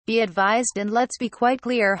Be advised, and let's be quite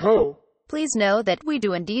clear. Please know that we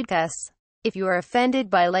do indeed cuss. If you are offended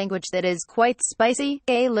by language that is quite spicy,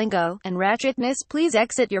 gay lingo, and ratchetness, please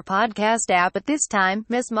exit your podcast app at this time,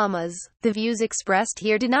 Miss Mamas. The views expressed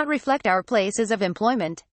here do not reflect our places of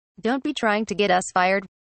employment. Don't be trying to get us fired.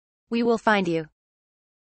 We will find you.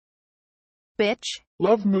 Bitch.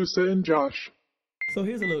 Love Musa and Josh. So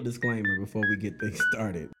here's a little disclaimer before we get things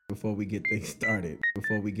started. Before we get things started.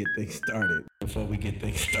 Before we get things started. Before we get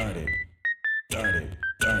things started. Started.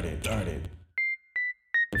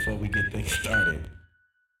 Before we get things started.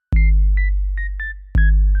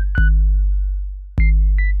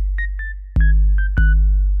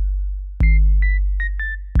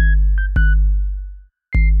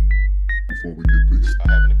 Before we get this,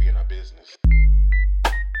 I happen to be in our business.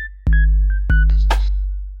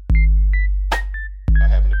 I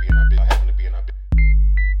happen to be in our business.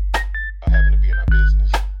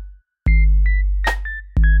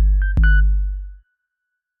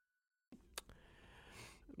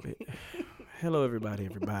 Hello, everybody.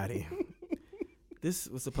 This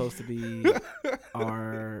was supposed to be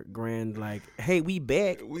our grand, hey, we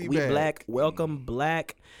back. We back. Black. Welcome,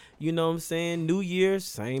 black. You know what I'm saying? New Year,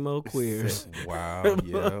 same old queers. Wow.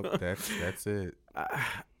 Yep. That's it.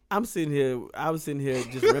 I was sitting here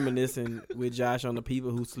just reminiscing with Josh on the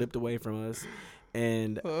people who slipped away from us,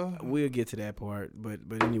 and we'll get to that part. But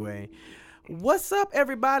anyway, what's up,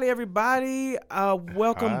 everybody?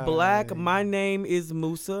 Welcome, Hi. Black. My name is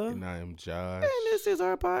Musa, And I am Josh. and this is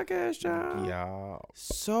our podcast, y'all. Yeah.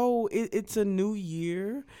 So it's a new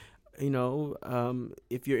year. You know,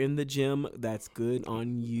 if you're in the gym, that's good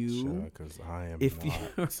on you. Because I am If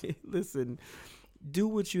not. you listen, do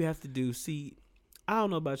what you have to do. See, I don't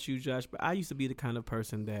know about you, Josh, but I used to be the kind of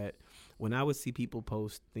person that when I would see people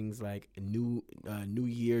post things like new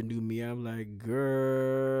year, new me, I'm like,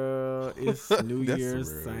 girl, it's New That's Year's,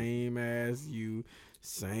 rude. same as you,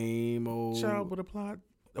 same old. Child, but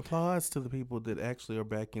applause to the people that actually are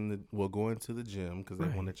back going to the gym because they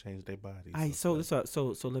Right. want to change their bodies. So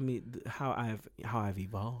let me how I've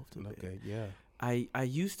evolved. A bit. Okay, yeah. I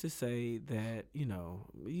used to say that,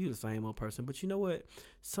 you're the same old person, but you know what?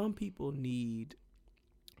 Some people need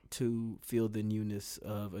to feel the newness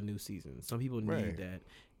of a new season. Some people need Right. that.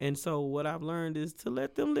 And so what I've learned is to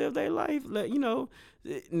let them live their life. Now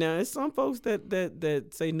it's some folks that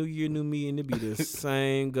say new year, new me, and it be the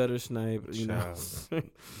same gutter snipe, Child.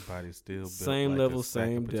 Body still built same like a level, sack of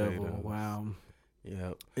same devil. potatoes. Wow.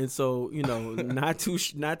 Yep. And so, not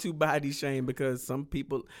too body shame, because some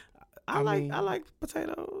people I like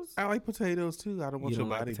potatoes. I like potatoes too. I don't want You your don't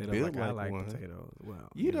like body potatoes built like I like one. potatoes. Wow.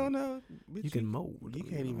 You don't know. Bitch, You can mold. You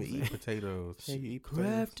can't even eat potatoes. Can you eat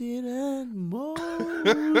potatoes? Crafted and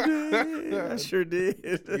molded. I sure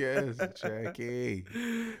did. Yes, Jackie.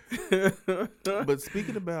 But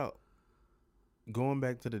speaking about going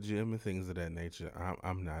back to the gym and things of that nature,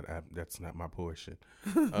 I'm not. That's not my portion.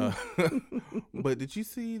 But did you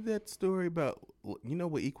see that story about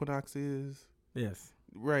what Equinox is? Yes.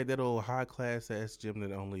 Right, that old high class ass gym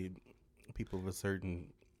that only people of a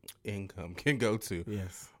certain income can go to.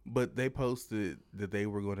 Yes. But they posted that they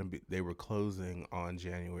were closing on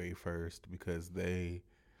January 1st because they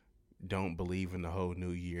don't believe in the whole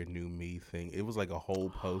new year, new me thing. It was like a whole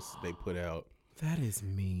post they put out. That is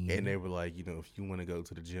mean. And they were like, if you want to go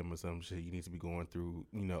to the gym or some shit, you need to be going through,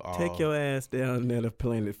 all. Take your ass down there to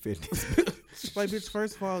Planet Fitness. Like, bitch,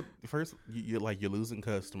 first of all, you're losing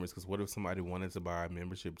customers, because what if somebody wanted to buy a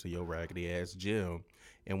membership to your raggedy ass gym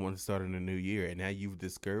and want to start in the new year, and now you've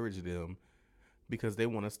discouraged them because they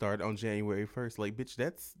want to start on January 1st? Like, bitch,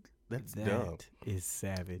 that's dumb. That is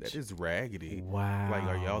savage. That is raggedy. Wow. Like,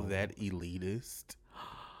 are y'all that elitist?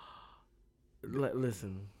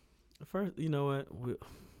 Listen, first, you know what?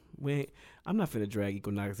 We ain't, I'm not finna drag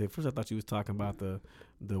Equinox. At first, I thought you was talking about the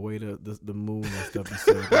way the moon and stuff you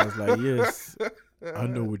said. I was like, yes, I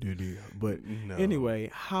know what it is. But No.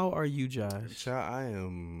 anyway, how are you, Josh? Child, I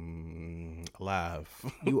am alive.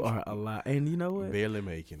 You are alive. And you know what? Barely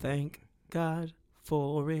making it. Thank God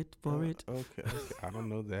for it. Okay. I don't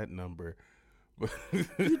know that number. But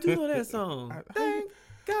You do know that song. Thank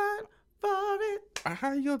God for it.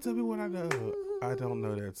 How you gonna tell me what I know? I don't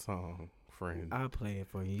know that song, friend. I'll play it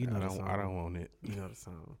for you. You know the song. I don't want it. You know the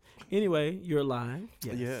song. Anyway, you're alive.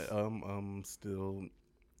 Yes. Yeah. I'm still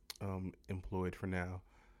employed for now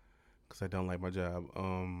because I don't like my job.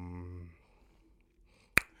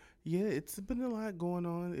 Yeah, it's been a lot going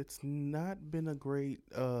on. It's not been a great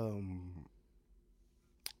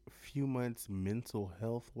few months mental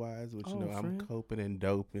health wise, which Oh, I'm friend. coping and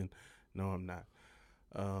doping. No, I'm not.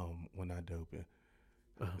 We're not doping.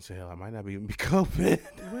 Hell, I might not even be coping.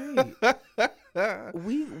 Wait.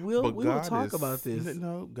 we will talk about this.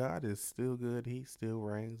 No, God is still good. He still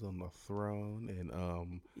reigns on the throne,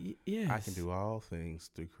 and Yes, I can do all things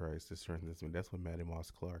through Christ that strengthens me. That's what Maddie Moss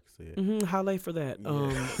Clark said. How late for that?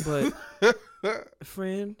 Yeah. But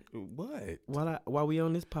friend, What? while we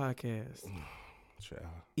on this podcast, Child.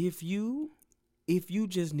 if you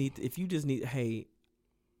just need, hey,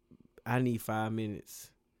 I need 5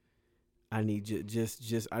 minutes. I need I just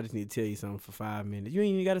need to tell you something for 5 minutes. You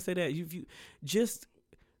ain't even got to say that. You just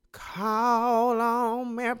call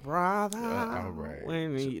on me, brother. All right.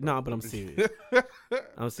 No, but I'm serious.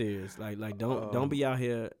 I'm serious. Like don't be out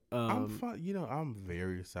here. I'm fun. You know, I'm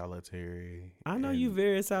very solitary. I know you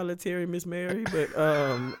very solitary, Miss Mary, but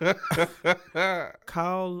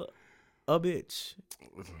call a bitch.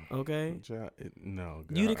 Okay. No.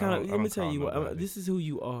 God, You the kind of. Let me don't tell call you what. nobody. This is who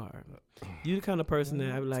you are. You the kind of person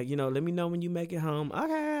that I be like, let me know when you make it home.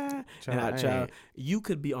 Okay. Child, you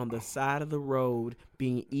could be on the side of the road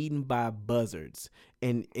being eaten by buzzards,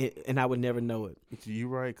 and I would never know it. You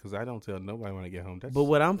right, because I don't tell nobody when I get home. But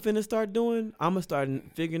what I'm finna start doing, I'm gonna start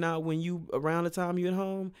figuring out when you around the time you at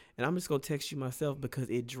home, and I'm just gonna text you myself because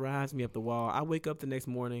it drives me up the wall. I wake up the next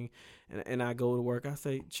morning, and I go to work. I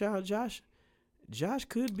say, child, Josh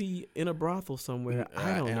could be in a brothel somewhere.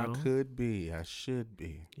 I don't know. I could be. I should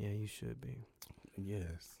be. Yeah, you should be.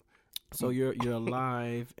 Yes. So you're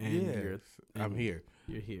alive, and Yes. I'm here.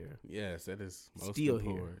 You're here. Yes, that is most Still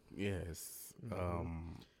important. Yes. I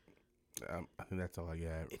think that's all I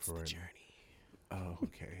got. It's for the right journey. now. Oh,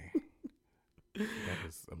 okay. That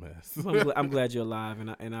is a mess. So I'm glad you're alive,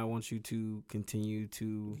 and I want you to continue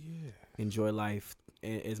to enjoy life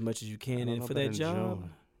as much as you can, and for that job.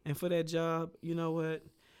 And for that job, you know what?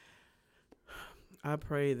 I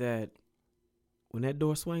pray that when that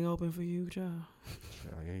door swing open for you, child.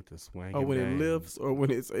 I ain't the swing. Or when it lifts, or when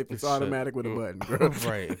if it's automatic with a button, girl.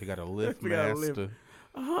 Right. If you got a lift master.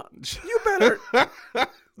 You better,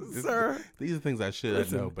 sir. These are things I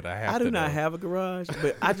should know, but I have to. I do not know. have a garage,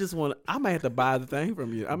 but I just want. I might have to buy the thing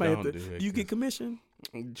from you. I might have to. Do You get commission?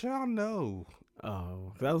 Y'all know.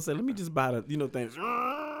 Oh, I was saying, let me just buy the things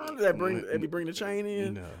that bring the chain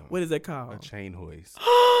in. No. What is that called? A chain hoist.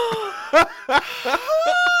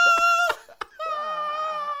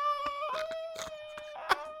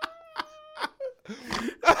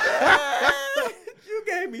 You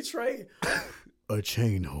gave me trade. A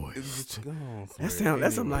chain hoist. That's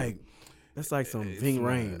like some Ving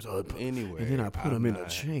Rhames. Anyway, and then I put them in a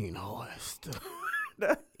chain hoist.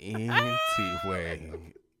 Anyway.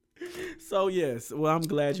 So yes, well, I'm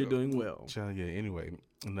glad you're doing well. Yeah. Anyway,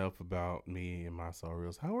 enough about me and my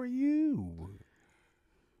sorrows. How are you?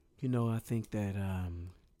 I think that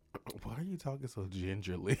why are you talking so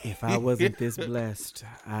gingerly? If I wasn't this blessed,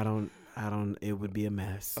 I don't. It would be a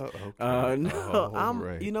mess. Okay. No, I'm.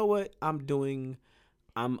 Right. You know what? I'm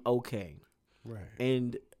okay. Right.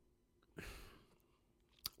 And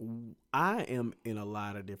I am in a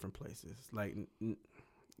lot of different places. Like,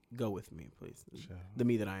 go with me, please. Sure. The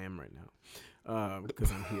me that I am right now,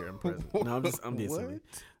 because I'm here. I'm present. No, I'm being silly.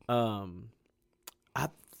 I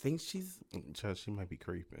think she's. Child, she might be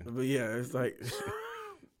creeping. But yeah, it's like.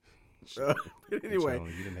 Anyway,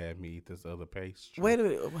 you didn't have me eat this other pastry. Wait a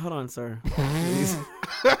minute, hold on, sir.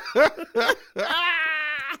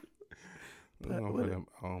 I'm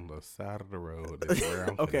on the side of the road. Is where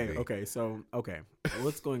I'm Okay. So,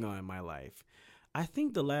 what's going on in my life? I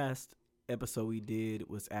think the last episode we did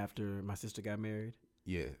was after my sister got married.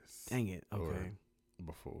 Yes. Dang it. Okay. Or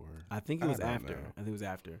before. I think it was after.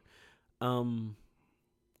 I'm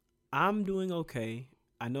doing okay.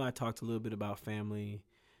 I know I talked a little bit about family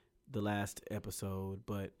the last episode,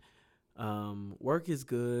 but work is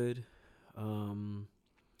good.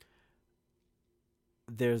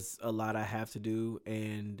 There's a lot I have to do,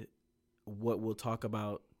 and what we'll talk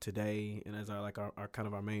about today, and as our kind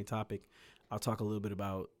of our main topic, I'll talk a little bit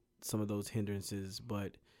about some of those hindrances.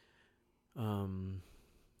 But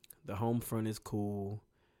the home front is cool.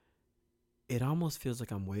 It almost feels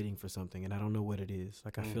like I'm waiting for something, and I don't know what it is.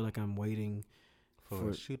 Like I feel like I'm waiting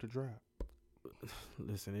for a shoe to drop.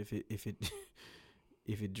 Listen, if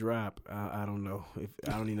it drop, I don't know. If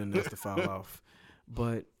I don't need nothing else to fall off,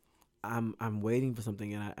 but I'm waiting for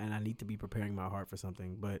something, and I need to be preparing my heart for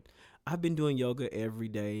something. But I've been doing yoga every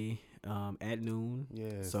day at noon.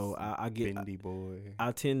 Yes. So I get bendy boy.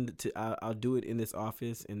 I'll do it in this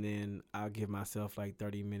office, and then I'll give myself like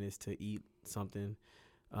 30 minutes to eat something.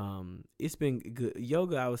 It's been good.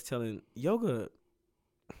 Yoga.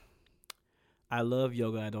 I love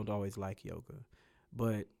yoga. I don't always like yoga,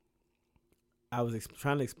 but I was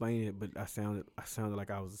trying to explain it, but I sounded like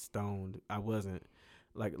I was stoned. I wasn't.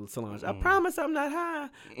 like Solange. I promise I'm not high.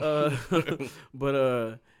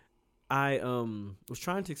 But I was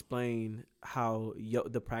trying to explain how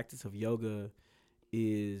the practice of yoga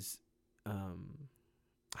is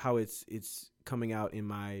how it's coming out in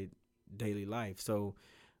my daily life. So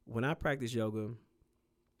when I practice yoga,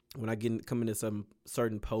 when I come into some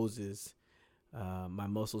certain poses, my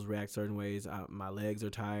muscles react certain ways. My legs are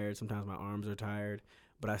tired. Sometimes my arms are tired,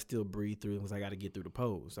 but I still breathe through because I got to get through the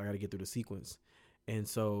pose. I got to get through the sequence. And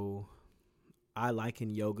so I liken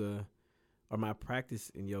yoga, or my practice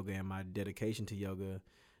in yoga and my dedication to yoga,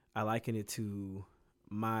 I liken it to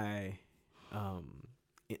my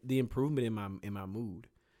the improvement in my mood.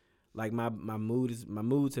 Like my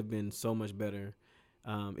moods have been so much better.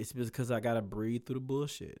 It's because I gotta breathe through the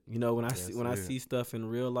bullshit. You know, when I see stuff in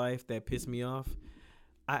real life that piss me off,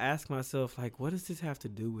 I ask myself, like, what does this have to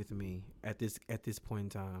do with me at this point in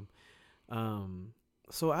time?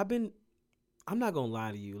 So I'm not gonna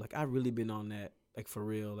lie to you, like I really been on that, like for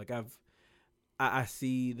real. Like I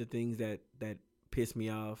see the things that piss me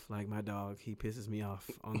off. Like my dog, he pisses me off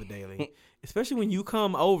on the daily, especially when you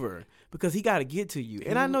come over because he got to get to you.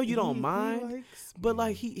 And I know you don't mind, but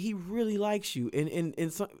like he really likes you.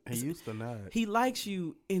 And so, he used to not. He likes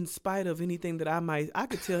you in spite of anything that I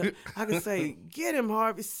could tell. I could say, get him,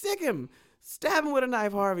 Harvey, sick him. Stab him with a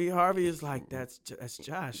knife, Harvey. Harvey is like, that's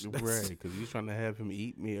Josh. Right, because he's trying to have him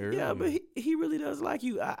eat me early. Yeah, but he really does like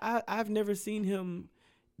you. I've never seen him.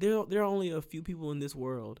 There are only a few people in this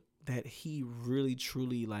world that he really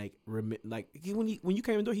truly like. When you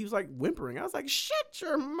came in the door, he was like whimpering. I was like, shut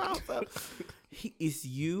your mouth up. It's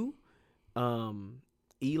you,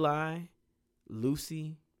 Eli,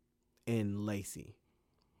 Lucy, and Lacey.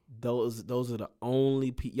 Those are the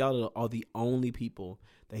only y'all are the only people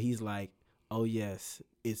that he's like, oh yes,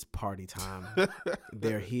 it's party time.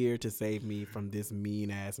 They're here to save me from this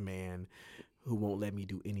mean ass man who won't let me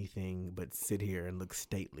do anything but sit here and look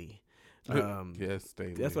stately. Yes,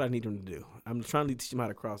 stately. That's what I need him to do. I'm trying to teach him how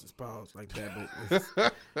to cross his paws like that,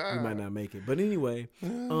 but we might not make it. But anyway,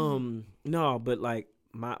 no, but like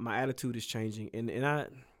my attitude is changing, and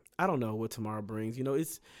I don't know what tomorrow brings. You know,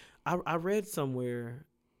 I read somewhere.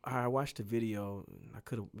 I watched a video. I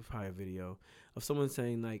could have probably a video of someone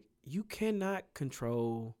saying like, you cannot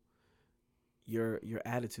control your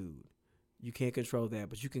attitude. You can't control that,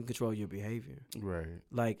 but you can control your behavior. Right.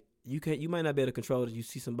 Like you might not be able to control it. You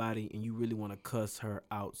see somebody and you really want to cuss her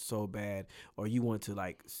out so bad, or you want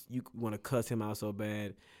to cuss him out so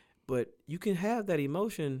bad, but you can have that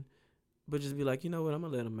emotion, but just be like, you know what, I'm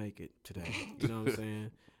gonna let him make it today. You know what I'm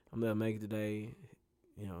saying? I'm gonna let him make it today.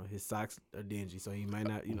 You know, his socks are dingy, so he might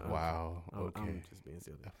not. You know. Wow. Okay. I'm just being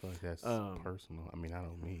silly. I feel like that's personal. I mean, I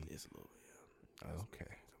don't mean it's a little bit. Yeah.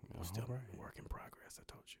 Okay. We're still work in progress. I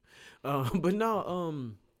told you. But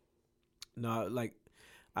no. Like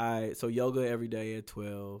so yoga every day at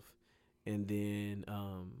 12, and then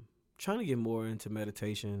trying to get more into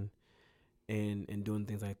meditation and doing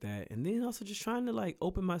things like that, and then also just trying to like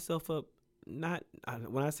open myself up.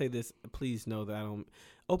 When I say this, please know that I don't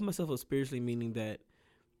open myself up spiritually, meaning that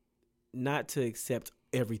not to accept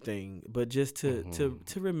everything, but just to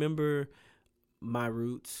remember my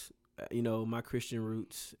roots, you know, my Christian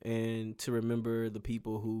roots, and to remember the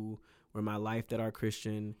people who were in my life that are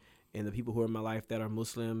Christian, and the people who are in my life that are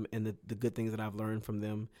Muslim, and the good things that I've learned from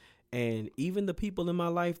them, and even the people in my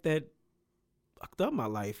life that fucked up my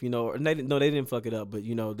life, you know, or they didn't fuck it up, but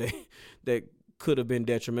you know, that could have been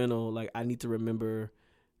detrimental. Like I need to remember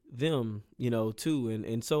them, you know, too,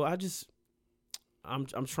 and so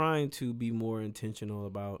I'm trying to be more intentional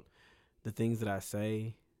about the things that I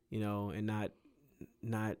say, you know, and not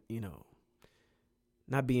you know,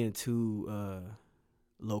 not being too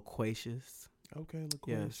loquacious. Okay,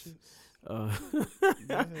 loquacious.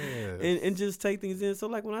 Yes. And just take things in. So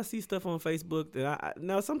like when I see stuff on Facebook that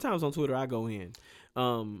now sometimes on Twitter I go in.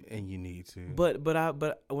 And you need to. But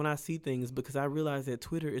when I see things, because I realize that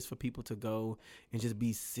Twitter is for people to go and just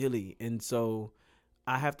be silly, and so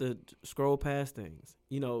I have to scroll past things.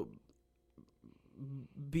 You know,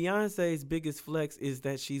 Beyonce's biggest flex is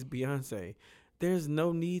that she's Beyonce. There's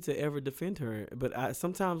no need to ever defend her. But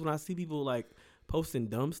sometimes when I see people like posting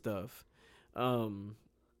dumb stuff,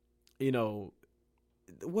 you know,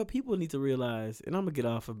 what people need to realize, and I'm gonna get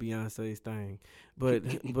off of Beyonce's thing, but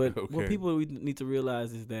Okay. What people need to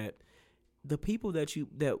realize is that the people that you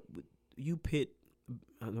pit,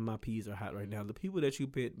 my peas are hot right now. The people that you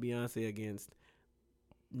pit Beyonce against,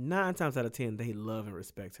 9 times out of 10, they love and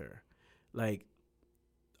respect her. Like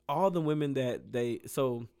all the women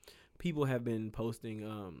so people have been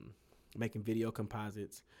posting, making video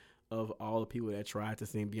composites of all the people that tried to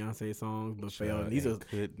sing Beyonce songs but failed. And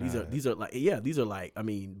Child, these are like I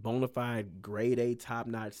mean bona fide grade A top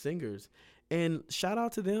notch singers. And shout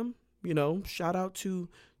out to them, you know, shout out to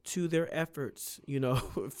their efforts, you know,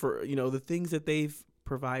 for, you know, the things that they've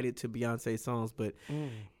provided to Beyonce songs. But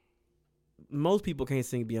most people can't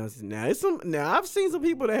sing Beyonce. Now I've seen some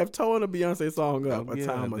people that have torn a Beyonce song up a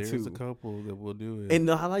time or two. There's a couple that will do it. And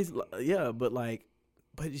the highlights, yeah, but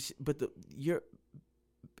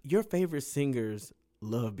your favorite singers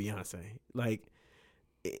love Beyonce. Like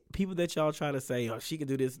people that y'all try to say, oh, she can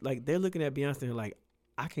do this. Like they're looking at Beyonce and like,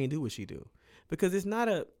 I can't do what she do, because it's not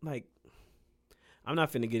a like. I'm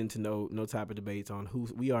not finna get into no type of debates on who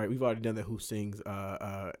we've already done the Who Sings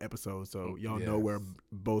episode, so y'all know where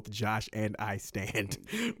both Josh and I stand.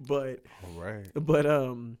 But all right. But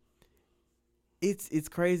it's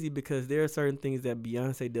crazy because there are certain things that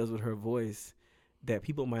Beyonce does with her voice that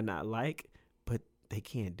people might not like, but they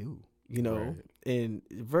can't do. You know, Right. And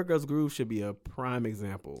Virgo's Groove should be a prime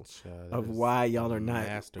example of why y'all are not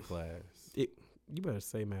masterclass. You better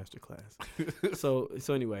say masterclass. So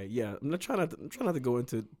anyway, yeah, I'm trying not to go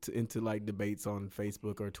into like debates on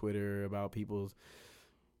Facebook or Twitter about people's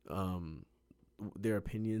their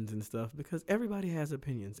opinions and stuff, because everybody has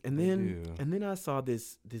opinions. And then I saw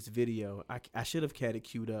this video. I should have had it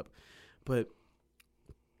queued up, but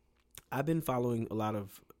I've been following a lot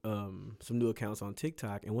of some new accounts on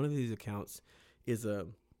TikTok, and one of these accounts is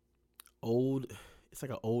it's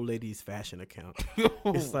like an old ladies fashion account.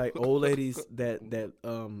 It's like old ladies that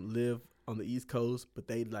live on the East Coast, but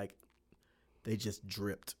they just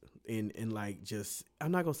dripped in like, just,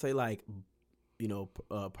 I'm not gonna say like, you know,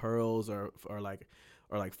 pearls or like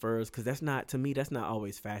furs, because that's not, to me, that's not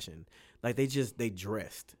always fashion. Like they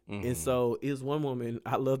dressed. Mm-hmm. And so it was one woman.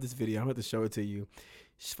 I love this video. I'm going to show it to you.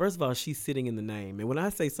 First of all, she's sitting in the name. And when I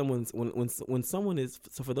say when someone is,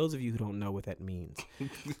 so for those of you who don't know what that means,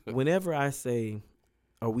 whenever I say,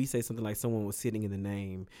 or we say something like someone was sitting in the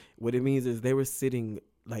name, what it means is they were sitting,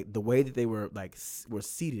 like the way that they were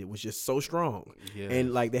seated was just so strong. Yes.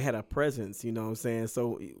 And like they had a presence, you know what I'm saying?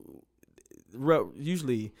 So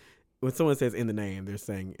usually when someone says in the name, they're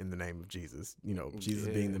saying in the name of Jesus, you know, Jesus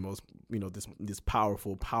being the most, you know, this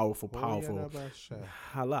powerful.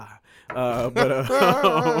 Allah.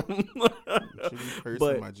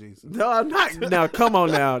 But my Jesus. No, I'm not. Now, come on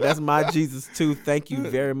now. That's my Jesus too. Thank you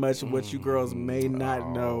very much. What you girls may not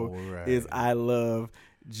know is I love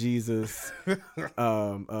Jesus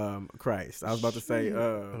Christ. I was about to say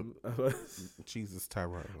Jesus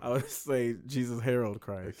Tyrone. I would say Jesus Harold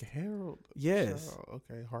Christ. Harold? Yes. Oh,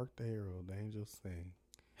 okay, hark the herald, the angels sing.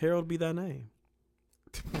 Harold be thy name.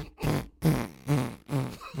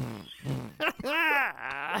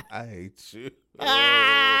 I hate you.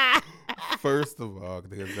 First of all,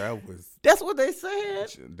 because that's what they said.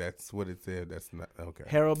 That's what it said. That's not okay.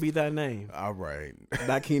 Harold be thy name. All right.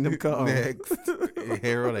 Thy kingdom come. Next.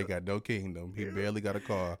 Harold ain't got no kingdom. He barely got a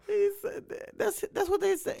car. He said that. That's what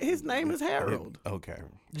they said. His name is Harold. Okay.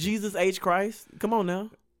 Jesus H. Christ. Come on now.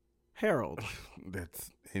 Harold. That's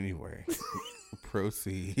anyway.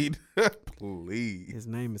 Proceed. Please. His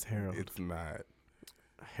name is Harold. It's not.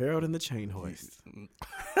 Harold and the Chain Hoist. You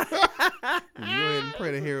go ahead and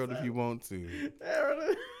pray to Harold if you want to.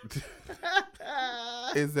 Harold.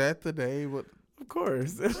 Is that the name? Of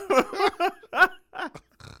course.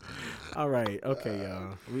 All right. Okay,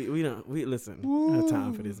 y'all. We listen. We don't have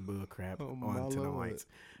time for this bull crap on tonight.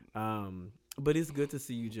 But it's good to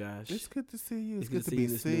see you, Josh. It's good to see you. It's good to be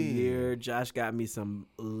this new year. Josh got me some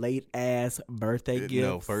late ass birthday gifts.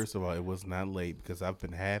 No, first of all, it was not late because I've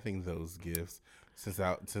been having those gifts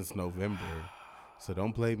since November. So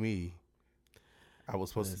don't play me. I was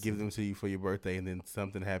supposed to give them to you for your birthday, and then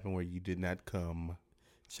something happened where you did not come.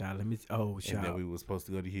 Child, and then we were supposed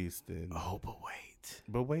to go to Houston. Oh, but wait.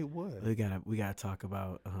 But wait, what? We gotta talk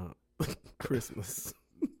about Christmas.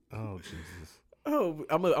 Oh, Jesus. Oh,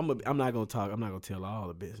 I'm not gonna talk. I'm not gonna tell all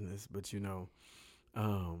the business, but you know,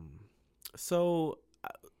 so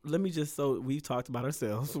let me just. So we've talked about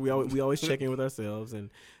ourselves. We always check in with ourselves, and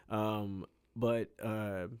but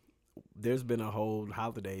there's been a whole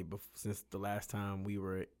holiday since the last time we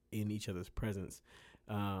were in each other's presence.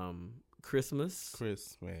 Christmas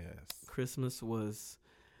was.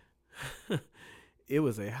 It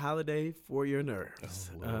was a holiday for your nerves.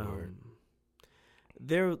 Oh, Lord.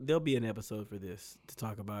 There'll be an episode for this to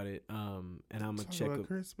talk about it. And I'm gonna check with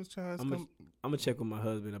Christmas, child. I'm gonna check with my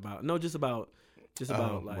husband about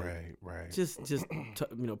right. Just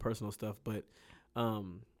personal stuff. But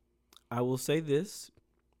I will say this.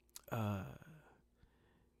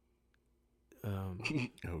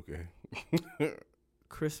 Okay.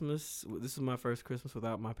 Christmas. This is my first Christmas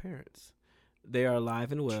without my parents. They are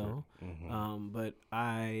alive and well, but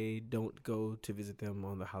I don't go to visit them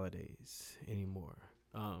on the holidays anymore.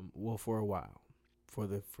 Well, for a while, for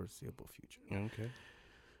the foreseeable future. Okay.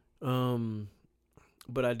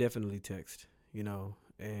 But I definitely text,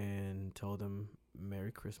 and told them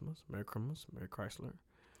Merry Christmas, Merry Chrysler.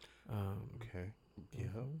 Okay. Yeah.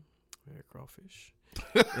 Merry Crawfish.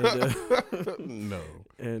 And, No.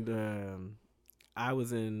 And I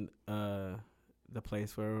was in the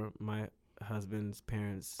place where my husband's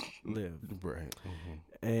parents live, Right.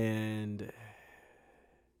 and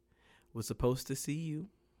was supposed to see you.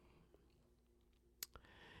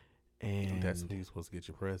 And That's when you're supposed to get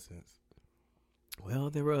your presents. Well,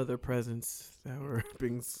 there were other presents that were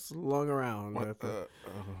being slung around.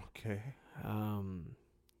 Okay.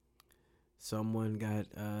 Someone got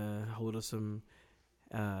hold of some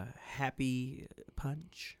happy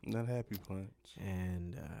punch, Not happy punch.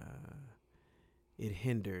 and it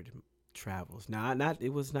hindered travels. Now,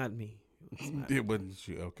 it was not me. It wasn't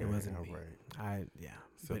you. Okay. It wasn't all me. right.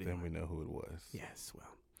 So but then we know who it was. Yes.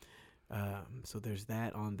 Well, so there's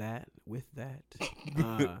that on that. With that,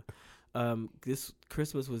 this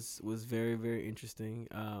Christmas was very, very interesting.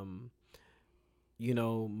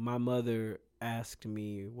 My mother asked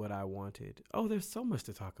me what I wanted. Oh, there's so much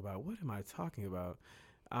to talk about. What am I talking about?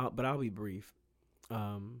 But I'll be brief.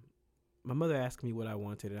 My mother asked me what I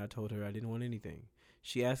wanted, and I told her I didn't want anything.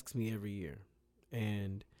 She asks me every year,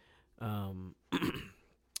 and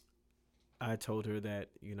I told her that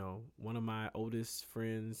one of my oldest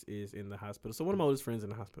friends is in the hospital. So one of my oldest friends in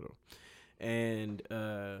the hospital, and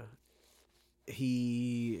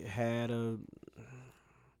he had a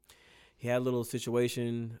little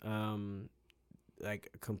situation, like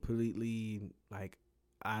completely like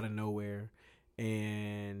out of nowhere,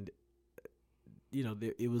 and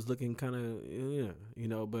it was looking kind of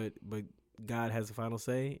but God has the final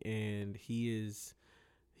say, and he's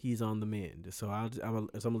on the mend. So I'm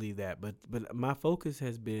gonna leave that. But my focus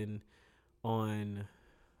has been on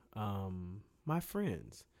my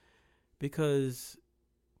friends, because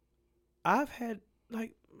I've had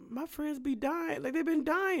like my friends be dying, like they've been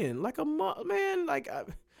dying like a month, man. Like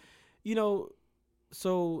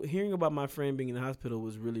so hearing about my friend being in the hospital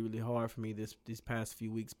was really, really hard for me these past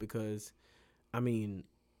few weeks, because when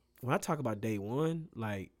I talk about day one,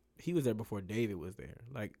 like he was there before David was there.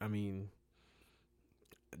 Like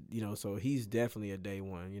so he's definitely a day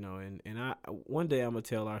one, and I one day I'm gonna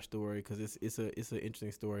tell our story, because it's an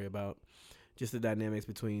interesting story about just the dynamics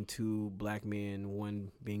between two black men,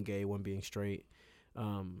 one being gay, one being straight.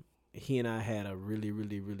 He and I had a really,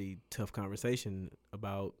 really, really tough conversation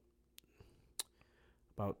about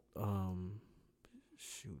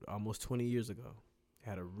almost 20 years ago.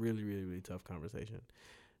 Had a really, really, really tough conversation.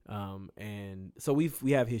 And so we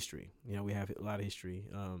have history, we have a lot of history.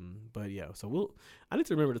 But yeah, so I need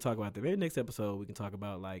to remember to talk about that. Maybe next episode we can talk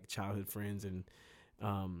about like childhood friends, and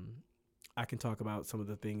I can talk about some of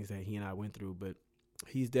the things that he and I went through. But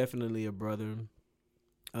he's definitely a brother.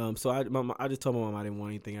 So I just told my mom I didn't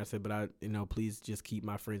want anything. I said, but please just keep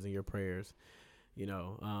my friends in your prayers.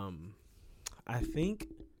 I think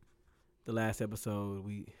the last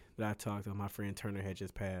episode that I talked to, my friend Turner had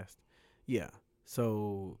just passed. Yeah.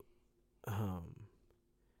 So,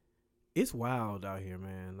 it's wild out here,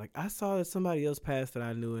 man. Like I saw that somebody else passed that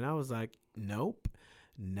I knew, and I was like, nope,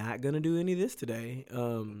 not gonna do any of this today.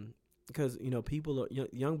 Because people,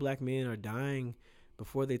 young black men are dying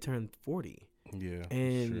before they turn 40. Yeah,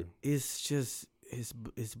 and sure. It's just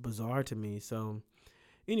it's bizarre to me. So,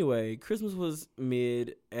 anyway, Christmas was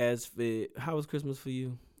mid as fit. How was Christmas for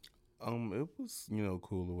you? It was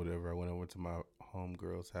cool or whatever. I went over to my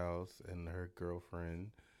homegirl's house and her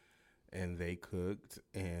girlfriend, and they cooked,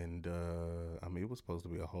 and it was supposed to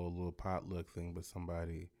be a whole little potluck thing, but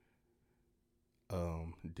somebody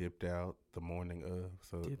dipped out the morning of.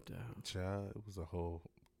 So Dipped out. Child, it was a whole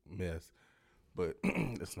mess, but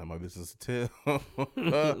it's not my business to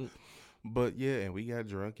tell. But yeah, and we got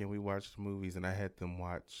drunk and we watched movies, and I had them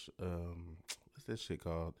watch what's that shit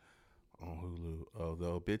called on Hulu? Oh, The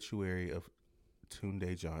Obituary of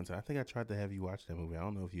Tunde Johnson. I think I tried to have you watch that movie. I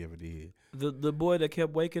don't know if you ever did. The boy that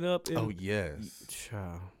kept waking up. Oh yes,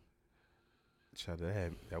 child.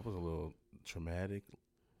 That was a little traumatic.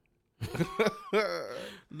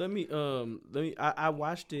 I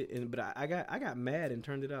watched it, but I got mad and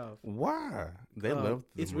turned it off. Why? They loved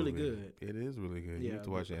the it's movie. really good. It is really good. Yeah, You need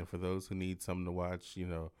to watch it. And for those who need something to watch,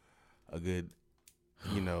 a good,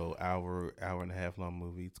 hour and a half long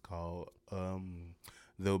movie, it's called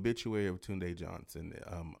The Obituary of Tunde Johnson.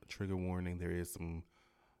 Trigger warning: there is some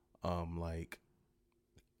like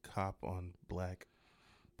cop on black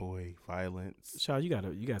boy violence. Child, you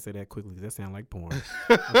gotta say that quickly because that sounds like porn.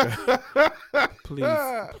 Okay.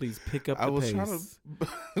 Please pick up the pace. I was trying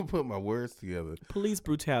to put my words together. Police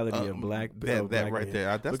brutality of black that black right men.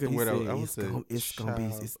 there. That's Because the word he I was said it's gonna be.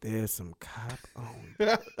 child. There's some cop on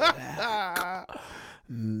black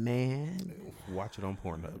man. Watch it on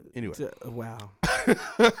Pornhub. Anyway, Wow.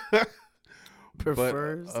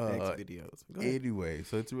 Prefers X videos. Go ahead. Anyway,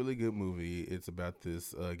 so it's a really good movie. It's about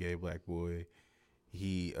this gay black boy.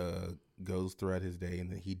 He goes throughout his day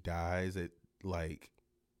and then he dies at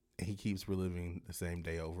he keeps reliving the same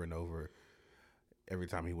day over and over every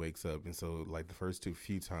time he wakes up. And so like the first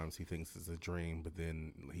few times he thinks it's a dream, but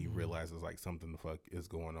then he realizes like something the fuck is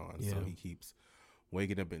going on. Yeah. So he keeps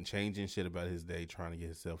waking up and changing shit about his day, trying to get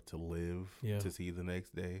himself to live to see the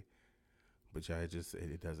next day. But yeah,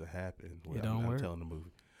 it doesn't happen. It don't work. I'm telling the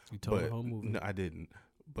movie. You told the whole movie. No, I didn't.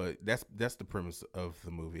 But that's the premise of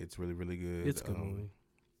the movie. It's really, really good. It's a good movie.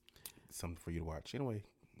 Something for you to watch. Anyway,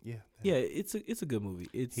 yeah. Yeah, it's a good movie.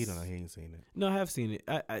 He don't know. He ain't seen it. No, I have seen it.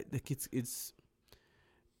 I think it's.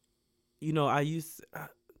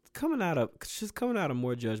 Coming out of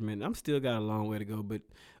more judgment. I'm still got a long way to go. But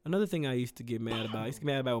another thing I used to get mad about. I used to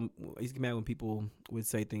get mad when people would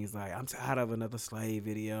say things like, "I'm tired of another slave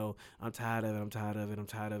video. I'm tired of it. I'm tired of it. I'm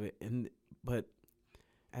tired of it." But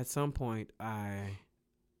at some point, I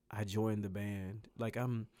joined the band. Like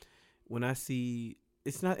when I see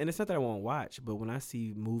it's not that I won't watch, but when I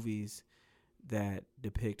see movies that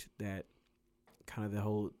depict that kind of the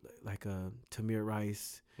whole like Tamir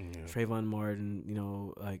Rice, Trayvon Martin,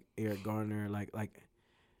 like Eric Garner, like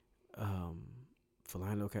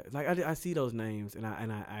Philando, like I see those names and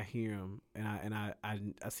I hear them and I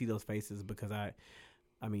see those faces because I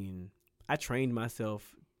trained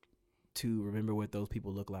myself to remember what those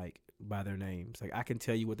people look like by their names. Like I can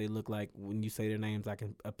tell you what they look like when you say their names.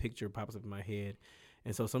 A picture pops up in my head.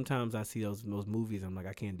 And so sometimes I see those movies. I'm like,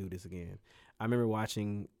 I can't do this again. I remember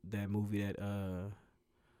watching that movie that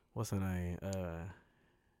what's her name?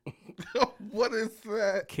 What is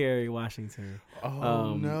that? Kerry Washington.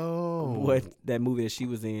 Oh no! What that movie that she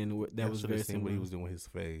was in? That was very seen similar. what he was doing with his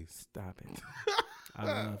face. Stop it! I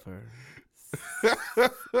love her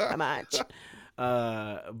so much.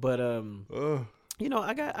 But I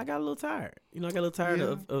got a little tired. I got a little tired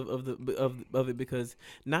of it because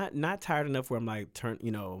not tired enough where I'm like I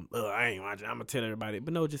ain't watching. I'm gonna tell everybody,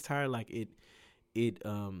 but no, just tired like it.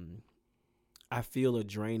 I feel it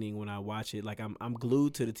draining when I watch it. Like I'm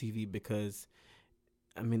glued to the TV because,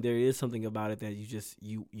 there is something about it that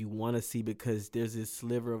you want to see because there's this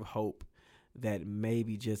sliver of hope that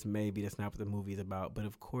maybe, just maybe, that's not what the movie is about. But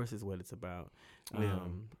of course, it's what it's about. Yeah.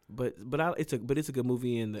 It's a good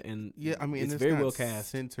movie and it's very well cast,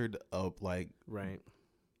 centered up right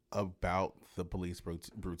about the police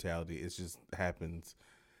brutality. It just happens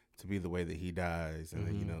to be the way that he dies, and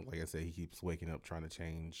then like I said, he keeps waking up trying to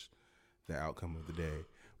change the outcome of the day.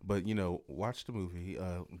 But watch the movie,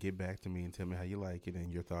 get back to me and tell me how you like it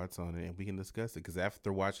and your thoughts on it, and we can discuss it. Because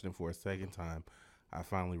after watching it for a second time, I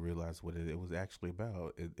finally realized what it was actually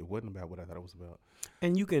about. It wasn't about what I thought it was about.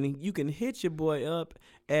 And you can hit your boy up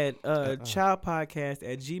at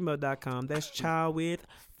childpodcast@gmail.com. That's child with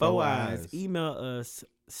 4 eyes. Email us,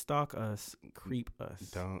 stalk us, creep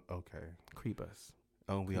us. Creep us.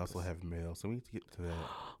 Oh, we also have mail, so we need to get to that.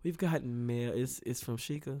 We've got mail. It's from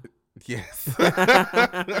Sheikah. Yes.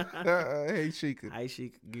 Hey, Sheikah. Hi,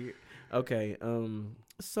 Sheikah. Okay.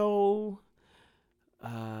 So,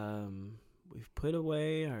 we've put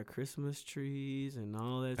away our Christmas trees and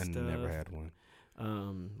all that stuff. I never had one.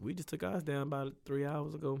 We just took ours down about 3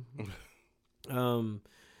 hours ago.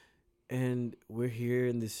 And we're here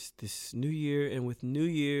in this new year, and with New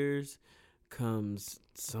Year's comes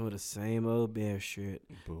some of the same old bear shit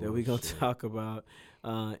that we're gonna talk about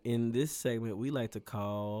in this segment we like to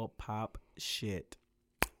call Pop Shit.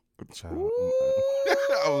 Child. I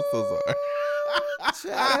was so sorry.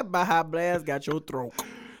 Child, that Baja Blast got your throat.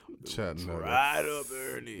 Child, no, right up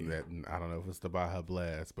early. I don't know if it's the Baja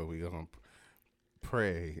Blast, but we're gonna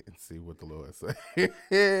pray and see what the Lord say. Well,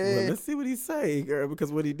 let's see what he say, girl,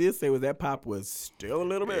 because what he did say was that pop was still a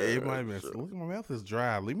little bit. It might be. Look, my mouth is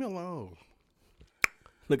dry. Leave me alone.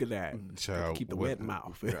 Look at that. Child, keep the wet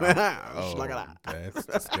mouth. Look at that. That's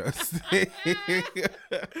disgusting.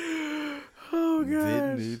 Oh, gosh.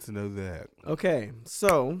 Didn't need to know that. Okay,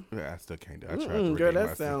 so. I still can't do it. I tried to girl,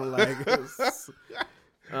 that myself. sounds like.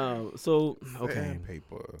 Okay.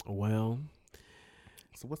 Sandpaper. Well.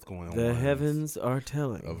 So what's going on? The heavens are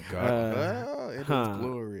telling of God. It is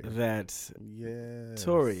glory. That yes.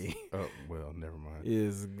 Tory. Oh well, never mind.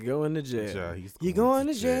 Is going to jail. You're going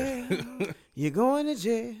to jail. You're going to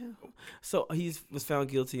jail. So he was found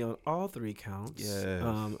guilty on all 3 counts. Yes.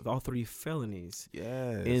 All 3 felonies.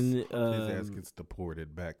 Yes. And His ass gets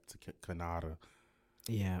deported back to Canada.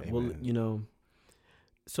 yeah. Amen. Well, you know,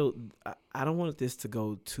 so I don't want this to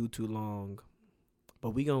go too long,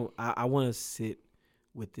 but I want to sit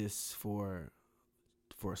with this for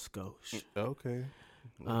a skosh. Okay.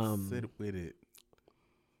 Let's sit with it.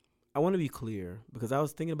 I want to be clear because I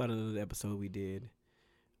was thinking about another episode we did.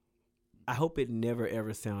 I hope it never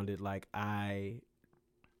ever sounded like I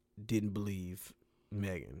didn't believe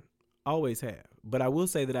Megan. Always have, but I will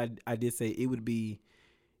say that I did say it would be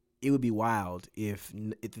wild if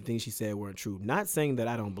the things she said weren't true. Not saying that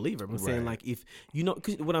I don't believe her. I'm saying like if you know,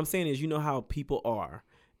 cause what I'm saying is you know how people are.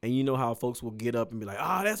 And you know how folks will get up and be like,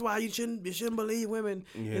 "Oh, that's why you shouldn't believe women."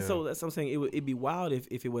 Yeah. And so that's what I'm saying. It'd be wild if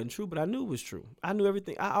it wasn't true, but I knew it was true. I knew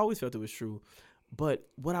everything. I always felt it was true. But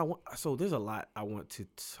what I want, so there's a lot I want to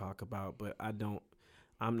talk about, but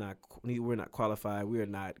we're not qualified. We are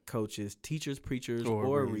not coaches, teachers, preachers,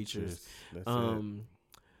 or reachers. That's it.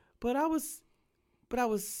 But I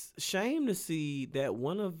was ashamed to see that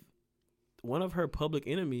one of her public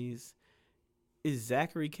enemies is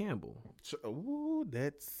Zachary Campbell. Ooh,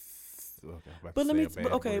 that's okay. But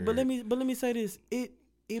let me say this. It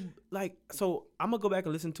like, so I'm gonna go back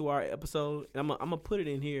and listen to our episode, and I'm gonna put it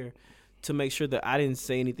in here to make sure that I didn't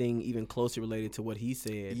say anything even closely related to what he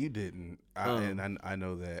said. You didn't, and I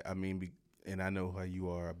know that. I mean, and I know how you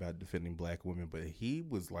are about defending black women, but he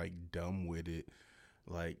was like dumb with it,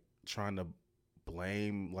 like trying to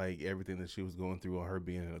blame like everything that she was going through on her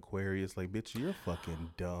being an Aquarius. Like, bitch, you're fucking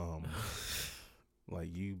dumb.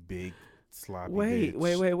 Like, you big sloppy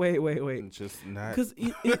bitch. Wait. Just not, because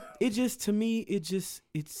it just, to me,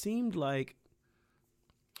 it seemed like,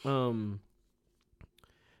 you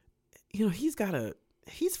know, he's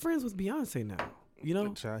friends with Beyonce now. You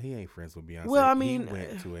know, child, he ain't friends with Beyonce. Well, I mean, he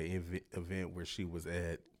went to an event where she was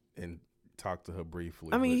at and talked to her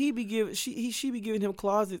briefly. I mean, she be giving him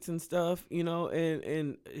closets and stuff, you know,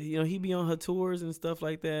 and you know, he be on her tours and stuff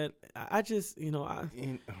like that. I just, you know,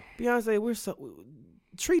 Beyonce,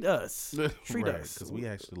 treat us, treat us, because we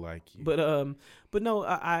actually like you. But no,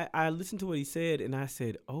 I listened to what he said and I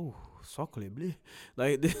said, oh, sacre bleu,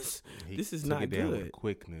 like this is not good. With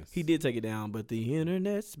quickness. He did take it down, but the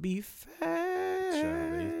internet's be fast.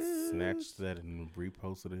 Child, they snatched that and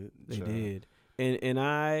reposted it. They did, and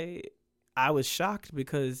I was shocked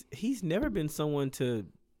because he's never been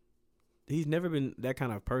that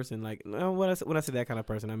kind of person. Like, when I say that kind of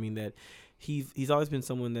person, I mean that he's always been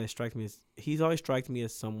someone that he's always struck me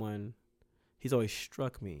as someone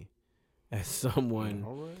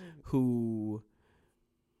who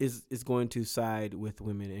is going to side with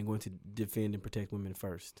women and going to defend and protect women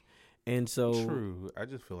first. And so true. I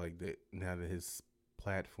just feel like that now that his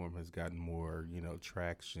platform has gotten more, you know,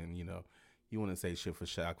 traction, you know, you want to say shit for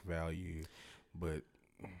shock value, but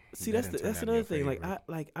see, that's another thing.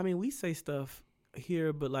 I mean, we say stuff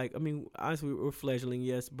here, but like, I mean, honestly, we're fledgling,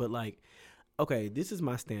 yes, but like, okay, this is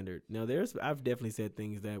my standard. Now, I've definitely said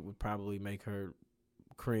things that would probably make her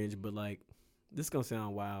cringe, but like, this is gonna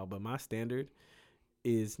sound wild, but my standard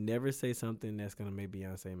is never say something that's gonna make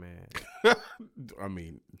Beyonce mad. I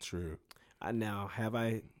mean, true. Now, have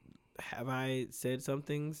I said some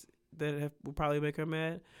things that will probably make her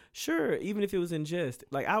mad? Sure, even if it was in jest.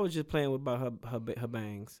 Like, I was just playing about her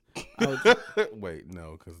bangs. Wait,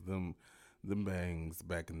 no, because them bangs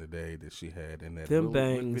back in the day that she had in that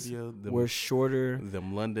bangs video, were shorter.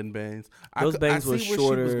 Them London bangs. Those bangs were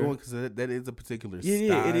shorter. Where she was going, because that is a particular style.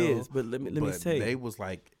 Yeah, it is. But let me say, they was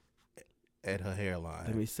like at her hairline.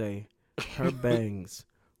 Let me say, her bangs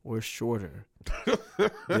were shorter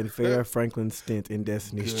than Farrah Franklin's stint in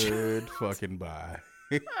Destiny's Child. Good fucking bye.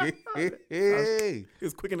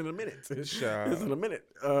 It's quicker than a minute. It's in a minute.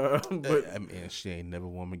 But I mean, she ain't never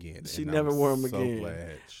wore them again. She never wore them again.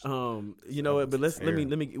 Glad. You know what? But let me.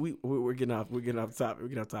 We're getting off topic. We're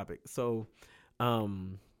getting off topic. So,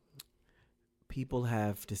 people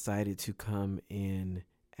have decided to come in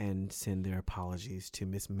and send their apologies to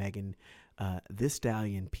Miss Megan, This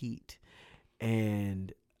Stallion Pete,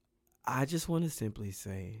 and I just want to simply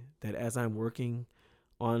say that as I'm working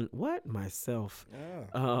on myself,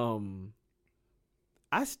 I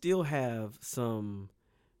still have some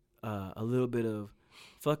a little bit of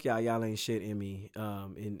fuck y'all ain't shit in me,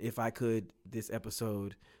 and if I could this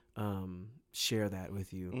episode share that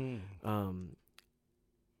with you.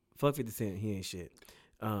 Fuck 50 Cent, he ain't shit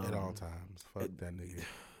at all times. Fuck that nigga.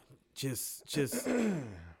 Just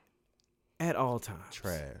at all times.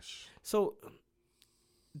 Trash. So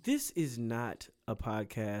this is not a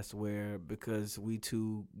podcast where, because we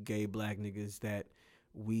two gay black niggas, that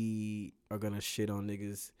we are gonna shit on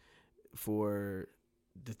niggas for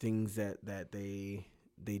the things that they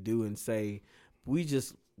do and say. We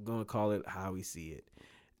just gonna call it how we see it.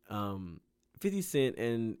 50 Cent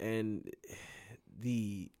and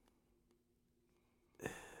the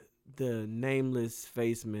nameless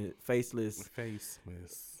faceless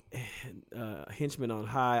henchman on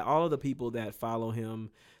high, all of the people that follow him,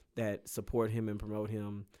 that support him and promote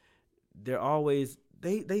him, they're always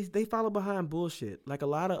they follow behind bullshit. Like a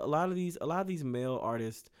lot of these male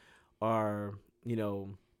artists are,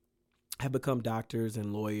 have become doctors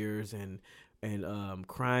and lawyers and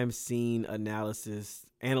crime scene analysts,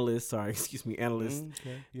 analysts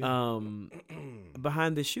Okay, yeah.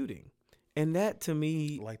 behind the shooting. And that, to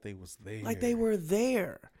me, Like they was there. like they were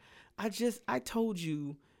there. I told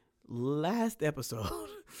you last episode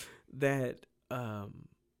that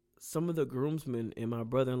some of the groomsmen in my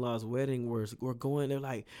brother-in-law's wedding were going there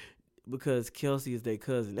like, because Kelsey is their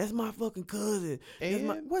cousin. That's my fucking cousin.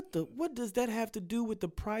 And What does that have to do with the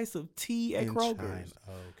price of tea at in Kroger's?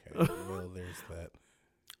 China. Okay, well, there's that.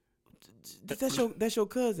 That's your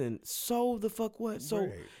cousin. So the fuck what? So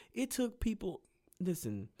Right. it took people.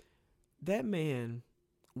 Listen, that man,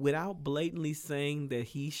 without blatantly saying that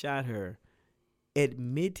he shot her,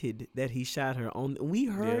 admitted that he shot her. We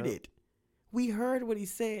heard Yeah. it. We heard what he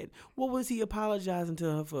said. What was he apologizing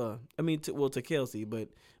to her for? I mean, to Kelsey, but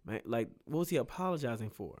like, what was he apologizing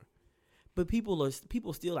for? But people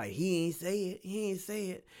still like, he ain't say it. He ain't say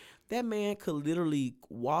it. That man could literally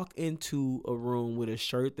walk into a room with a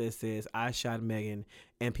shirt that says "I shot Megan,"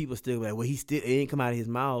 and people still be like, well, it ain't come out of his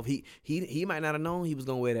mouth. He might not have known he was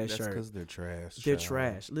gonna wear that That's shirt. because they're trash. They're child.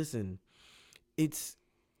 trash. Listen, there's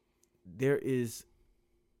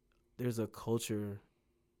a culture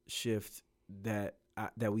shift that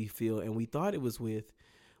we feel, and we thought it was with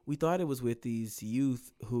these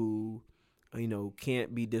youth who,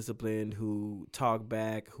 can't be disciplined, who talk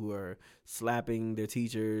back, who are slapping their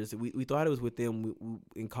teachers. We thought it was with them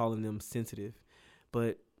in calling them sensitive,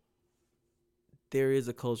 but there is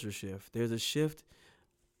a culture shift. There's a shift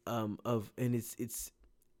and it's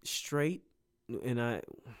straight, and I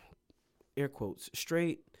air quotes,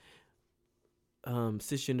 straight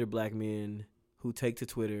cisgender black men who take to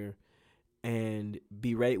Twitter and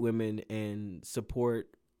berate women and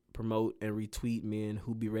support, promote, and retweet men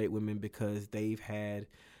who berate women because they've had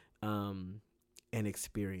an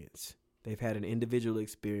experience. They've had an individual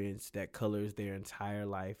experience that colors their entire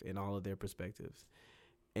life and all of their perspectives.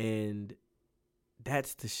 And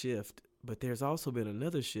that's the shift. But there's also been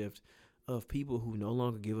another shift of people who no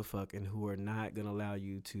longer give a fuck and who are not going to allow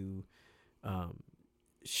you to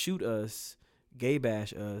shoot us, gay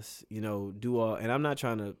bash us, do all. And I'm not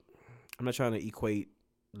trying to equate.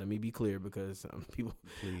 Let me be clear, because people.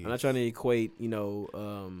 Please. I'm not trying to equate. Fuck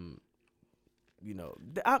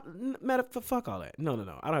all that. No.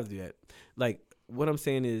 I don't have to do that. Like, what I'm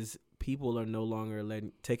saying is, people are no longer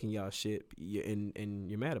taking y'all shit, and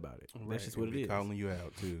you're mad about it. Right. That's just what it is. Calling you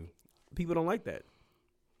out too. People don't like that.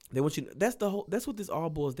 They want you. That's what this all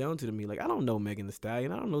boils down to me. Like, I don't know Megan Thee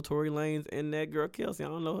Stallion. I don't know Tory Lanez and that girl Kelsey. I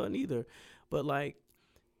don't know her neither. But like,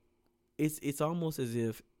 it's almost as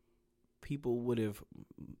if people would have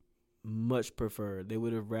much preferred. They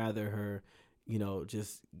would have rather her,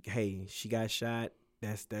 just, hey, she got shot.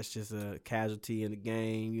 That's just a casualty in the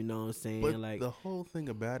game. You know what I'm saying? But like, the whole thing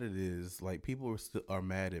about it is, like, people are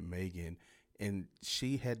mad at Megan, and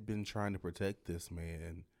she had been trying to protect this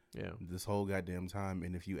man. Yeah. This whole goddamn time.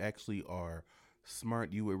 And if you actually are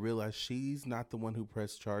smart, you would realize she's not the one who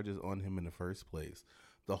pressed charges on him in the first place.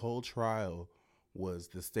 The whole trial was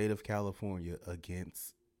the state of California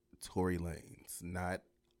against Tory Lanez, not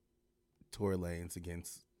Tory Lanez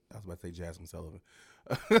against, I was about to say Jasmine Sullivan,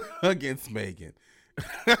 against Megan.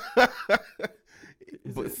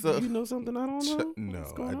 But so, you know something I don't know? No,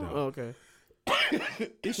 What's going I on? don't. Oh, okay.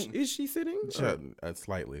 Is she sitting?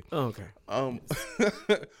 Slightly. Oh, okay.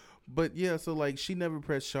 But yeah, so like, she never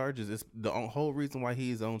pressed charges. It's the whole reason why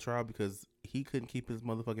he's on trial, because he couldn't keep his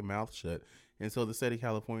motherfucking mouth shut, and so the state of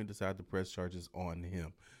California decided to press charges on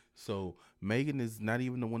him. So Megan is not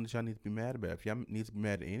even the one that y'all need to be mad about. If y'all need to be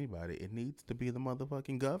mad at anybody, it needs to be the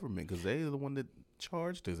motherfucking government, because they are the one that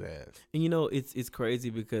charged his ass. And it's crazy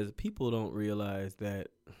because people don't realize that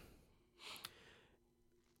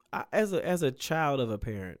as a child of a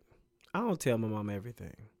parent, I don't tell my mom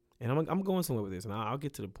everything, and I'm going somewhere with this, and I'll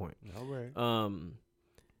get to the point. All right.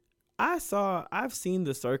 I've seen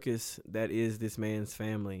the circus that is this man's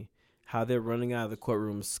family, how they're running out of the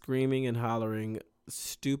courtroom screaming and hollering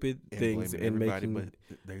stupid things and making but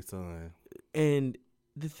their son. And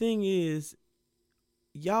the thing is,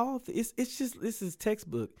 y'all, it's just, this is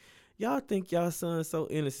textbook. Y'all think y'all son's so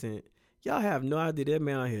innocent. Y'all have no idea that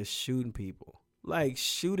man out here shooting people, like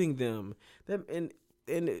shooting them. And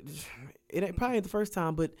it ain't probably the first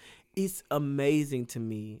time, but it's amazing to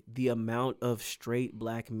me the amount of straight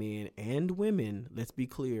black men and women, let's be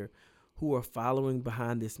clear, who are following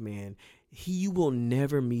behind this man. You will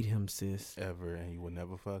never meet him, sis. Ever, and you will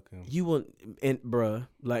never fuck him. You will, and bruh,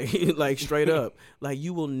 like straight up, like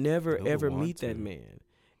you will never Who ever would meet want that to? man.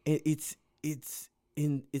 And it's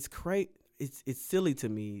crazy. It's silly to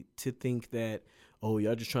me to think that, oh,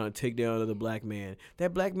 y'all just trying to take down another black man.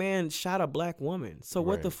 That black man shot a black woman. So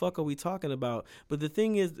what the Right. fuck are we talking about? But the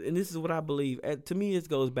thing is, and this is what I believe. To me, it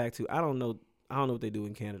goes back to I don't know what they do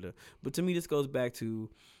in Canada, but to me, this goes back to,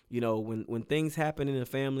 you know, when things happen in a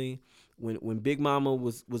family, when Big Mama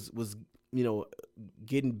was you know,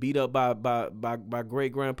 getting beat up by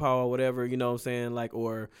great grandpa or whatever, you know what I'm saying, like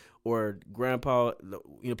or grandpa,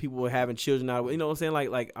 you know, people were having children out, you know what I'm saying,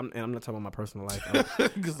 like I'm not talking about my personal life.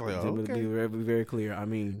 Just like, To be okay. very, very clear. I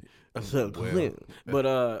mean, Well. but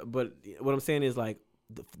what I'm saying is like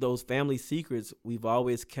those family secrets, we've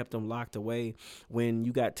always kept them locked away. When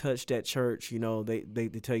you got touched at church, you know, they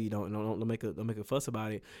tell you don't make a fuss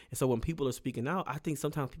about it. And so when people are speaking out, I think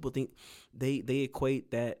sometimes people think they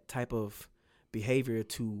equate that type of behavior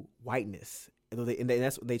to whiteness, and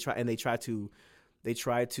that's what they try, and they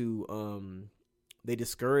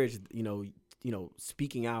discourage, you know,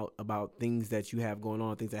 speaking out about things that you have going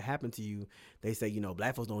on, things that happen to you. They say, you know,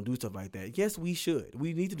 black folks don't do stuff like that. Yes, we should.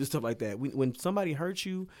 We need to do stuff like that. When somebody hurts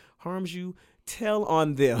you, harms you, tell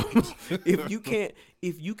on them. if you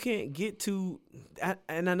can't get to,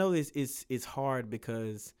 and I know this it's hard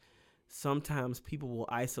because sometimes people will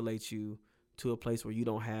isolate you to a place where you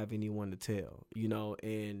don't have anyone to tell, you know,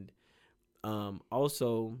 and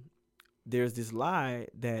also there's this lie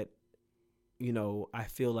that, you know, I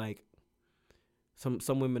feel like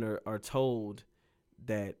some women are told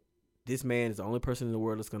that this man is the only person in the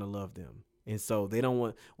world that's going to love them. And so they don't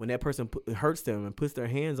want, when that person hurts them and puts their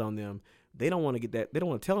hands on them, they don't want to get that. They don't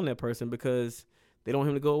want to tell on that person because they don't want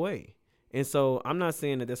him to go away. And so I'm not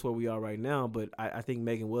saying that that's where we are right now, but I think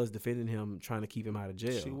Megan was defending him, trying to keep him out of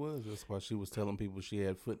jail. She was. That's why she was telling people she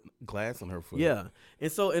had glass on her foot. Yeah. And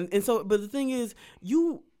so, but the thing is,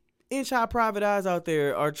 you inch-high private eyes out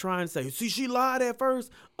there are trying to say, see, she lied at first.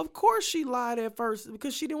 Of course she lied at first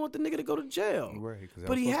because she didn't want the nigga to go to jail. Right.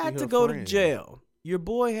 But he had to go to jail. Your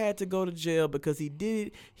boy had to go to jail because he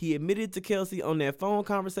did. He admitted to Kelsey on that phone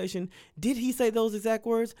conversation. Did he say those exact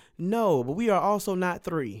words? No, but we are also not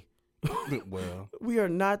 3. Well, we are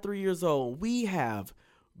not 3 years old. We have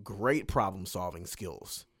great problem-solving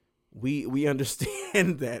skills. We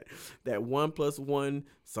understand that 1 + 1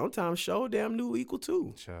 sometimes show damn new equal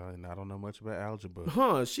 2. child, and I don't know much about algebra.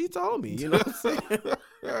 Huh? She told me. You know what I'm saying?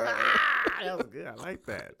 That was good. I like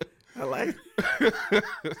that. I like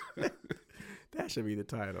that. Should be the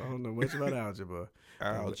title. I don't know much about algebra.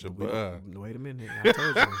 Algebra. Wait a minute. I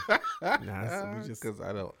told you. Nah, we just Because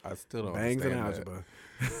I still don't bangs in understand algebra.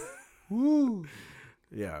 Woo.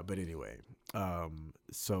 Yeah, but anyway.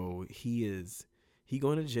 So he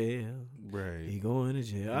going to jail. Right. He going to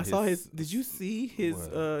jail. I His- saw his. Did you see his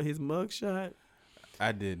What? his mugshot?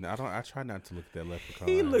 I didn't. I try not to look at that leprechaun.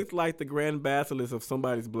 He looked like the grand basilisk of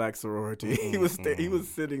somebody's black sorority. He was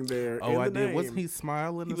sitting there. Oh, in I the did. name. Was he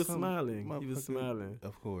smiling? He or was something? smiling. He was Motherfucker. smiling.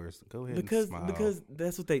 Of course. Go ahead Because and smile. because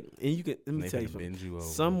that's what they, and you can, let me They tell you finna something. bend you over.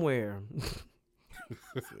 Somewhere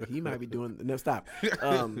he might be doing, no, stop. So he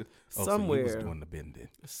was Somewhere doing the bending.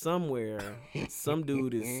 some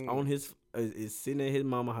dude is on his is sitting at his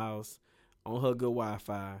mama house on her good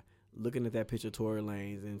Wi-Fi, looking at that picture of Tory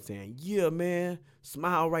Lanez and saying, "Yeah, man,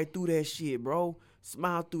 smile right through that shit, bro.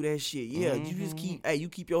 Smile through that shit. Yeah, you just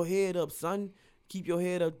keep your head up, son. Keep your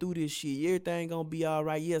head up through this shit. Everything gonna be all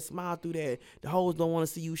right. Yeah, smile through that. The hoes don't want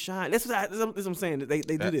to see you shine." That's what I'm saying. They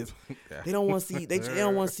do this. They don't want to see. They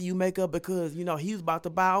don't want to see you make up because you know he was about to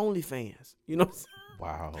buy OnlyFans. You know.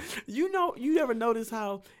 Wow. You know, you ever notice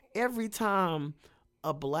how every time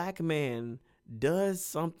a black man does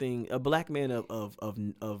something, a black man of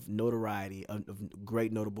notoriety, of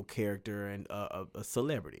great notable character, and a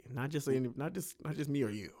celebrity, not just me or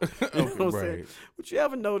you. You know what I'm saying? Right. But you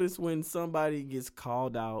ever notice when somebody gets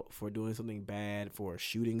called out for doing something bad, for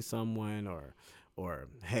shooting someone, or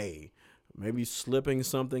hey, maybe slipping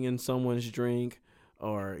something in someone's drink,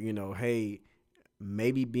 or you know, hey,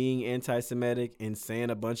 maybe being anti-Semitic and saying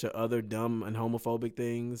a bunch of other dumb and homophobic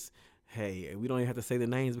things. Hey, we don't even have to say the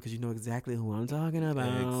names because you know exactly who I'm talking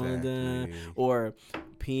about. Exactly. Or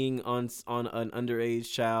peeing on an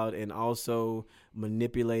underage child and also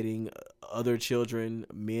manipulating other children,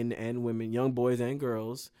 men and women, young boys and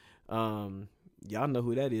girls. Y'all know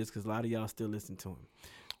who that is because a lot of y'all still listen to him.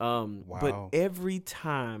 But every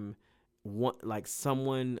time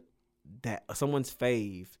someone's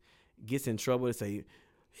fave gets in trouble, to say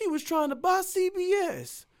he was trying to buy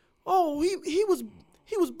CBS. Oh, he was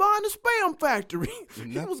buying the spam factory.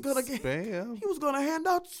 He was gonna hand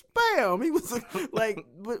out spam. He was like,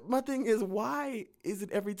 but my thing is, why is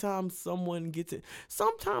it every time someone gets it?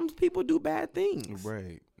 Sometimes people do bad things.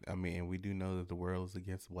 Right. I mean, we do know that the world is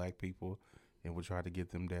against black people, and we'll try to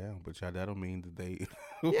get them down. But that don't mean that they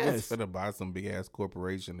was finna buy some big ass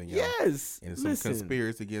corporation and and some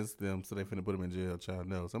conspiracy against them, so they finna put them in jail. Child,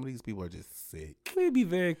 no, some of these people are just sick. Let me be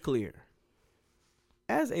very clear.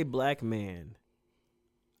 As a black man,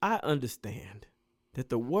 I understand that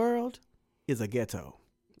the world is a ghetto.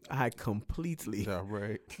 I completely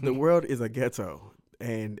the world is a ghetto,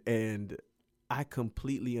 and I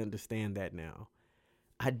completely understand that now.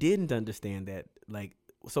 I didn't understand that.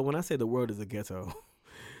 So when I say the world is a ghetto,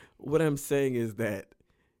 what I'm saying is that,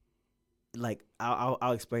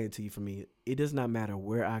 I'll explain it to you. For me, it does not matter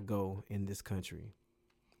where I go in this country.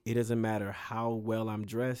 It doesn't matter how well I'm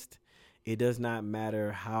dressed. It does not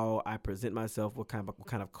matter how I present myself, what kind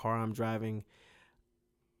of car I'm driving.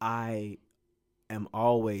 I am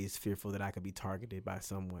always fearful that I could be targeted by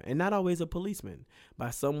someone, and not always a policeman,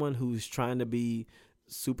 by someone who's trying to be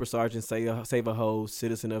super sergeant, save a hoe,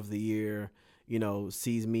 citizen of the year,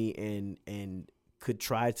 sees me and could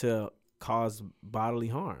try to cause bodily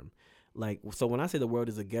harm. So when I say the world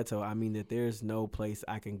is a ghetto, I mean that there's no place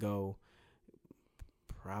I can go,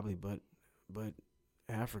 probably, but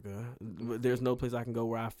Africa. There's no place I can go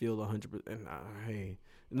where I feel 100%.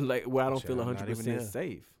 Where I don't feel 100%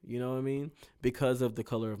 safe. You know what I mean? Because of the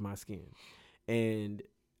color of my skin, and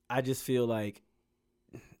I just feel like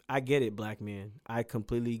I get it, black men. I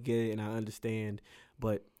completely get it, and I understand.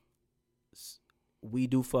 But we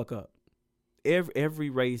do fuck up. Every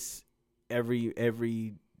race,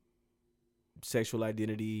 every sexual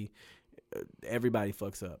identity, everybody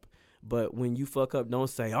fucks up. But when you fuck up, don't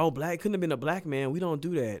say, "Oh, black couldn't have been a black man." We don't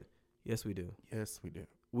do that. Yes, we do. Yes, we do.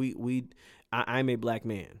 I'm a black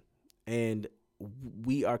man, and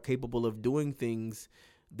we are capable of doing things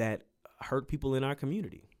that hurt people in our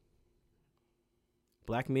community.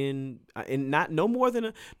 Black men, and no more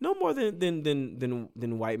than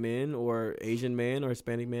white men or Asian men or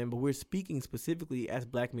Hispanic men, but we're speaking specifically as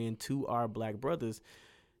black men to our black brothers.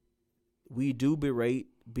 We do berate,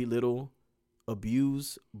 belittle,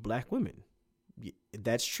 abuse black women.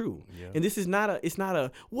 That's true. Yeah. And this is not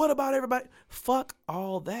a what about everybody? Fuck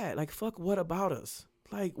all that. Fuck what about us?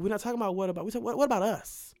 We're not talking about what about, we talk what about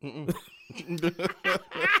us?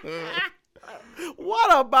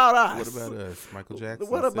 What about us? What about us? Michael Jackson.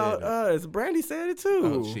 What about us? Brandy said it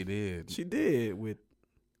too. Oh, she did. She did with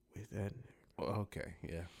that. Okay,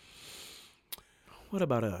 yeah. What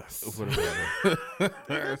about us? What about us?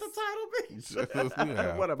 That's the title,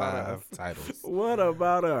 bitch. What about us? Titles. What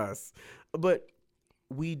about us? But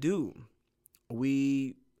we do.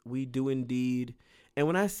 We do indeed. And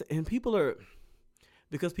when people are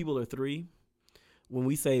three, when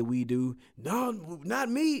we say we do, no, not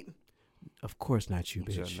me. Of course not you,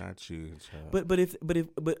 bitch. Not you, child. But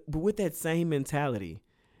with that same mentality,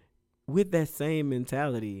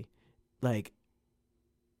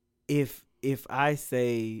 if I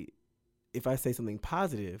say something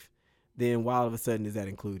positive, then why all of a sudden does that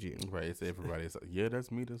include you? Right. It's everybody. It's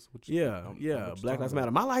that's me. That's what you Black Lives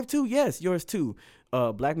Matter. My life too. Yes, yours too.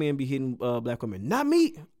 Black men be hitting black women. Not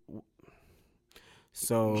me.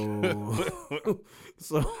 So it's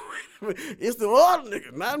the other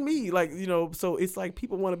nigga, not me. So it's like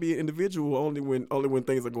people want to be an individual only when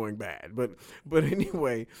things are going bad. But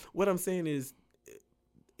anyway, what I'm saying is,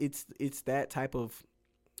 it's that type of.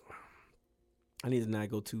 I need to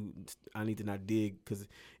not dig, because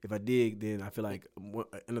if I dig, then I feel like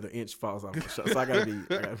another inch falls off the shot. So I gotta be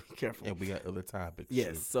careful. And we got other topics.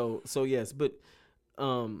 Yes. So yes, but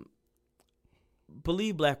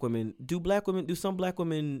believe black women. Do some black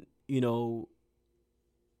women,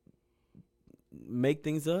 make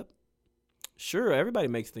things up? Sure, everybody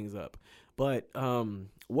makes things up. But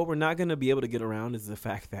what we're not gonna be able to get around is the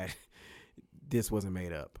fact that this wasn't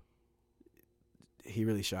made up. He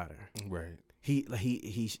really shot her. Right. He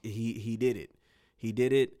did it. He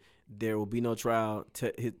did it. There will be no trial.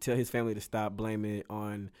 Tell his family to stop blaming it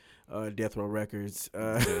on Death Row Records,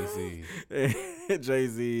 Jay-Z,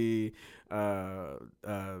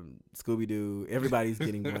 Scooby-Doo. Everybody's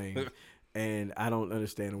getting blamed, and I don't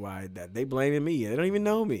understand why that they blaming me. They don't even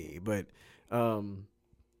know me. But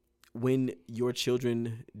when your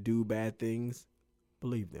children do bad things,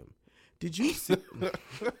 believe them. Did you see?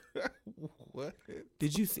 What?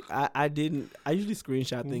 Did you see? I didn't. I usually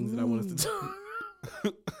screenshot things that I want us to talk.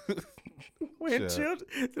 When Child. children,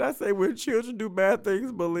 did I say when children do bad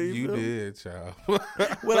things, believe You them? did, child.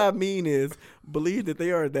 What I mean is, believe that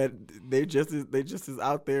they're just as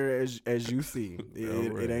out there as you see.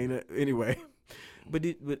 It ain't anyway. But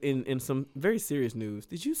in some very serious news,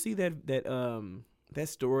 did you see that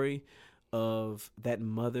story of that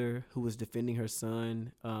mother who was defending her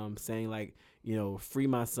son, saying like, free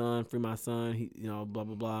my son, he, blah blah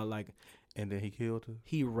blah, like, And then he killed her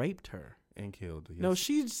he raped her. and killed her. Yes. No,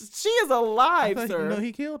 she is alive, sir. No,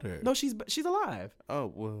 he killed her. No, she's alive.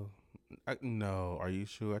 Oh well. No, are you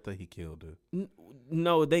sure? I thought he killed her.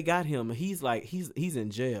 No, they got him. He's like he's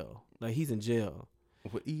in jail. Like he's in jail.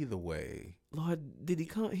 Well, either way, Lord, did he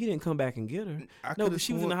come? He didn't come back and get her. I No, could've but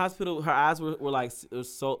she was in the sworn- hospital. Her eyes were like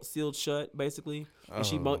sealed shut, basically. And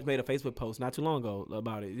she Oh. made a Facebook post not too long ago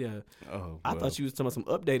about it. Yeah, Oh, I thought you was talking about some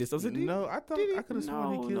updated stuff. No, I thought I could have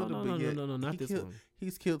sworn he killed her. But yet No, not this one.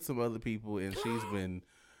 He's killed some other people, and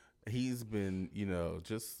he's been,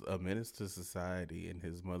 just a menace to society, and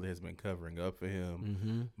his mother has been covering up for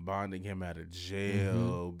him, bonding him out of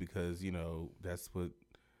jail because that's what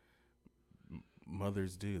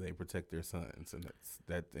mothers do. They protect their sons, and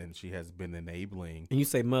and she has been enabling. And you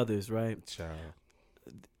say mothers, right? Child,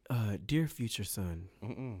 Dear future son,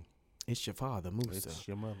 it's your father, Musa. it's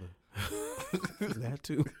your mother. That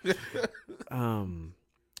too.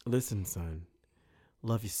 Listen, son,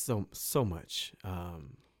 love you so much.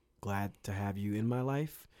 Glad to have you in my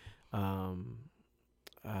life.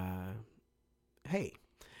 Hey,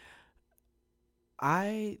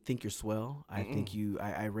 I think you're swell. I think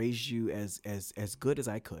I raised you as good as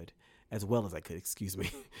I could, as well as I could. Excuse me,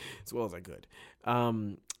 as well as I could.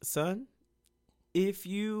 Son, if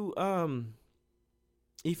you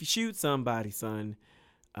shoot somebody, son,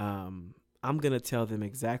 I'm gonna tell them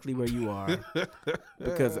exactly where you are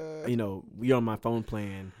because we on my phone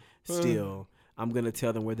plan still. I'm gonna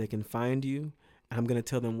tell them where they can find you. I'm gonna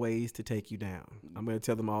tell them ways to take you down. I'm gonna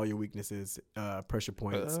tell them all your weaknesses, pressure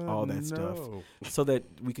points, all that stuff, so that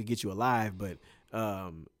we could get you alive. But,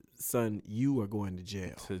 son, you are going to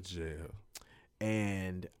jail. To jail.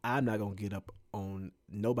 And I'm not gonna get up on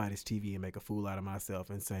nobody's TV and make a fool out of myself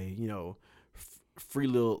and say, free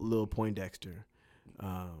little Poindexter.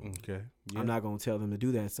 Okay. Yeah. I'm not gonna tell them to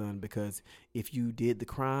do that, son, because if you did the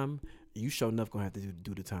crime, you sure enough gonna have to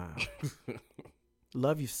do the time.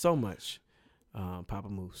 Love you so much, Papa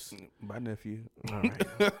Moose. My nephew. All right.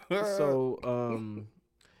 So,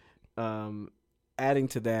 adding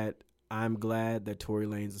to that, I'm glad that Tory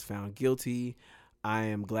Lanez is found guilty. I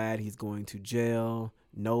am glad he's going to jail.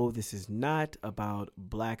 No, this is not about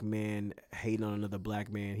black men hating on another black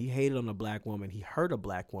man. He hated on a black woman. He hurt a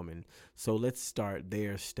black woman. So let's start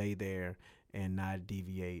there, stay there, and not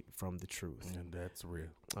deviate from the truth. And that's real.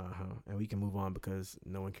 And we can move on because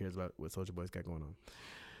no one cares about what Soulja Boy's got going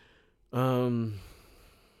on.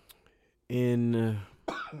 In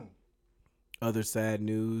other sad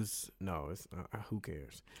news, no, it's who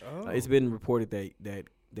cares? Oh. It's been reported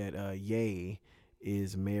that Ye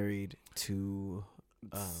is married to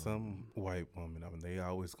some white woman. I mean, they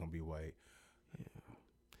always gonna be white.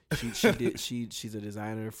 She's a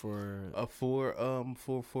designer for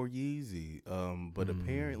Yeezy. But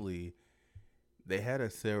apparently they had a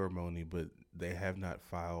ceremony, but they have not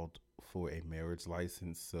filed for a marriage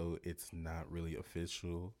license, so it's not really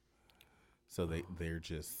official. So they're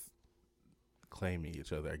just claiming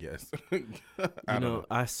each other, I guess. I don't know.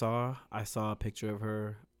 I saw a picture of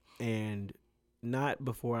her, and not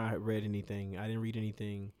before I read anything. I didn't read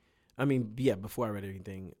anything. I mean, yeah, before I read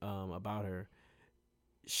anything about her.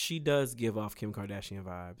 She does give off Kim Kardashian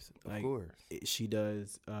vibes. Like, of course. She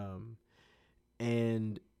does.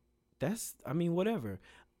 And that's, I mean, whatever.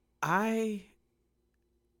 I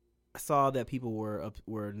saw that people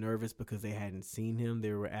were nervous because they hadn't seen him.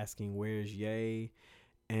 They were asking, where's Ye?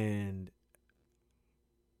 And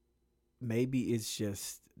maybe it's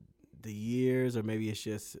just the years, or maybe it's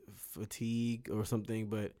just fatigue or something,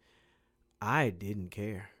 but I didn't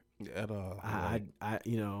care. At all. I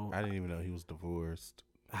didn't even know he was divorced.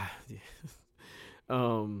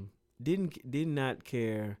 Did not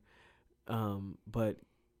care, but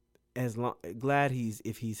glad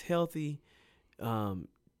if he's healthy,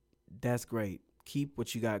 that's great. Keep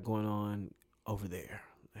what you got going on over there.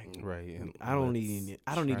 Like, Right. And I don't need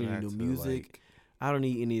any new music. I don't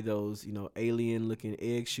need any of those, alien looking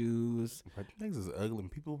egg shoes. Right, things is ugly.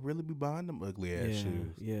 And people really be buying them ugly ass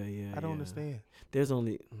shoes. Yeah. I don't understand. There's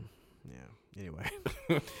only, Anyway,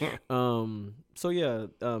 so yeah.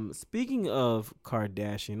 Speaking of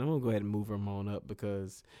Kardashian, I'm gonna go ahead and move her on up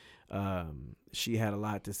because she had a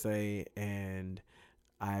lot to say, and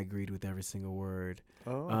I agreed with every single word.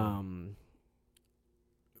 Oh.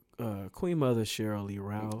 Queen Mother Cheryl Lee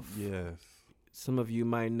Ralph. Yes. Some of you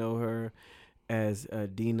might know her as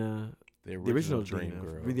Dina, The original Dream Dina,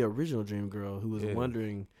 Girl. the original Dream Girl, who was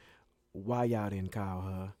wondering why y'all didn't call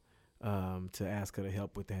her to ask her to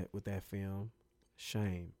help with that film.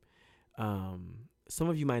 Shame. Some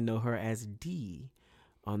of you might know her as Dee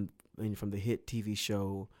from the hit TV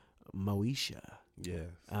show Moesha. Yes.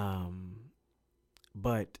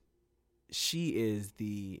 But she is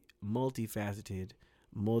the multifaceted,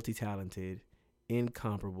 multi-talented,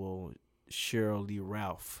 incomparable Cheryl Lee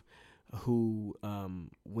Ralph, who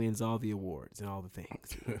wins all the awards and all the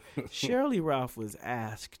things. Cheryl Lee Ralph was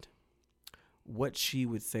asked what she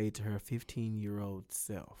would say to her 15-year-old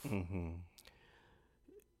self. Mm-hmm.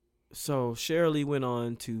 So Cheryl Lee went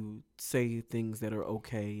on to say things that are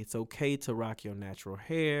okay. It's okay to rock your natural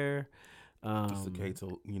hair. It's okay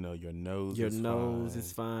to, your nose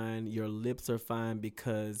is fine. Your lips are fine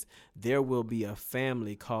because there will be a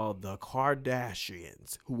family called the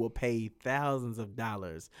Kardashians who will pay thousands of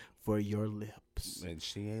dollars for your lips. And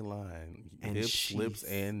she ain't lying. And hips, lips,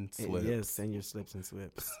 and slips. Yes, and your slips and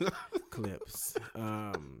slips. Clips.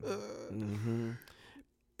 Mm-hmm.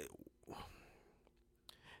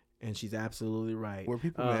 And she's absolutely right. Were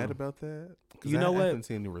people mad about that? You know what? I haven't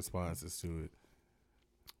seen any responses to it.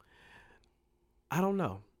 I don't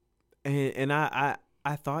know. And I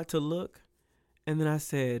thought to look, and then I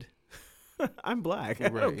said, I'm black. I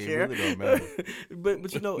don't care. It really don't matter. but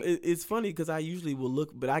it's funny because I usually will look,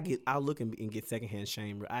 but I'll look and get secondhand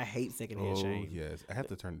shame. I hate secondhand shame. Yes, I have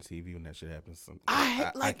to turn the TV when that shit happens.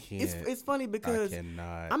 I can't. It's funny because I'm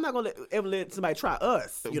not gonna ever let somebody try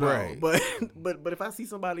us, right. know. But if I see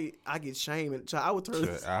somebody, I get shame, and I would turn.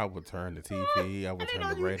 I would turn the TV. I would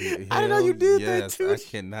turn the radio. I didn't know you did that too. I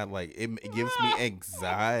cannot it gives me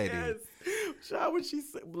anxiety. Yes. Child, when she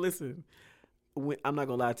said, listen. I'm not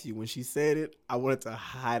gonna lie to you. When she said it, I wanted to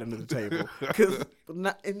hide under the table,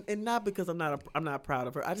 not because I'm not proud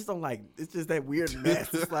of her. I just don't like. It's just that weird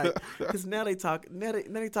mess. It's like because now they talk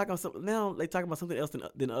about something else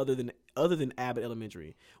other than Abbott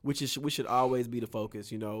Elementary, which should always be the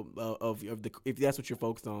focus. Of if that's what you're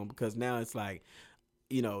focused on, because now it's like.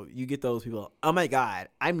 You get those people. Oh my God,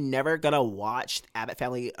 I'm never gonna watch Abbott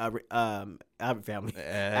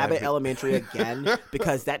Elementary again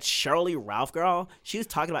because that Cheryl Lee Ralph girl. She was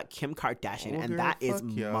talking about Kim Kardashian, and that is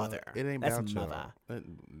mother. It ain't That's about mother.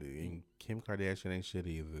 Kim Kardashian ain't shit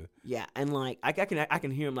either. Yeah, and like I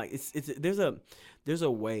can hear him like it's there's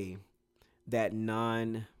a way that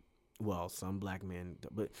some black men,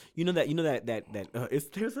 but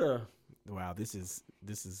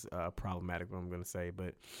this is problematic what I'm going to say,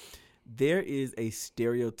 but there is a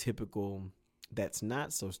stereotypical that's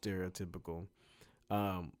not so stereotypical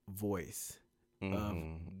voice of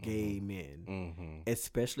gay men,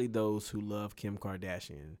 especially those who love Kim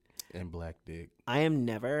Kardashian and black dick. I am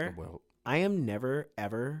never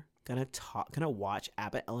ever gonna watch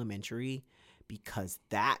Abbott Elementary because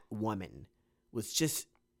that woman was just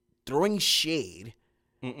throwing shade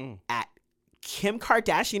at Kim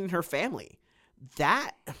Kardashian and her family.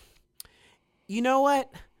 That, you know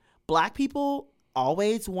what? Black people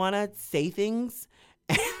always want to say things.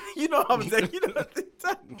 You know what I'm saying?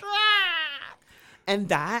 And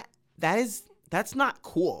that's not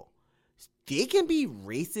cool. They can be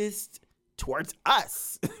racist towards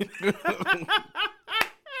us.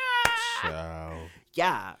 Ciao.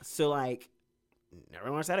 Yeah. So like,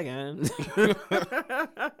 never want to say it again.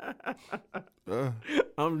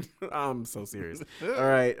 I'm so serious. All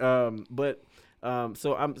right.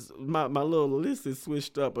 So my little list is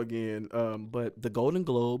switched up again. But the Golden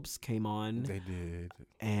Globes came on. They did,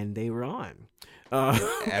 and they were on.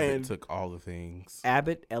 Abbott took all the things.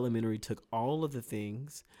 Abbott Elementary took all of the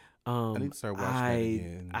things. I need to start watching that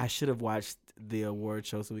again. I should have watched the award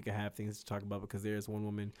show so we could have things to talk about because there's one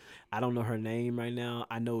woman. I don't know her name right now.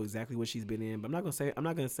 I know exactly what she's been in, but I'm not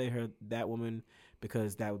gonna say her that woman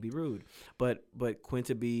because that would be rude. But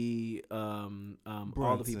Quinta B, all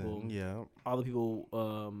the people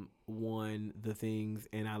won the things,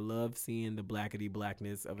 and I love seeing the blackety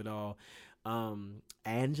blackness of it all.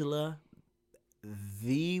 Angela,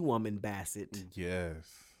 the woman Bassett, yes,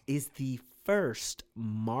 is the first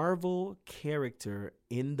Marvel character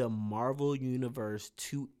in the Marvel universe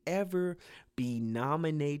to ever be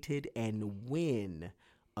nominated and win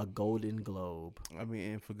a Golden Globe. I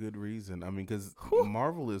mean, and for good reason. I mean, because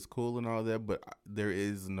Marvel is cool and all that, but there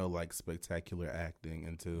is no like spectacular acting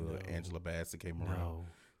until Angela Bassett came around.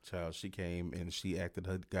 Child, she came and she acted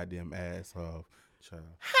her goddamn ass off. Child,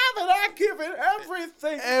 haven't I given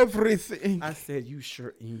everything? Everything. I said, you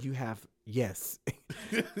sure? You have. Yes.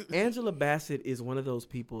 Angela Bassett is one of those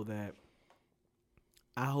people that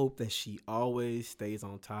I hope that she always stays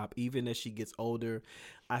on top, even as she gets older.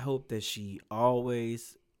 I hope that she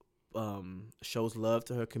always shows love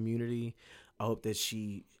to her community. I hope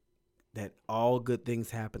that all good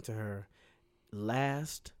things happen to her.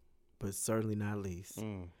 Last, but certainly not least,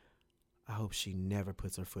 I hope she never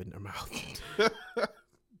puts her foot in her mouth.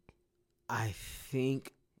 I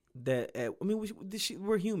think that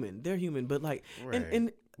we're human. They're human, but like, Right.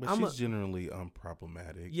 and But she's generally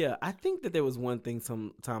unproblematic. yeah, I think that there was one thing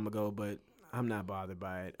some time ago, but I'm not bothered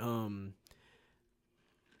by it.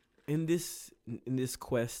 In this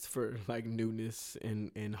quest for like newness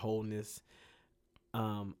and wholeness,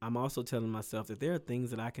 I'm also telling myself that there are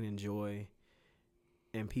things that I can enjoy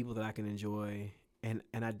and people that I can enjoy, and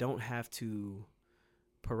I don't have to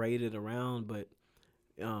parade it around, but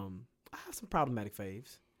I have some problematic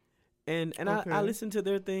faves. And Okay. I listen to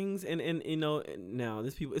their things, and you know, now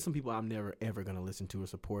there's some people I'm never ever gonna listen to or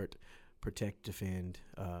support, protect, defend,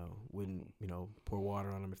 wouldn't, you know, pour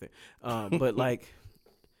water on them if they, but like,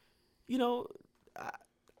 you know,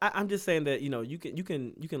 I'm just saying that, you know, you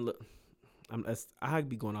can look. I'd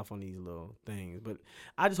be going off on these little things, but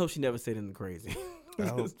I just hope she never said anything crazy. I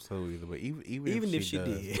hope so either. But even if she does,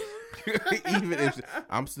 did, even if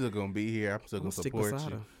I'm still gonna be here, I'm still gonna stick support beside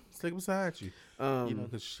you. her. Stick beside you. You know, Um,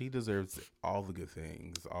 because she deserves all the good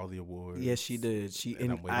things, all the awards. yes, she did.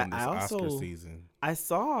 And I'm waiting on this I Oscar also season. I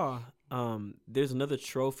saw there's another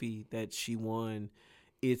trophy that she won.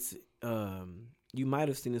 It's you might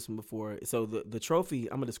have seen this one before. So the trophy,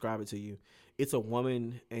 I'm gonna describe it to you. It's a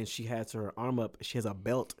woman and she has her arm up. She has a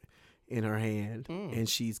belt in her hand, and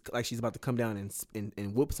she's about to come down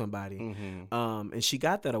and whoop somebody. Mm-hmm. And she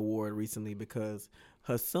got that award recently because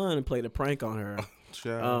her son played a prank on her.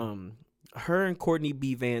 Her and Courtney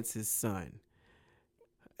B. Vance's son.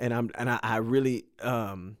 And I really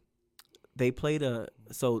they played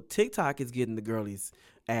so TikTok is getting the girlies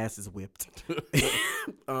asses whipped.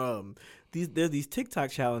 There's these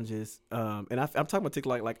TikTok challenges, and I'm talking about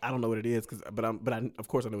TikTok like I don't know what it is, but I of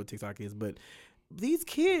course I know what TikTok is, but these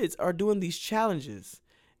kids are doing these challenges,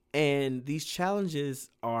 and these challenges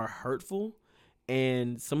are hurtful,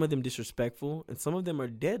 and some of them disrespectful, and some of them are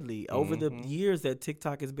deadly. Over the years that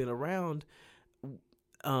TikTok has been around,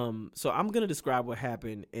 so I'm gonna describe what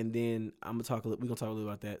happened, and then we're gonna talk a little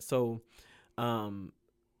about that. So,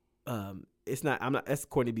 that's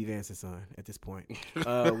Courtney B. Vance's son at this point.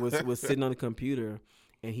 Was sitting on the computer,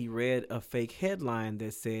 and he read a fake headline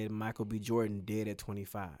that said Michael B. Jordan dead at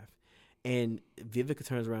 25. And Vivica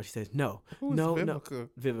turns around. She says, "No, no, Vivica?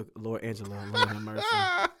 Vivica, Lord Angela, Lord have mercy,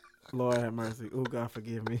 Lord have mercy. Oh God,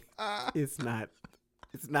 forgive me. It's not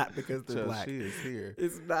because they're black. She is here.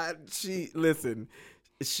 It's not. Listen.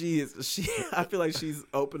 She is. I feel like she's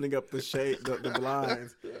opening up the shade, the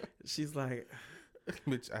blinds. She's like,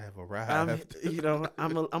 Bitch, I have arrived.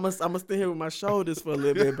 I'm gonna stay here with my shoulders for a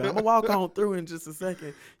little bit, but I'm gonna walk on through in just a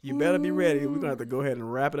second. You better be ready. We're gonna have to go ahead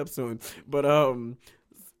and wrap it up soon. But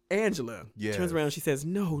Angela turns around. She says,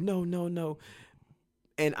 "No, no, no, no,"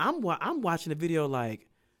 and I'm watching the video like,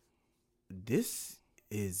 this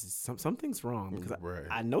is something's wrong because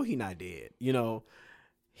I know he not dead. You know,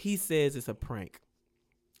 he says it's a prank.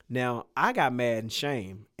 Now I got mad and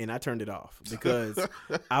shame, and I turned it off because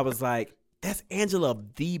I was like, "That's Angela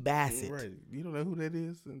the Bassett." Right? You don't know who that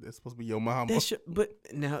is? And that's supposed to be your mama. But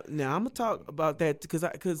now I'm gonna talk about that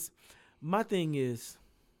because my thing is.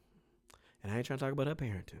 And I ain't trying to talk about her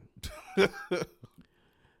parenting.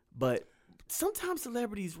 But sometimes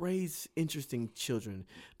celebrities raise interesting children.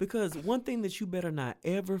 Because one thing that you better not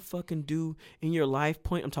ever fucking do in your life,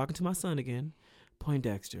 I'm talking to my son again,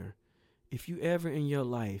 Poindexter. If you ever in your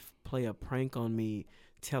life play a prank on me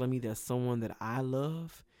telling me that someone that I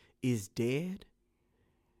love is dead,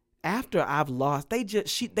 after I've lost, they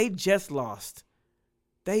just lost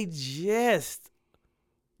Chadwick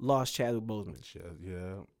Boseman.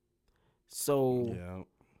 Yeah. So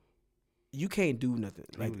you can't do nothing.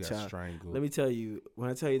 Like got child. strangled. Let me tell you, when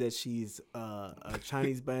I tell you that she's a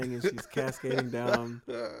Chinese bang and she's cascading down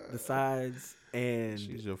the sides, and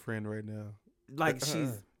she's your friend right now. Like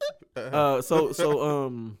she's the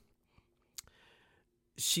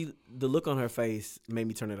look on her face made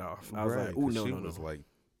me turn it off. I was like, "Ooh, no, she no, no!" was like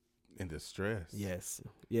in distress. Yes.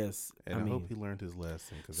 And I hope he learned his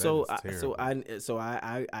lesson.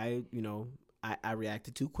 I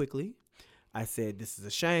reacted too quickly. I said, "This is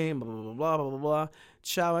a shame." Blah blah blah blah blah blah.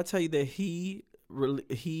 Child, I tell you that he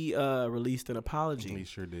released an apology. He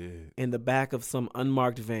sure did. In the back of some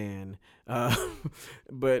unmarked van.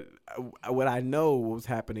 But what I know was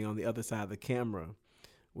happening on the other side of the camera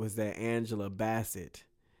was that Angela Bassett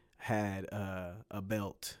had a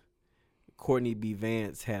belt. Courtney B.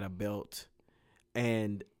 Vance had a belt.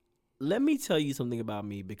 And let me tell you something about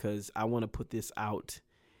me, because I want to put this out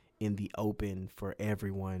in the open for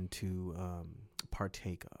everyone to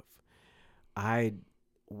partake of. I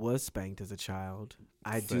was spanked as a child.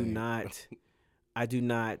 I do not. I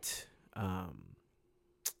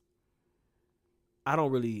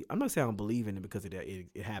don't really. I'm not saying I don't believe in it, because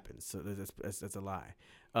it happens. So that's a lie.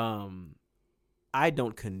 I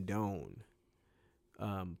don't condone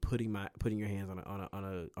putting your hands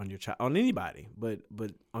on your child, on anybody, but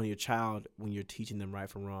on your child when you're teaching them right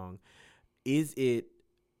from wrong. Is it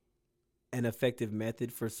an effective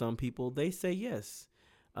method for some people? They say yes.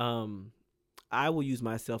 I will use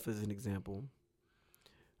myself as an example.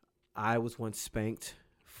 I was once spanked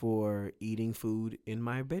for eating food in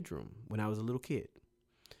my bedroom when I was a little kid.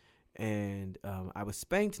 And I was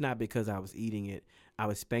spanked not because I was eating it. I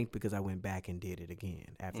was spanked because I went back and did it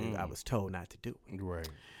again after I was told not to do it. Right.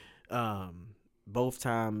 Both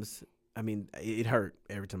times, I mean, it hurt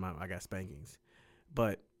every time I got spankings.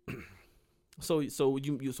 But so what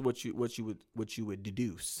you would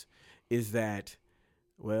deduce is that,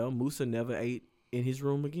 well, Musa never ate in his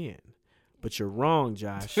room again. But you're wrong,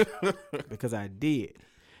 Josh, because I did.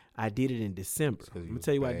 I did it in December. Let me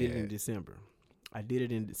tell you why I did it in December.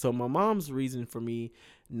 So my mom's reason for me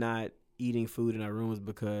not eating food in our room was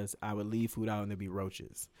because I would leave food out and there'd be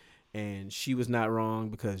roaches. And she was not wrong,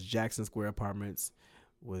 because Jackson Square Apartments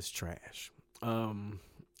was trash. And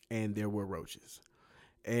there were roaches.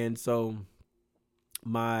 And so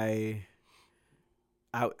I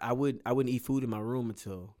wouldn't eat food in my room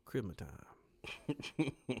until Christmas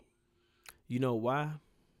time. You know why?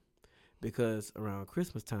 Because around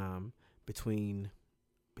Christmas time, between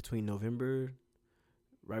November,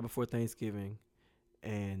 right before Thanksgiving,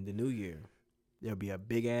 and the New Year, there'll be a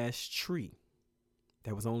big ass tree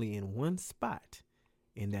that was only in one spot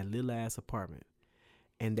in that little ass apartment.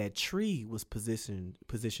 And that tree was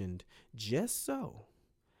positioned just so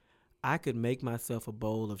I could make myself a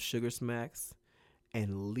bowl of Sugar Smacks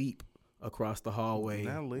and leap across the hallway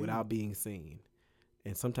without being seen.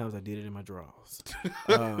 And sometimes I did it in my drawers.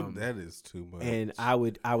 That is too much. And I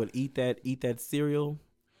would eat that cereal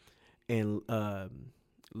and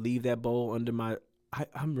leave that bowl under my.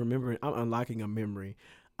 I'm unlocking a memory.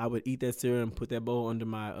 I would eat that cereal and put that bowl under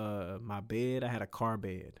my bed. I had a car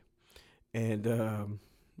bed, and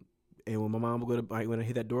when my mom would go to, when I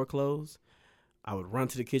hit that door close, I would run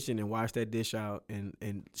to the kitchen and wash that dish out,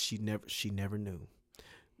 and she never knew.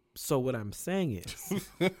 So what I'm saying is,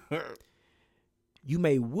 you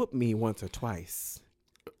may whoop me once or twice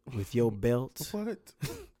with your belt. What?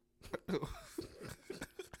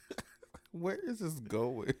 Where is this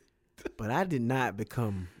going? But I did not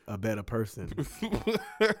become a better person.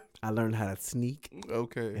 I learned how to sneak,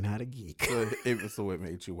 and how to geek. So it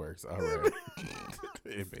made you worse. All right.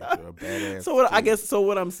 It made you a badass. So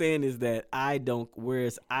what I'm saying is that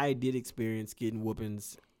whereas I did experience getting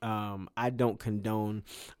whoopings, I don't condone.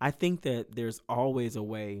 I think that there's always a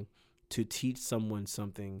way to teach someone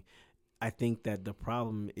something. I think that the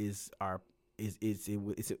problem is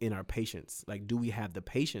in our patience. Like, do we have the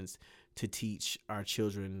patience to teach our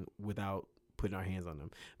children without putting our hands on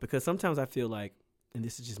them? Because sometimes I feel like, and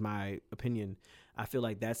this is just my opinion, I feel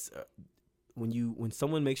like that's when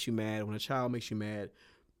someone makes you mad, when a child makes you mad,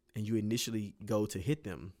 and you initially go to hit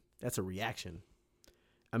them, that's a reaction.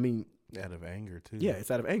 I mean, out of anger too. Yeah,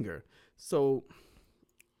 it's out of anger. So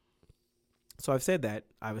I've said that.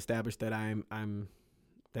 I've established that I'm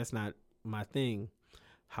that's not my thing.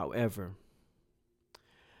 However,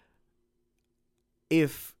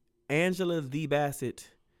 if Angela the Bassett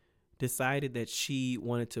decided that she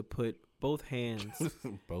wanted to put both hands,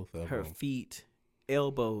 both of her them, feet,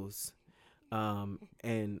 elbows,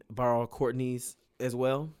 and borrow Courtney's as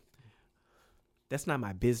well, that's not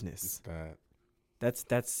my business. It's not. That's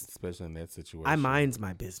especially in that situation. I minds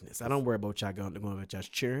my business. I don't worry about y'all going about y'all's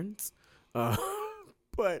churns.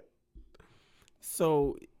 But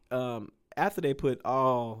so after they put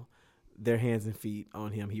all their hands and feet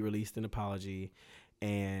on him, he released an apology,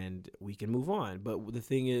 and we can move on. But the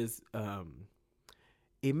thing is,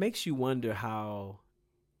 it makes you wonder how,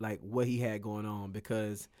 like, what he had going on,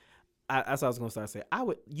 because that's what I was gonna start saying.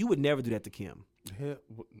 You would never do that to Kim.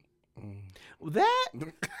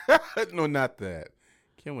 That no, not that.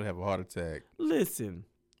 Kim would have a heart attack. Listen,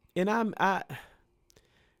 and I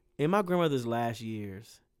in my grandmother's last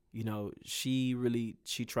years, you know, she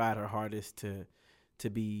tried her hardest to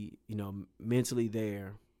be, you know, mentally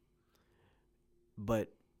there.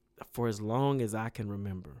 But for as long as I can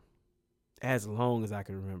remember,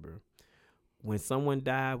 when someone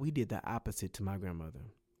died, we did the opposite to my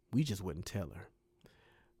grandmother. We just wouldn't tell her.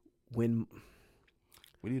 When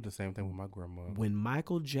We did the same thing with my grandma. When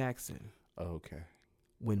Michael Jackson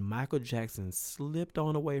slipped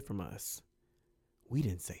on away from us, we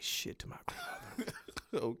didn't say shit to my grandmother.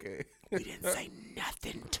 Okay. We didn't say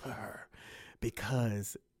nothing to her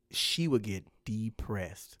because she would get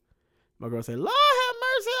depressed. My girl said, Lord have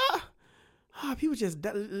mercy. People just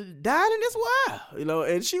dying in this world.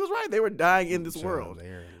 And she was right. They were dying in this world.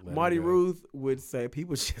 Marty Ruth would say,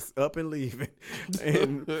 people just up and leaving.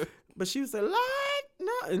 But she would say, Lord,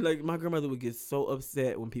 no. And like my grandmother would get so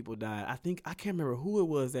upset when people died. I can't remember who it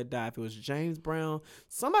was that died. If it was James Brown,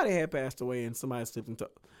 somebody had passed away and somebody slipped into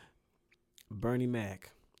Bernie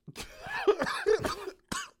Mac.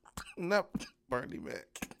 Not Bernie Mac.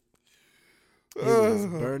 It was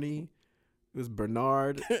Bernie. It was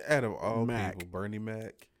Bernard. Out of all Mac, people, Bernie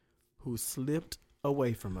Mac, who slipped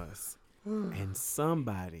away from us, and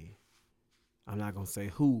somebody, I'm not gonna say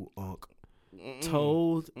who, Unc,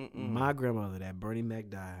 told my grandmother that Bernie Mac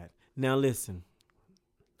died. Now listen,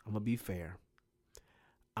 I'm gonna be fair.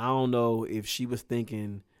 I don't know if she was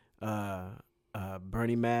thinking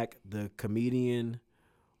Bernie Mac, the comedian,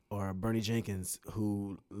 or Bernie Jenkins,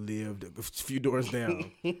 who lived a few doors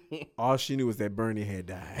down. All she knew was that Bernie had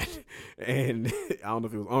died. And I don't know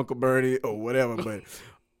if it was Uncle Bernie or whatever, but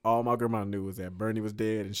all my grandma knew was that Bernie was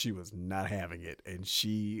dead and she was not having it. And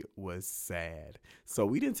she was sad. So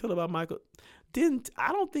we didn't tell her about Michael.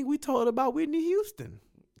 I don't think we told her about Whitney Houston.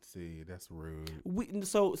 See, that's rude.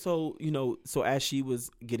 So as she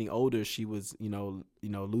was getting older, she was,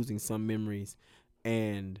 losing some memories.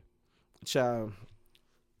 And child,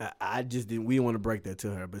 I just didn't. We didn't want to break that to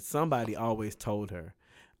her, but somebody always told her.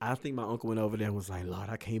 I think my uncle went over there and was like, "Lord,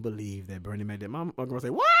 I can't believe that Bernie Mac did." My uncle would say,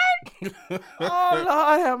 "What? Oh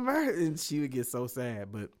Lord, have mercy!" And she would get so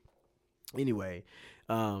sad. But anyway,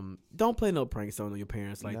 don't play no pranks on your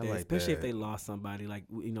parents like that, especially if they lost somebody. Like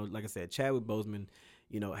like I said, Chadwick Boseman,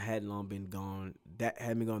 hadn't been gone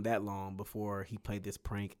that long before he played this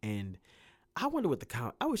prank. And I wonder what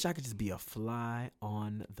I wish I could just be a fly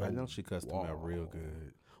on the. I know she cussed him out real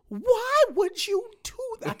good. Why would you do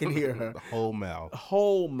that? I can hear her. The whole mouth.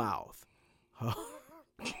 Whole mouth.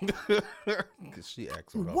 Because she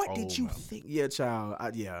asked for the what whole did you mouth. think? Yeah, child.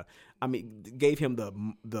 I mean, gave him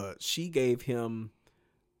she gave him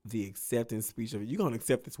the acceptance speech of, you're going to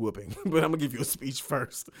accept this whooping, but I'm going to give you a speech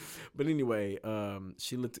first. But anyway,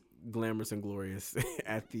 she looked glamorous and glorious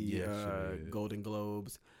at the Golden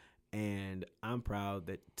Globes. And I'm proud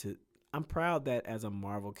that as a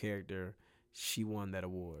Marvel character, she won that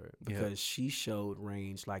award because she showed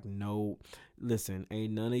range like no. Listen,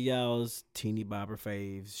 ain't none of y'all's teeny bopper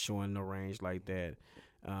faves showing no range like that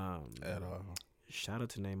At all. Shout out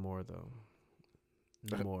to Namor though.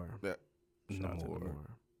 Namor. Shout out to Namor.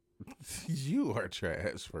 You are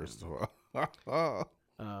trash, first of all.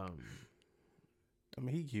 I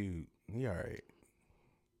mean, he cute. He all right.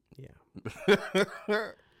 Yeah.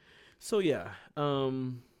 So yeah,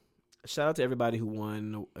 shout out to everybody who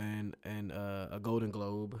won and a Golden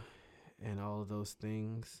Globe and all of those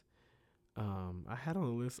things. I had on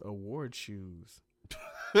the list award shoes.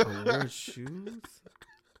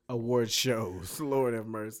 Award shows. Lord have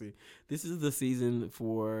mercy. This is the season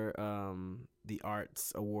for the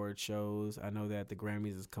arts award shows. I know that the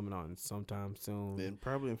Grammys is coming on sometime soon. And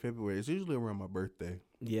probably in February. It's usually around my birthday.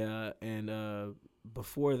 Yeah, and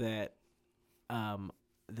before that,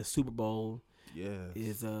 the Super Bowl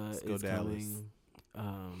is coming.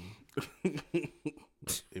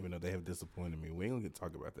 Even though they have disappointed me, we ain't gonna get to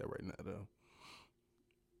talk about that right now though.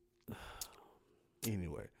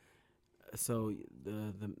 Anyway, so the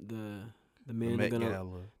men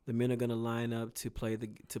are gonna line up to play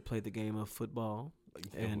the game of football,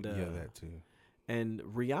 and that too. And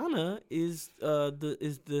Rihanna is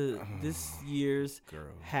this year's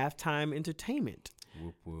halftime entertainment.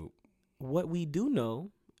 Whoop whoop. What we do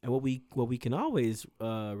know, and what we can always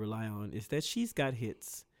rely on, is that she's got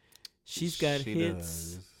hits. She hits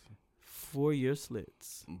does. For your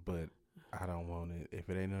slits. But I don't want it. If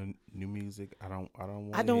it ain't no new music, I don't want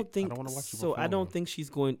it. I don't think I don't want to watch it. So I don't think she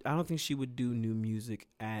would do new music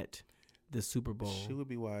at the Super Bowl. She would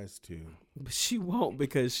be wise too. But she won't,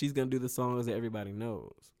 because she's gonna do the songs that everybody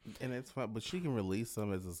knows. And it's fine, but she can release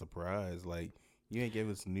some as a surprise. Like, you ain't give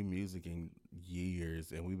us new music in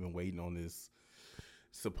years, and we've been waiting on this.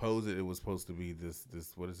 It was supposed to be this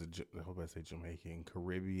what is it? I hope I say Jamaican,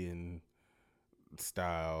 Caribbean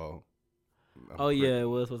style. It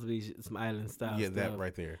was supposed to be some island style. Yeah, stuff. that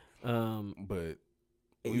right there. But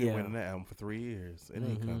we've been waiting on that album for 3 years. It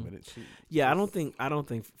ain't coming. I don't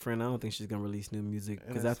think she's gonna release new music,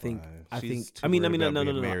 because I think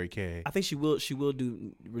no. Mary Kay. I think she will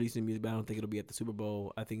release new music, but I don't think it'll be at the Super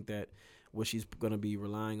Bowl. I think that what she's gonna be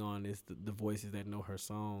relying on is the voices that know her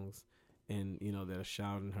songs and that are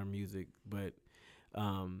shouting her music. But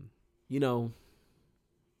you know,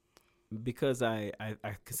 because I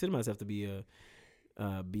consider myself to be a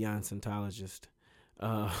Beyonceologist,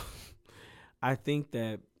 I think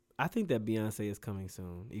that Beyonce is coming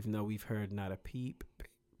soon. Even though we've heard not a peep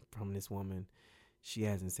from this woman, she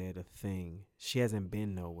hasn't said a thing. She hasn't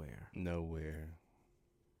been nowhere. Nowhere.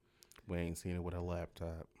 We ain't seen her with a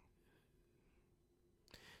laptop.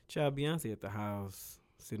 Child, Beyonce at the house,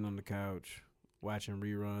 sitting on the couch, watching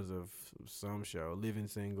reruns of some show, Living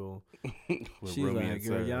Single. She's like,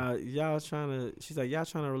 girl, y'all trying to. She's like, y'all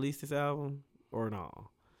trying to release this album or no?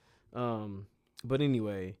 But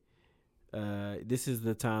anyway, this is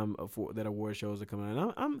the time that award shows are coming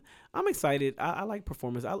out. I'm excited. I like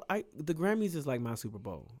performance. The Grammys is like my Super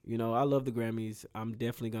Bowl. I love the Grammys. I'm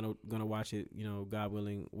definitely gonna watch it. God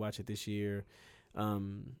willing, watch it this year.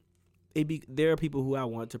 There are people who I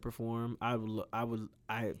want to perform. I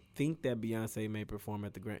think that Beyonce may perform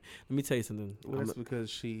at the Grammy. Let me tell you something. Well, that's because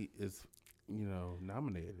she is,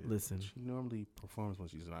 nominated. Listen, she normally performs when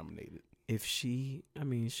she's nominated. If she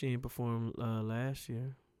ain't performed last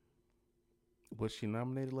year. Was she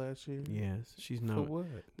nominated last year? Yes, she's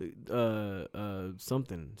nominated. For what?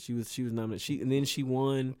 Something. She was nominated. And then she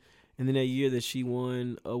won. And then that year that she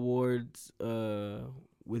won awards,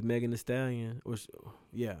 with Megan Thee Stallion,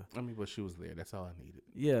 yeah. But she was there. That's all I needed.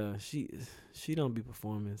 Yeah, she don't be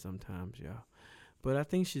performing sometimes, y'all. But I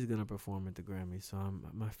think she's gonna perform at the Grammy. So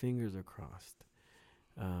my fingers are crossed.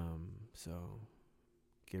 So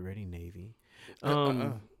get ready, Navy.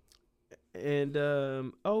 And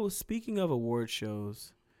speaking of award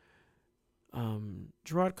shows,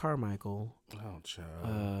 Gerard Carmichael,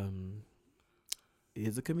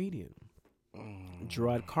 is a comedian.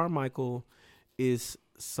 Gerard Carmichael is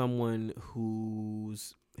someone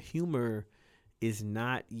whose humor is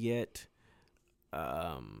not yet.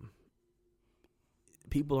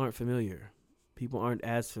 People aren't familiar. People aren't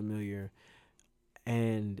as familiar,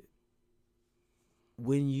 and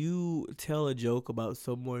when you tell a joke about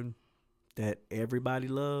someone that everybody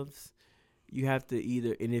loves, you have to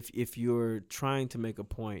and if you're trying to make a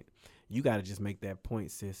point, you got to just make that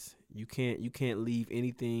point, sis. You can't leave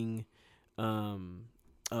anything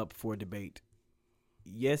up for debate.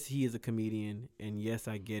 Yes, he is a comedian, and yes,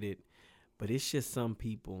 I get it, but it's just some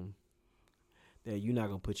people that you're not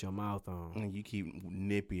gonna put your mouth on. And you keep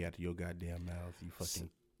nippy out of your goddamn mouth, you fucking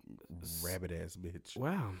rabbit ass bitch.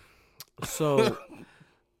 Wow. So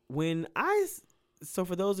So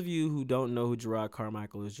for those of you who don't know who Gerard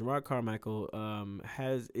Carmichael is, Gerard Carmichael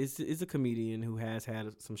is a comedian who has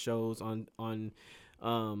had some shows on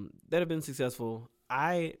that have been successful.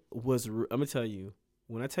 I'm gonna tell you,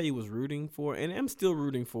 when I tell you was rooting for, and I'm still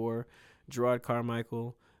rooting for Gerard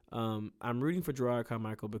Carmichael. I'm rooting for Gerard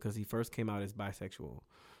Carmichael because he first came out as bisexual,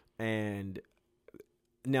 and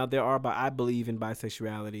now I believe in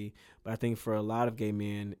bisexuality, but I think for a lot of gay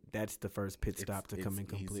men, that's the first pit stop to coming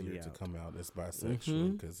completely out. To come out as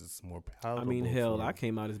bisexual because it's more palatable. Hell, I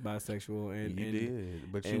came out as bisexual, and you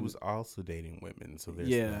did, but you was also dating women, so there's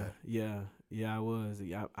that. Yeah, I was.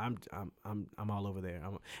 Yeah, I'm all over there.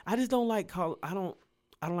 I just don't like I don't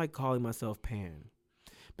like calling myself pan,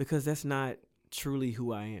 because that's not truly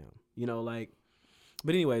who I am.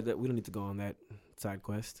 But anyway, we don't need to go on that side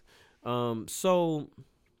quest. So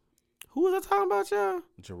who was I talking about, y'all?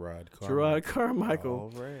 Gerard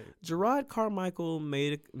Carmichael. All right. Gerard Carmichael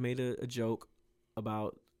made a joke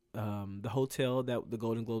about the hotel that the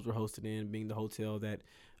Golden Globes were hosted in being the hotel that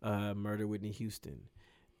murdered Whitney Houston.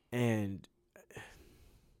 And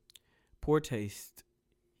poor taste.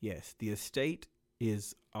 Yes, the estate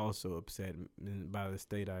is also upset. And by the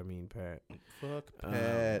estate, I mean Pat. Fuck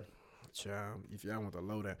Pat. Child, if y'all want to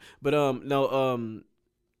load that. But no,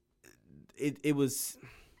 it's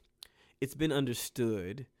been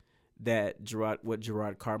understood that what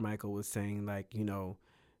Gerard Carmichael was saying,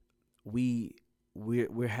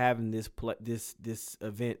 we're having this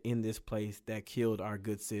event in this place that killed our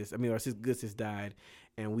good sis. Our good sis died,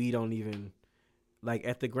 and we don't even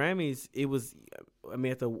at the Grammys. It was,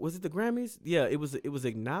 was it the Grammys? Yeah, it was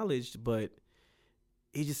acknowledged, but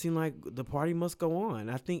it just seemed like the party must go on.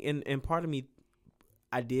 I think, and part of me,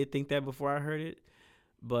 I did think that before I heard it,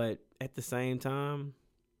 but at the same time,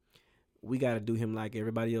 we got to do him like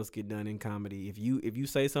everybody else get done in comedy. If you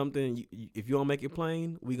say something, if you don't make it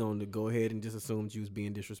plain, we going to go ahead and just assume you was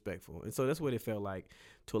being disrespectful. And so that's what it felt like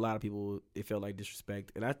to a lot of people. It felt like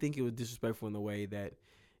disrespect. And I think it was disrespectful in the way that,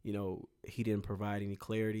 he didn't provide any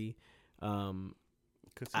clarity.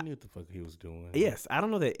 Because he knew what the fuck he was doing. Yes, I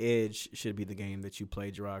don't know that Edge should be the game that you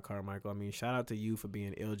play, Gerard Carmichael. I mean, shout out to you for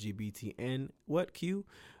being LGBT and what Q,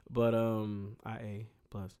 but IA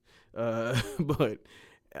plus, but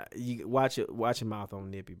you watch your mouth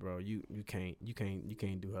on Nippy, bro. You can't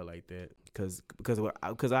do her like that because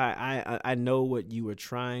I know what you were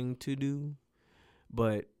trying to do,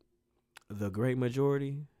 but the great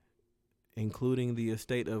majority, including the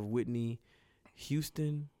estate of Whitney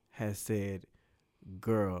Houston, has said,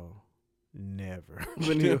 girl, never.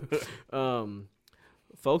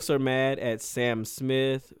 Folks are mad at Sam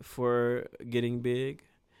Smith for getting big.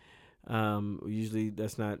 Usually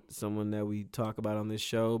that's not someone that we talk about on this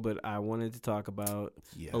show, but I wanted to talk about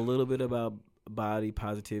a little bit about body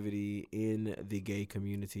positivity in the gay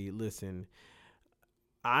community. Listen,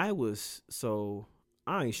 I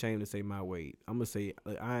ain't ashamed to say my weight. I'm gonna say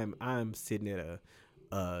I'm sitting at a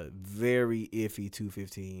very iffy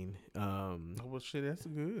 215. Well, shit, that's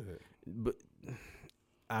good. But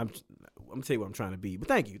I'm gonna tell you what I'm trying to be. But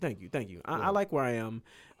thank you. I like where I am.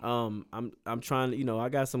 I'm trying to, I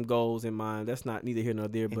got some goals in mind. That's not neither here nor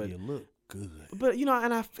there. But you look good. But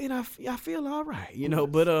and I feel all right.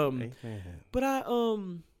 But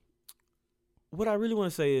what I really want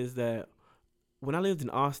to say is that when I lived in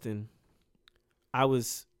Austin, I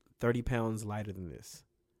was 30 pounds lighter than this.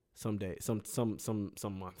 Some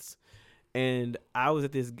months, and I was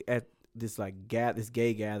at this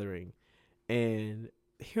gay gathering, and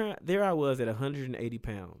there I was at 180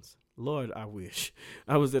 pounds. Lord, I wish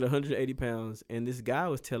I was at 180 pounds, and this guy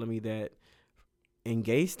was telling me that in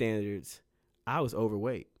gay standards, I was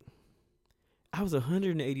overweight. I was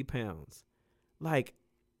 180 pounds, like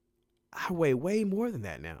I weigh way more than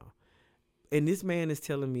that now, and this man is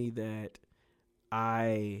telling me that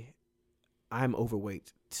I'm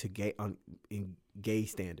overweight in gay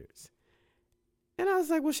standards. And I was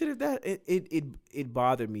like, well, shit, if that it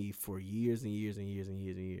bothered me for years and years and years and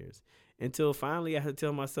years and years, until finally I had to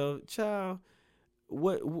tell myself, child,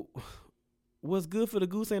 what's good for the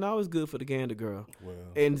goose ain't always good for the gander, girl. Well,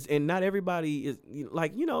 and not everybody is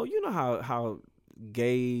like, you know how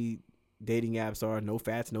gay dating apps are, no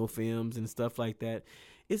fats, no films and stuff like that.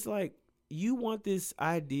 It's like, you want this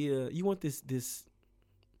idea, you want this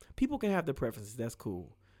people can have their preferences, that's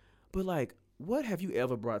cool. But like, what have you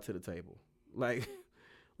ever brought to the table? Like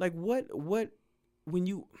what when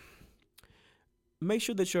you make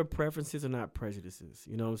sure that your preferences are not prejudices,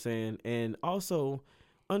 you know what I'm saying? And also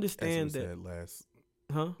understand as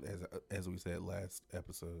we said last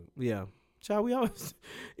episode. Yeah. Child, we always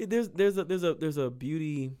there's a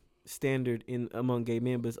beauty standard among gay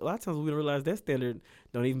men, but a lot of times we don't realize that standard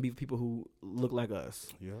don't even be people who look like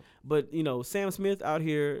us. Yeah. But Sam Smith out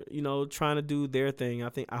here, trying to do their thing.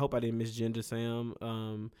 I hope I didn't misgender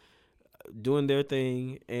Sam. Doing their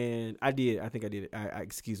thing, and I did. I think I did. I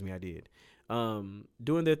did.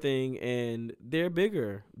 Doing their thing, and they're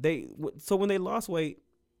bigger. So when they lost weight,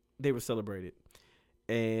 they were celebrated,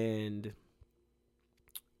 and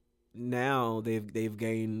now they've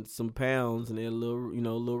gained some pounds and they're a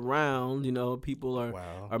little round. People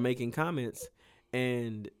are making comments,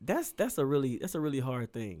 and that's a really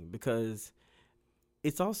hard thing, because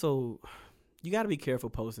it's also, you got to be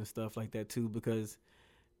careful posting stuff like that too, because,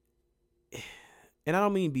 and I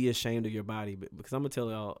don't mean be ashamed of your body, but because I'm gonna tell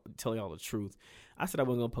y'all the truth. I said I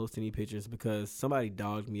wasn't gonna post any pictures because somebody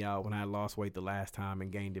dogged me out when I lost weight the last time and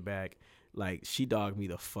gained it back. Like, she dogged me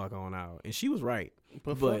the fuck on out, and she was right.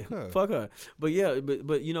 But fuck her. But yeah,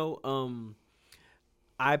 but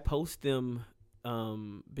I post them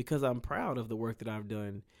because I'm proud of the work that I've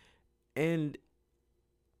done, and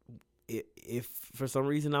if for some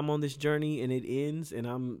reason I'm on this journey and it ends and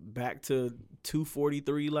I'm back to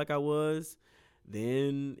 243 like I was,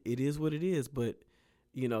 then it is what it is. But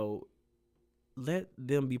let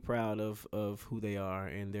them be proud of who they are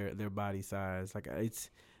and their body size. Like, it's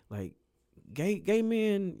like, gay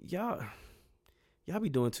men, y'all be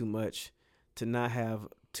doing too much to not have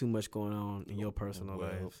too much going on in your personal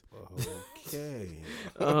lives. Okay.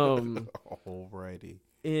 Alrighty.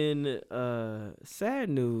 In sad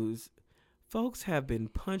news, folks have been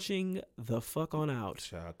punching the fuck on out.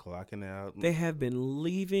 Child clocking out. They have been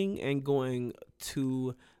leaving and going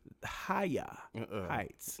to higher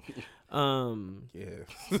heights. Yes.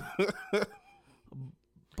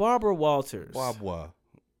 Barbara Walters.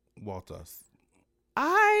 Walters.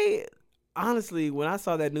 I honestly, when I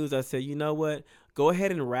saw that news, I said, you know what? Go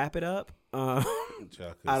ahead and wrap it up. I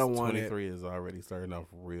don't want it. 23 is already starting off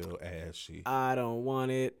real ashy. I don't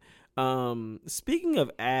want it. Speaking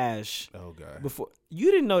of Ash, Oh God. before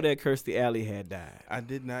you didn't know that Kirstie Alley had died. I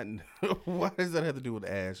did not know. Why does that have to do with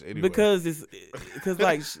Ash anyway? Because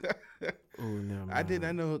like oh no, I did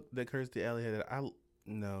not know that Kirstie Alley had.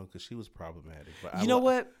 No, because she was problematic. But you know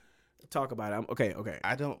what? Talk about it. Okay.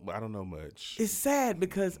 I don't know much. It's sad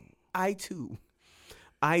because I too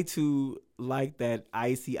like that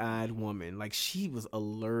icy-eyed woman. Like she was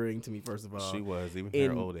alluring to me. First of all, She was even in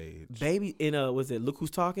her old age. Baby, was it Look Who's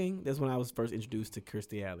Talking? That's when I was first introduced to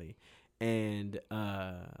Kirstie Alley, and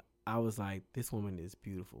I was like, this woman is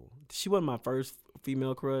beautiful. She wasn't my first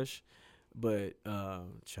female crush, but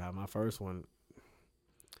child, my first one.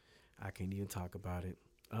 I can't even talk about it.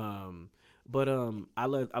 But I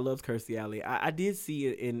loved Kirstie Alley. I did see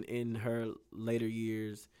it in her later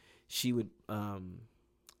years. She would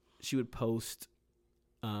post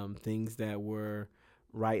things that were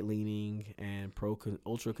right leaning and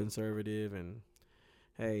ultra conservative, and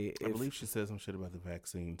hey, I believe she said some shit about the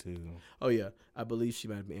vaccine too. Oh yeah, I believe she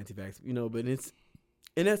might be anti-vax. But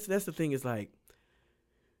that's the thing is like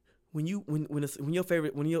when a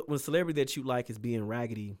celebrity that you like is being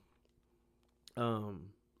raggedy.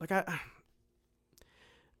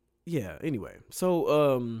 Anyway.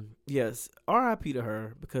 So, yes, RIP to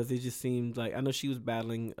her, because it just seemed like, I know she was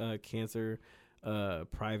battling cancer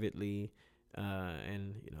privately,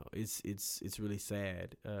 and it's really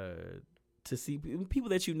sad to see people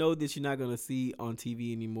that that you're not going to see on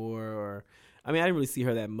TV anymore. Or I mean, I didn't really see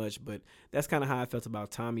her that much, but that's kind of how I felt about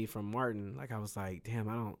Tommy from Martin. Like I was like, damn,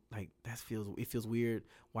 I don't like it feels weird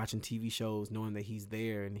watching TV shows knowing that he's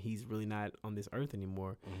there and he's really not on this earth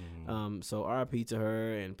anymore. Mm-hmm. So RIP to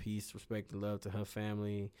her, and peace, respect, and love to her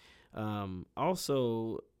family.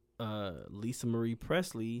 Also, Lisa Marie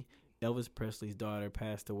Presley, Elvis Presley's daughter,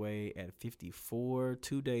 passed away at 54,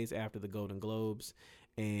 2 days after the Golden Globes,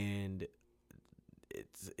 and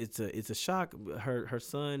it's a shock. Her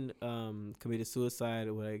son committed suicide,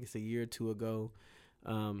 I guess, a year or two ago.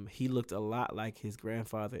 He looked a lot like his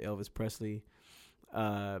grandfather, Elvis Presley.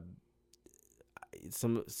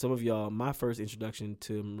 Some of y'all, my first introduction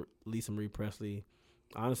to Lisa Marie Presley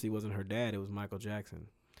honestly wasn't her dad. It was Michael Jackson.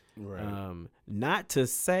 Right. Not to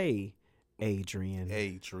say, Adrian.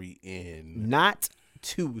 Not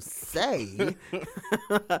to say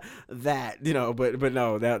that, but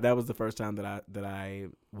no, that was the first time that I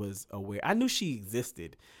was aware. I knew she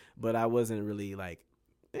existed, but I wasn't really like,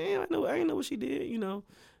 damn, I didn't know what she did,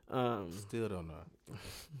 Still don't know.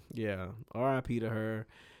 Yeah, R.I.P. to her.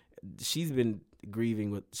 She's been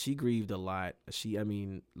grieving. She grieved a lot.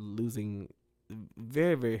 Losing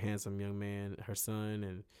very, very handsome young man, her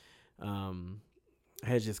son, and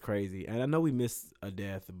it's just crazy. And I know we missed a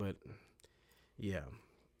death, but yeah.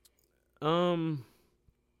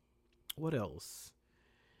 What else?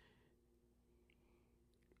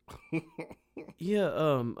 Yeah.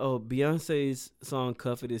 Beyonce's song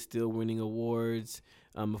 "Cuff It" is still winning awards.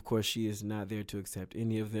 Of course, she is not there to accept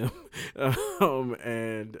any of them.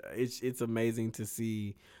 And it's amazing to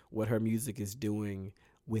see what her music is doing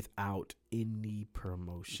without any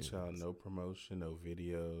promotion. Child, no promotion, no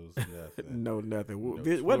videos, nothing. Nothing. No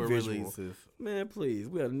What tour visual? releases. Man, please.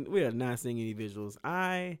 We are not seeing any visuals.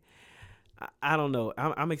 I don't know.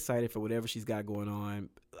 I'm excited for whatever she's got going on.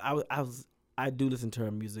 I do listen to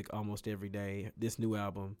her music almost every day. This new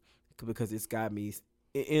album, because it's got me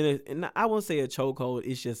and I won't say a chokehold.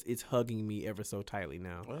 It's hugging me ever so tightly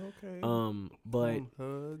now. Okay. But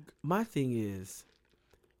hug. My thing is,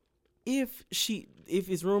 if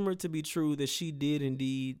it's rumored to be true that she did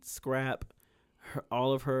indeed scrap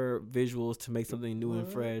all of her visuals to make something new and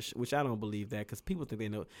fresh, which I don't believe that, because people think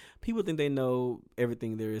they know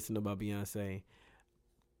everything there is to know about Beyonce.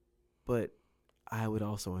 But I would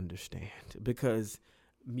also understand, because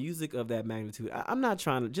music of that magnitude, I'm not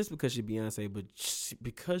trying to, just because she's Beyonce, but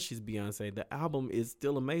because she's Beyonce, the album is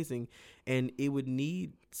still amazing, and it would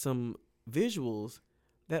need some visuals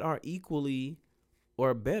that are equally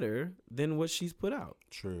or better than what she's put out.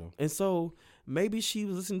 True. And so maybe she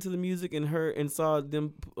was listening to the music and saw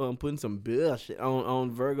them putting some bullshit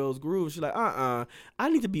on Virgo's groove. She's like, I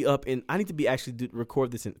need to be up, and I need to be actually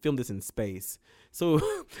record this and film this in space. So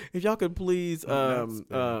if y'all could please get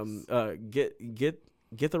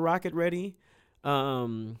the rocket ready.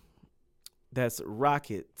 That's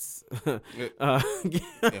rockets. And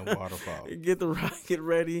waterfall. Get the rocket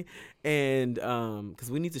ready, and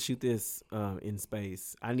because we need to shoot this in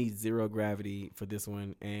space. I need zero gravity for this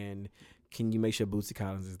one, and can you make sure Bootsy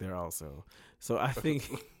Collins is there also? So I think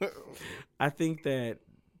that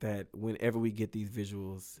whenever we get these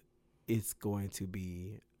visuals, it's going to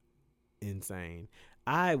be insane.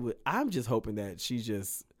 I'm just hoping that she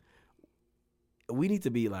just we need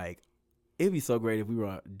to be like, it'd be so great if we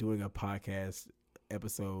were doing a podcast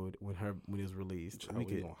episode when it was released. Child,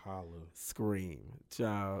 we gonna holler. Scream.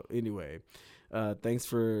 Child. Anyway, thanks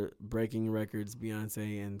for breaking records,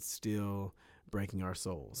 Beyonce, and still breaking our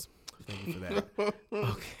souls. Thank you for that.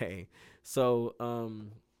 Okay. So,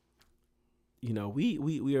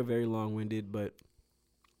 we are very long-winded, but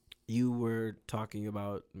you were talking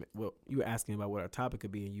about, well, you were asking about what our topic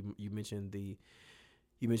could be, and you mentioned the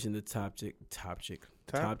subtopic,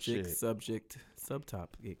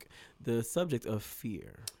 the subject of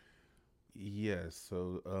fear. Yes.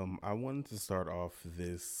 So, I wanted to start off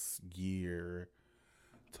this year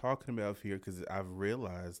talking about fear because I've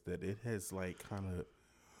realized that it has like kind of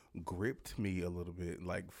gripped me a little bit.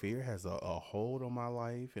 Like fear has a hold on my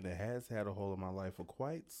life, and it has had a hold on my life for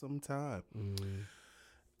quite some time.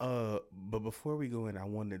 But before we go in, I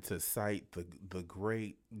wanted to cite the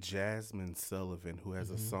great Jasmine Sullivan, who has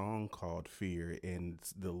a song called "Fear," and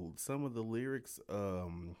some of the lyrics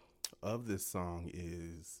of this song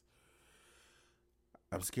is,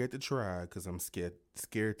 "I'm scared to try because I'm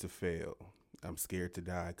scared to fail. I'm scared to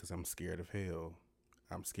die because I'm scared of hell.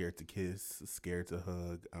 I'm scared to kiss, scared to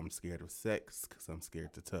hug. I'm scared of sex because I'm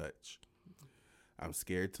scared to touch. I'm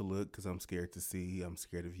scared to look because I'm scared to see. I'm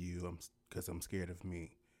scared of you because I'm scared of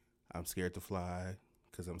me. I'm scared to fly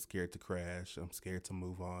because I'm scared to crash. I'm scared to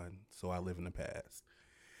move on, so I live in the past."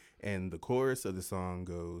 And the chorus of the song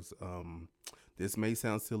goes, "This may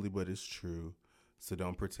sound silly, but it's true, so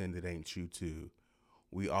don't pretend it ain't you too.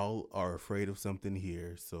 We all are afraid of something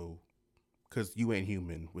here, so, because you ain't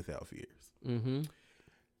human without fears." Mm-hmm.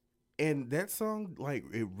 And that song, like,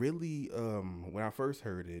 it really, when I first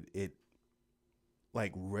heard it, it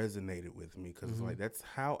like resonated with me because it's like, that's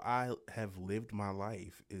how I have lived my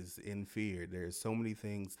life, is in fear. There's so many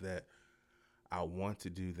things that I want to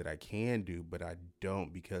do that I can do, but I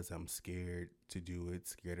don't because I'm scared to do it,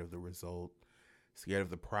 scared of the result, scared of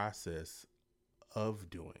the process of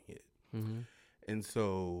doing it. And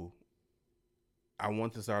so I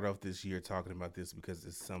want to start off this year talking about this because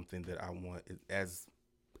it's something that I want, as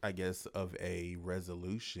I guess of a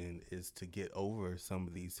resolution, is to get over some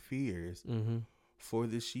of these fears for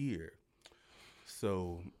this year.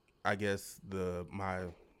 So I guess my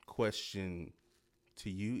question to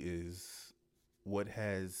you is, what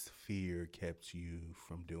has fear kept you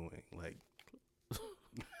from doing? Like,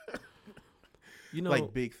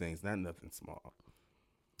 like big things, not nothing small.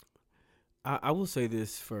 I will say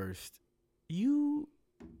this first. You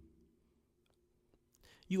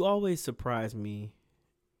always surprise me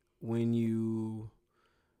when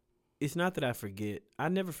it's not that I forget. I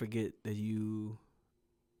never forget that you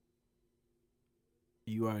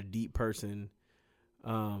are a deep person.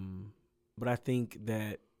 But I think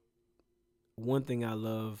that one thing I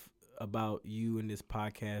love about you in this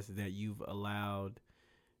podcast is that you've allowed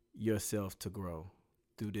yourself to grow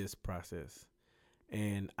through this process.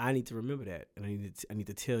 And I need to remember that. And I need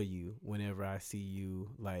to tell you whenever I see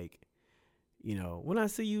you, like, when I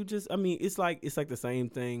see you, it's like the same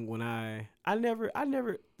thing when I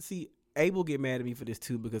never see Abel get mad at me for this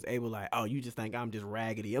too, because Abel like, "Oh, you just think I'm just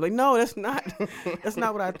raggedy." I'm like, no, that's not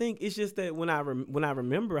what I think. It's just that when I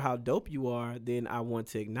remember how dope you are, then I want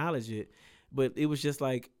to acknowledge it. But it was just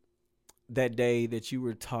like that day that you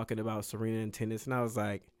were talking about Serena and tennis, and I was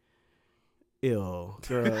like, "Ew,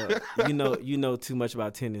 girl, you know too much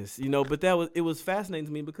about tennis." But it was fascinating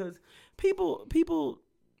to me because people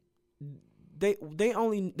they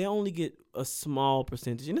only get a small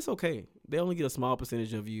percentage, and it's okay. They only get a small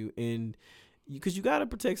percentage of you, and because you gotta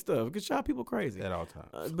protect stuff, because y'all people crazy at all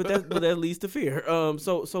times. but that leads to fear.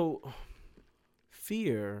 So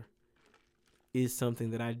fear is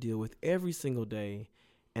something that I deal with every single day,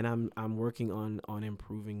 and I'm working on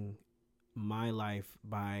improving my life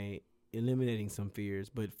by eliminating some fears.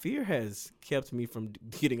 But fear has kept me from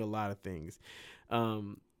getting a lot of things.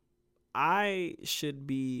 I should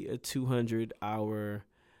be a 200-hour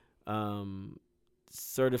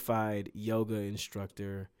certified yoga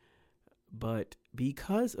instructor, but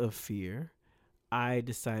because of fear, I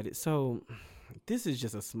decided. So this is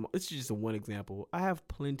just it's just one example. I have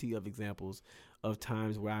plenty of examples of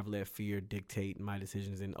times where I've let fear dictate my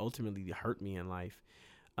decisions and ultimately hurt me in life.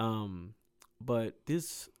 But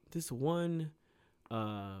this one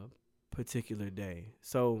particular day.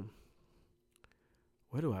 So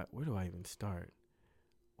where do I even start?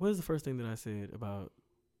 What is the first thing that I said about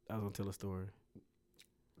I was gonna tell a story?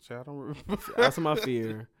 I don't remember. That's my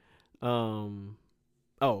fear.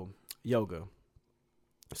 Yoga.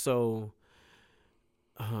 So,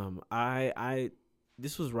 I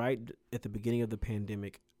this was right at the beginning of the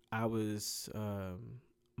pandemic. I was one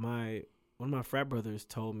one of my frat brothers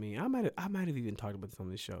told me, I might have even talked about this on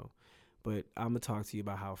this show, but I'm gonna talk to you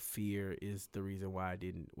about how fear is the reason why I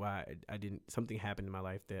didn't something happened in my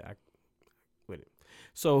life that I with it.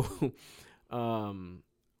 So,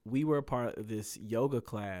 we were a part of this yoga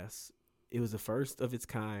class. It was the first of its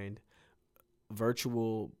kind,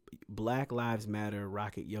 virtual Black Lives Matter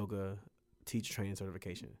Rocket Yoga teacher training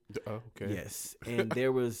certification. Oh, okay. Yes, and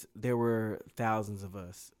there were thousands of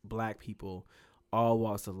us, Black people, all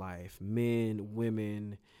walks of life, men,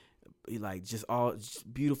 women, like just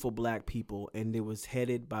beautiful Black people, and it was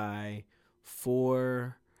headed by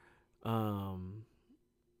 4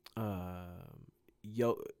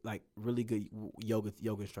 like really good yoga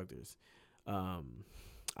instructors. I'm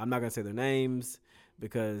not gonna say their names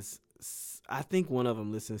because I think one of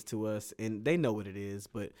them listens to us and they know what it is,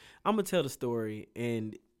 but I'm gonna tell the story.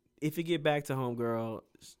 And if it get back to homegirl,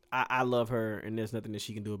 I love her and there's nothing that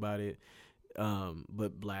she can do about it.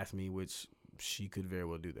 But blasphemy, which she could very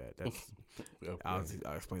well do that. That's Okay.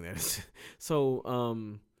 I'll explain that.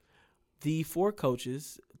 So the 4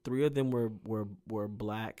 coaches, 3 of them were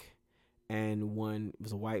Black, and one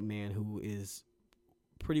was a white man who is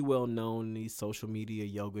pretty well known in these social media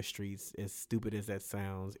yoga streets. As stupid as that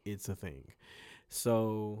sounds, it's a thing.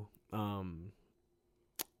 So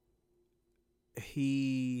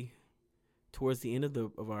he, towards the end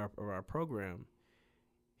of our program,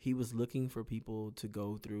 he was looking for people to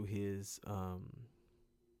go through his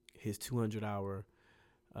 200-hour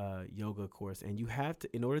yoga course, and you have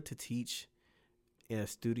to, in order to teach in a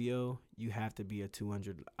studio, you have to be a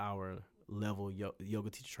 200-hour level yoga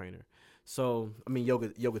teacher trainer. So I mean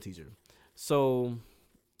yoga teacher. So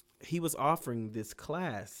he was offering this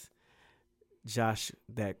class, Josh,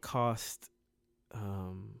 that cost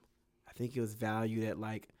I think it was valued at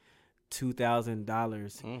like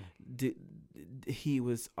 $2,000. He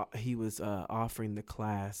was offering the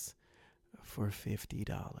class for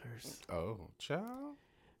 $50. Oh, child.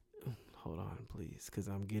 Hold on, please, because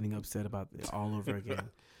I'm getting upset about it all over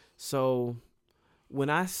again. So when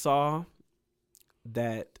I saw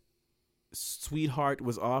that Sweetheart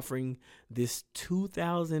was offering this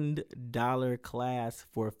 $2,000 class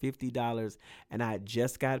for $50, and I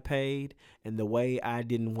just got paid, and the way I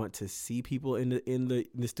didn't want to see people in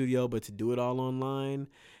the studio, but to do it all online,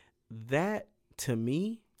 that to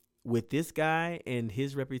me, with this guy and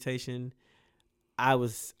his reputation, I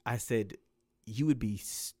said, you would be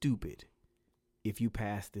stupid if you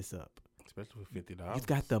passed this up. Especially with $50. You've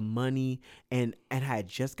got the money, and I had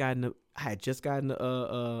just gotten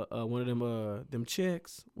one of them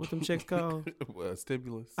checks. What them checks called?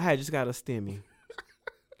 Stimulus. I had just got a stimmy.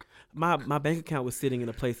 My bank account was sitting in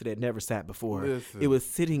a place that it never sat before. Listen. It was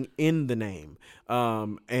sitting in the name,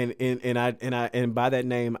 and by that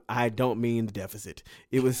name I don't mean the deficit.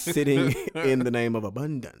 It was sitting in the name of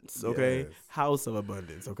abundance. Okay, Yes. House of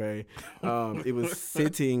abundance. Okay, it was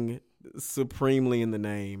sitting supremely in the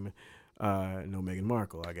name. No Meghan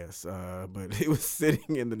Markle, I guess, but it was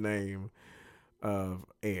sitting in the name of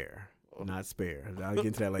heir, not spare. I'll get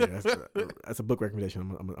into that later. That's a book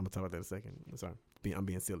recommendation. I'm gonna talk about that in a second. Sorry, I'm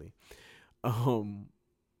being silly. And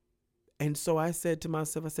so I said to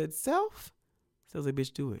myself, self, sounds like,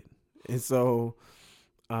 bitch, do it. And so,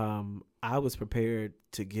 I was prepared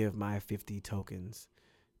to give my 50 tokens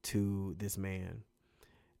to this man,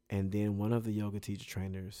 and then one of the yoga teacher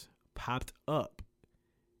trainers popped up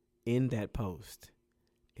in that post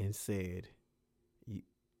and said,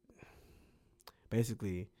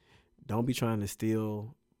 basically, don't be trying to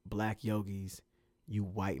steal Black yogis, you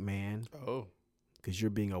white man. Oh. Because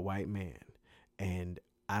you're being a white man. And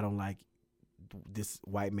I don't like this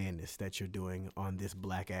white manness that you're doing on this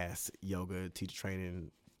Black ass yoga teacher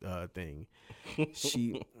training thing.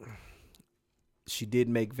 She did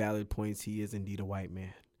make valid points. He is indeed a white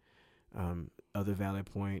man. Other valid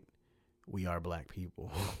point, we are Black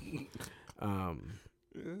people.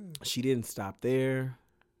 She didn't stop there.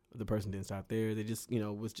 The person didn't stop there. They just,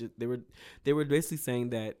 they were basically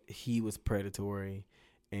saying that he was predatory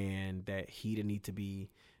and that he didn't need to be,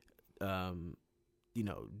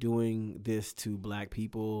 doing this to Black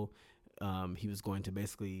people. He was going to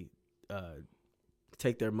basically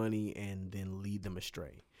take their money and then lead them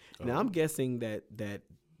astray. Oh. Now, I'm guessing that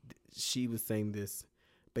she was saying this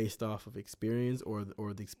based off of experience or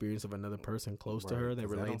the experience of another person close to her that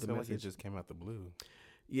relayed the message. Like it just came out the blue.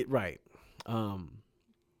 Yeah, right.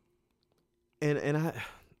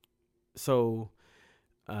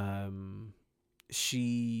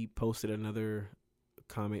 She posted another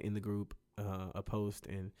comment in the group, a post,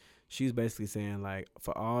 and she was basically saying, like,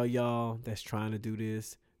 for all y'all that's trying to do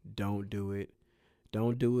this, don't do it.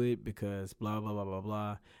 don't do it because blah, blah, blah, blah,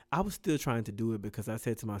 blah. I was still trying to do it because I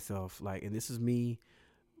said to myself, like, and this is me,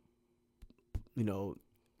 you know,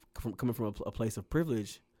 coming from a place of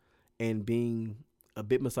privilege and being a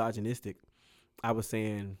bit misogynistic. I was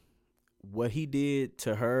saying what he did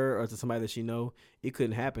to her or to somebody that she know, it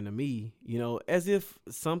couldn't happen to me, you know, as if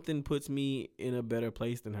something puts me in a better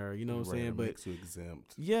place than her, you know what I'm saying? But makes you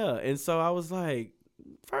exempt. Yeah, and so I was like,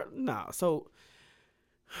 nah. So,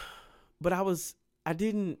 but I was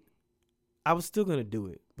still gonna do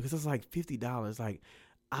it because it's like $50. Like,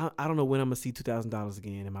 I don't know when I'm gonna see $2,000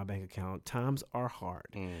 again in my bank account. Times are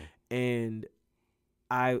hard, and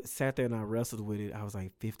I sat there and I wrestled with it. I was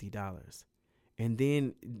like $50. And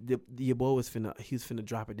then your boy was finna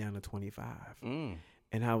drop it down to 25.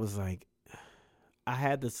 And I was like, I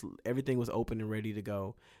had this, everything was open and ready to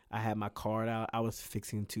go. I had my card out. I was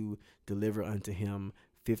fixing to deliver unto him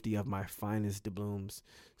 50 of my finest doubloons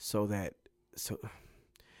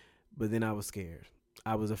but then I was scared.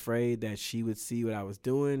 I was afraid that she would see what I was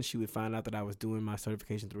doing. She would find out that I was doing my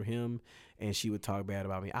certification through him, and she would talk bad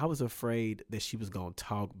about me. I was afraid that she was going to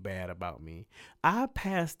talk bad about me. I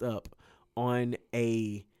passed up on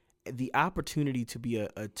the opportunity to be a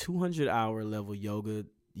 200-hour level yoga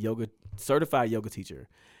certified yoga teacher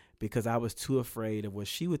because I was too afraid of what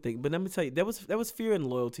she would think. But let me tell you, that was fear and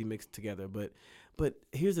loyalty mixed together. But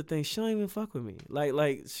here's the thing: she don't even fuck with me.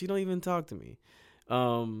 Like she don't even talk to me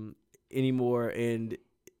anymore. And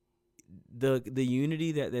the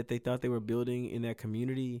unity that they thought they were building in that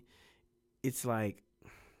community, it's like,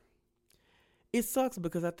 it sucks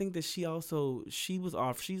because I think that she's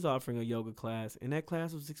offering a yoga class, and that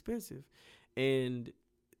class was expensive. And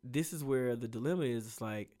this is where the dilemma is. It's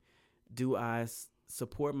like, do I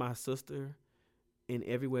support my sister in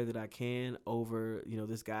every way that I can over,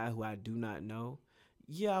 this guy who I do not know?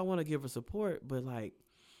 Yeah, I want to give her support, but like,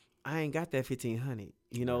 I ain't got that 1,500.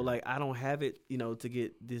 Like, I don't have it, to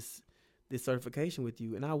get this certification with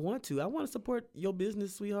you, and I want to support your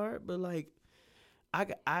business, sweetheart, but like, I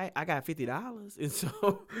got $50, and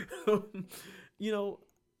so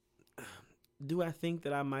do I think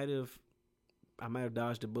that I might have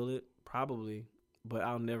dodged a bullet? Probably, but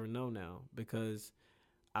I'll never know now because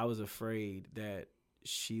I was afraid that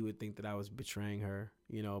she would think that I was betraying her,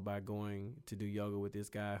 by going to do yoga with this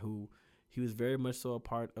guy who he was very much so a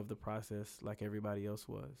part of the process like everybody else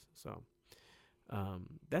was. So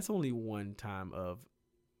that's only one time of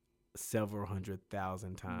several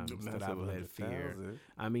 100,000 times that I've let fear.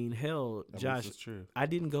 I mean, hell, Josh, I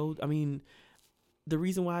didn't go. I mean, the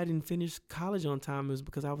reason why I didn't finish college on time is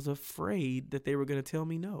because I was afraid that they were going to tell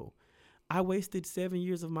me no. I wasted 7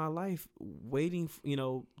 years of my life waiting,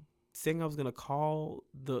 saying I was going to call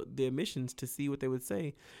the admissions to see what they would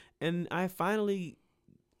say. And I finally,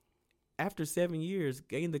 after 7 years,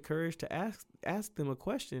 gained the courage to ask them a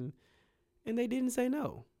question, and they didn't say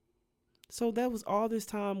no. So that was all this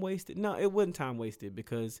time wasted. No, it wasn't time wasted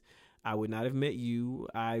because I would not have met you.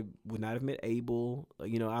 I would not have met Abel.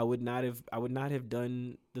 I would not have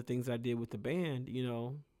done the things I did with the band.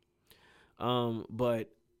 But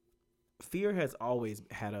fear has always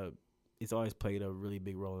it's always played a really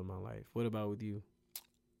big role in my life. What about with you?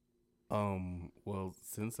 Well,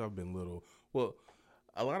 since I've been little,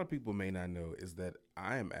 a lot of people may not know is that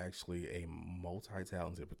I am actually a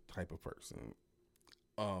multi-talented type of person.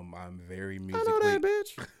 I'm very musically. I know that,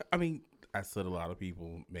 bitch. I mean, I said a lot of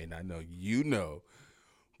people may not know.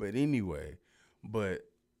 But anyway,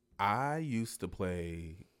 I used to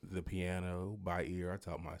play the piano by ear. I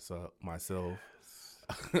taught myself.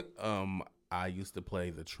 I used to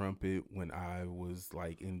play the trumpet when I was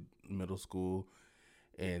like in middle school,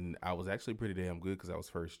 and I was actually pretty damn good because I was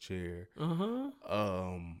first chair.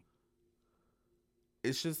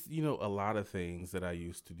 It's just a lot of things that I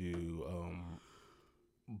used to do.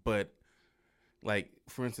 But like,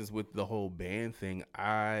 for instance, with the whole band thing,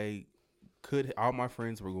 all my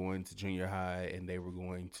friends were going to junior high and they were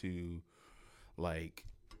going to like,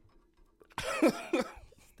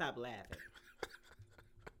 stop laughing.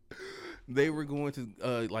 They were going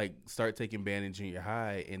to like start taking band in junior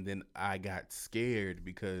high. And then I got scared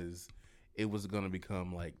because it was going to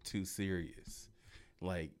become like too serious.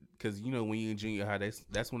 Like, because, when you're in junior high,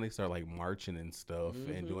 that's when they start, like, marching and stuff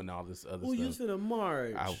and doing all this other stuff. Oh, you said a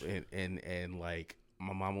march. And, like,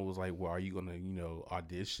 my mama was like, well, are you going to,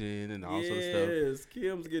 audition and all sort of stuff? Yes,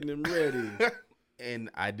 Kim's getting them ready. And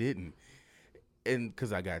I didn't. And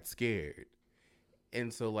because I got scared.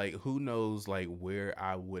 And so, like, who knows, like, where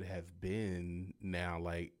I would have been now,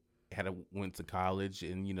 like, had I went to college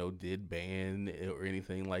and, did band or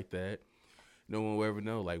anything like that. No one will ever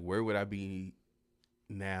know. Like, where would I be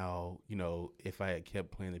now, if I had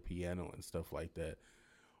kept playing the piano and stuff like that.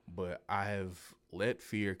 But I have let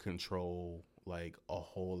fear control like a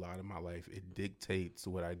whole lot of my life. It dictates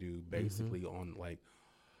what I do basically on like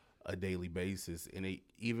a daily basis. And it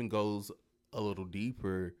even goes a little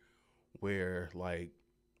deeper where like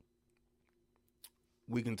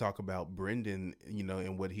we can talk about Brendan,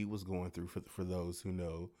 and what he was going through for those who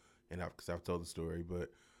know, and because I've told the story, but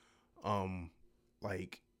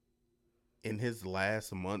like in his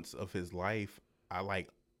last months of his life, I like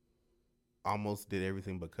almost did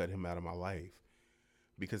everything but cut him out of my life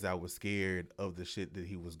because I was scared of the shit that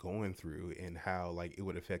he was going through and how like it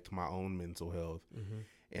would affect my own mental health.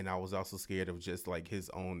 And I was also scared of just like his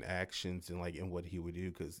own actions and like and what he would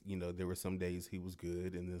do because there were some days he was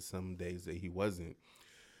good and then some days that he wasn't.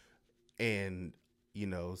 And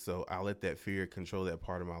so I let that fear control that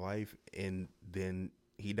part of my life, and then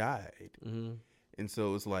he died. And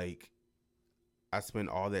so it's like I spent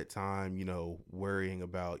all that time worrying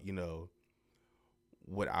about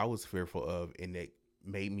what I was fearful of, and that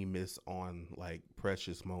made me miss on like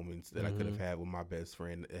precious moments that I could have had with my best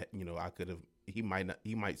friend. I could have, he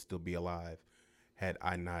might still be alive had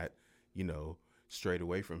I not, strayed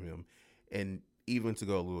away from him. And even to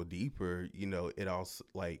go a little deeper, it also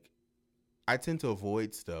like, I tend to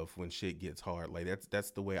avoid stuff when shit gets hard. Like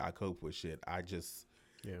that's the way I cope with shit. I just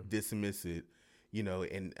dismiss it,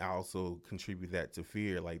 and I also contribute that to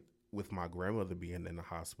fear. Like with my grandmother being in the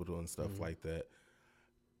hospital and stuff like that,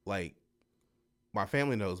 like my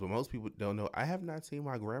family knows, but most people don't know. I have not seen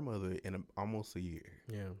my grandmother in almost a year.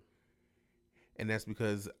 Yeah. And that's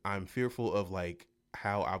because I'm fearful of like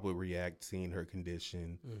how I would react seeing her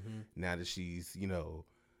condition now that she's,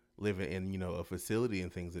 living in, a facility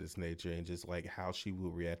and things of this nature, and just like how she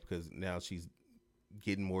will react because now she's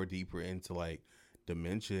getting more deeper into like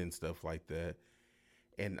dementia and stuff like that.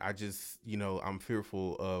 And I just, I'm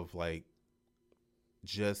fearful of like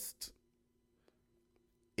just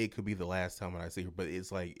it could be the last time when I see her, but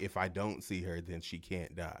it's like if I don't see her, then she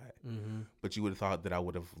can't die. But you would have thought that I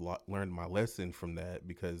would have learned my lesson from that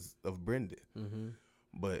because of Brendan.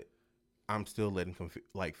 But I'm still letting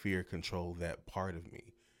like fear control that part of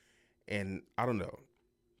me. And I don't know.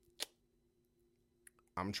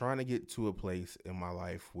 I'm trying to get to a place in my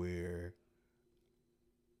life where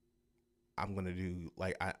I'm going to do,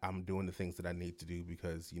 like, I'm doing the things that I need to do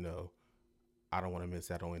because, I don't want to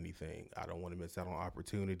miss out on anything. I don't want to miss out on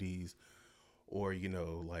opportunities or,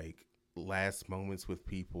 like last moments with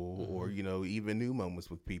people or, even new moments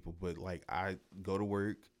with people. But like I go to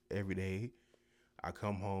work every day. I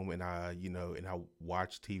come home and I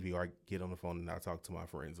watch TV or I get on the phone and I talk to my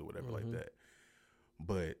friends or whatever like that.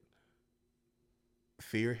 But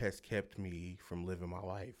fear has kept me from living my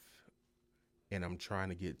life. And I'm trying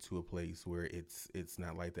to get to a place where it's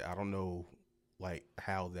not like that. I don't know like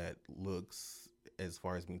how that looks as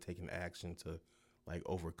far as me taking action to like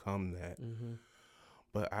overcome that.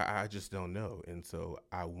 But I just don't know. And so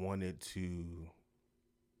I wanted to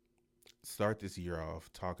start this year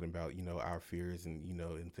off talking about, our fears and,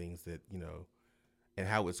 and things that, and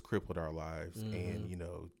how it's crippled our lives and,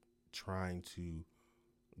 trying to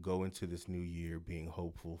go into this new year being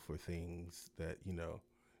hopeful for things that,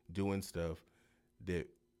 doing stuff that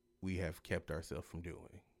we have kept ourselves from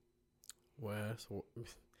doing. Well,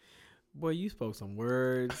 boy, you spoke some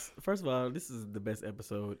words. First of all, this is the best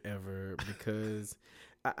episode ever because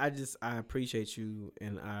I appreciate you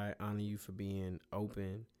and I honor you for being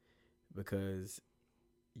open because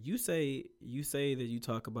you say that you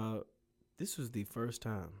talk about this was the first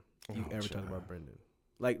time you've ever talked about Brendan.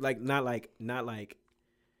 Not like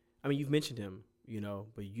I mean you've mentioned him,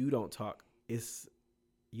 but you don't talk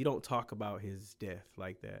about his death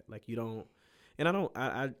like that. Like you don't. And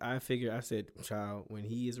I figure, I said, child, when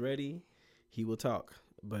he is ready, he will talk.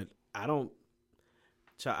 But I don't,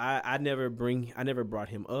 child, I never brought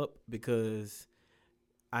him up because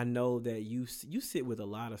I know that you sit with a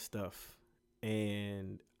lot of stuff.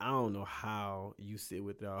 And I don't know how you sit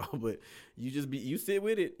with it all, but you sit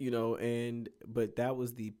with it, but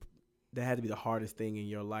that had to be the hardest thing in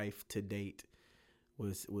your life to date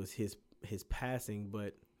was his passing.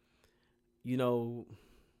 But,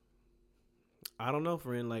 I don't know,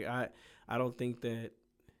 friend. Like I think that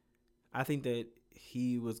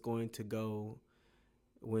he was going to go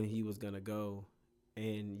when he was gonna go,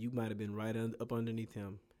 and you might have been right up underneath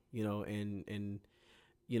him, and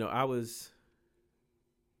I was.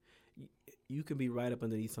 You could be right up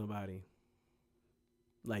underneath somebody.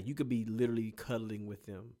 Like you could be literally cuddling with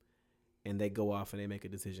them, and they go off and they make a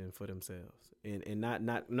decision for themselves, and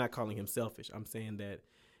not calling him selfish. I'm saying that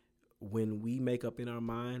when we make up in our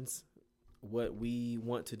minds what we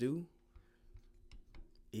want to do,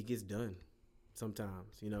 it gets done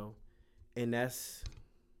sometimes, you know, and that's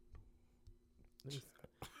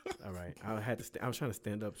all right. I was trying to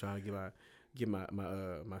stand up, trying to get my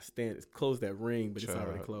stand, close that ring, but it's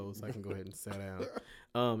already closed. So I can go ahead and sit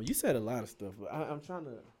down. You said a lot of stuff, but I'm trying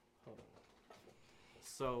to. Hold on.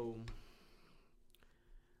 So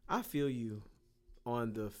I feel you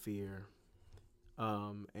on the fear,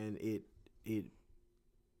 and it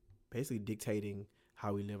basically dictating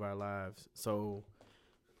how we live our lives. So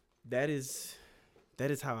that is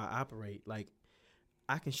how I operate. Like,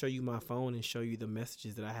 I can show you my phone and show you the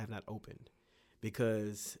messages that I have not opened,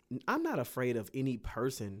 because I'm not afraid of any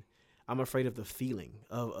person. I'm afraid of the feeling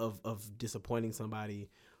of disappointing somebody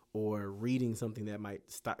or reading something that might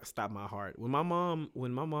stop my heart. When my mom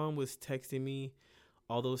was texting me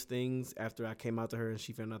all those things after I came out to her and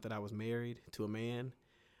she found out that I was married to a man,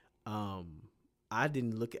 I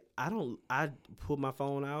didn't look at, I pulled my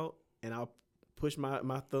phone out and I'll push my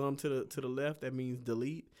thumb to the left. That means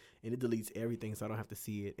delete, and it deletes everything so I don't have to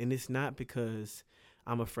see it. And it's not because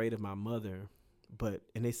I'm afraid of my mother,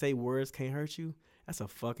 and they say words can't hurt you. That's a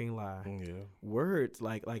fucking lie. Yeah. Words,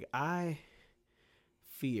 like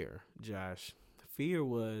fear, Josh. Fear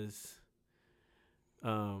was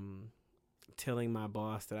telling my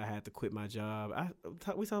boss that I had to quit my job.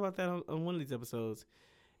 We talked about that on one of these episodes,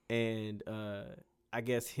 and I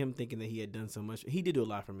guess him thinking that he had done so much. He did do a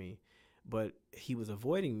lot for me, but he was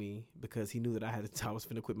avoiding me because he knew that I was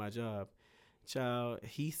finna quit my job. Child,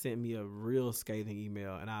 he sent me a real scathing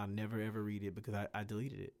email, and I'll never ever read it because I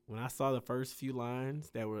deleted it. When I saw the first few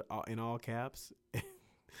lines that were in all caps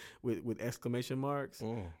with exclamation marks,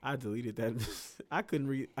 I deleted that. I couldn't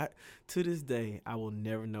read. To this day, I will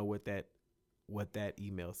never know what that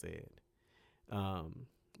email said.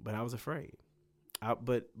 But I was afraid.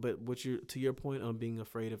 But to your point on being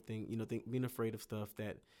afraid of being afraid of stuff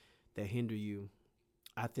that hinder you.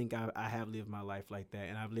 I think I have lived my life like that,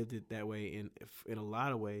 and I've lived it that way in a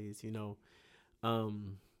lot of ways. You know,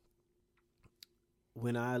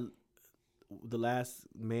 the last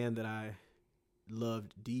man that I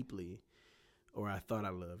loved deeply, or I thought I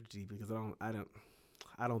loved deeply, because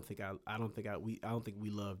I don't think we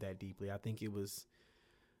loved that deeply. I think it was.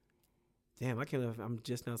 Damn, I'm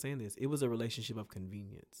just now saying this. It was a relationship of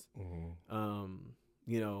convenience. Mm-hmm.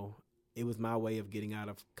 You know, it was my way of getting out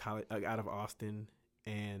of college, out of Austin.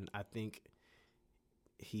 And I think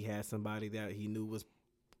he had somebody that he knew was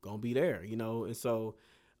going to be there, you know? And so,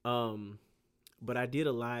 but I did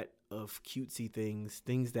a lot of cutesy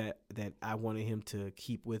things that I wanted him to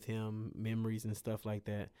keep with him, memories and stuff like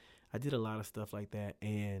that. I did a lot of stuff like that.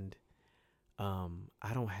 And,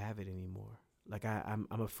 I don't have it anymore. Like I'm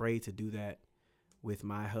afraid to do that with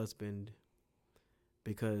my husband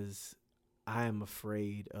because I am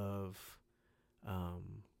afraid of,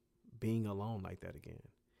 being alone like that again.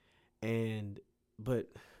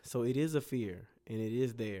 So it is a fear and it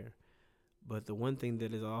is there. But the one thing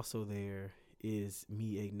that is also there is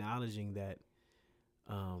me acknowledging that,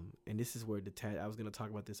 and this is where I was going to talk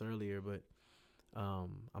about this earlier, but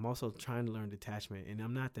I'm also trying to learn detachment, and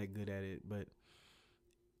I'm not that good at it, but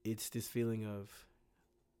it's this feeling of,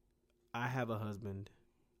 I have a husband.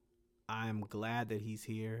 I'm glad that he's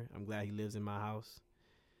here. I'm glad he lives in my house.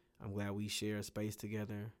 I'm glad we share a space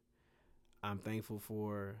together. I'm thankful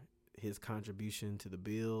for his contribution to the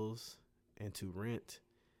bills and to rent.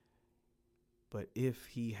 But if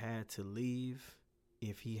he had to leave,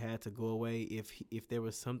 if he had to go away, if there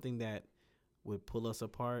was something that would pull us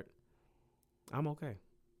apart, I'm okay.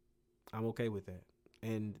 I'm okay with that.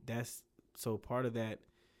 And so part of that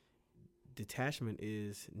detachment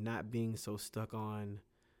is not being so stuck on,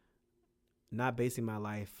 not basing my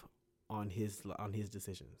life on his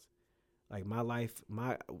decisions. Like my life,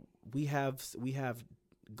 we have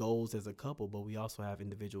goals as a couple, but we also have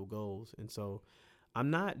individual goals. And so I'm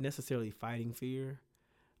not necessarily fighting fear.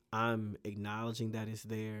 I'm acknowledging that it's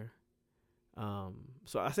there.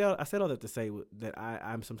 So I said all that to say that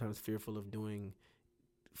I'm sometimes fearful of doing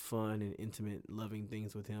fun and intimate, loving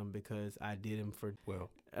things with him because I did him for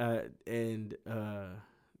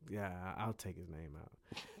yeah, I'll take his name out.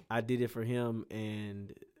 I did it for him,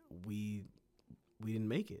 and we didn't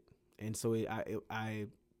make it, and so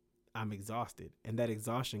I'm exhausted, and that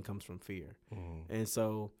exhaustion comes from fear. Mm-hmm. And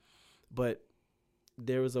so, but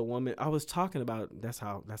there was a woman I was talking about. That's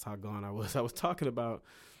how gone I was. I was talking about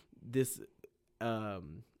this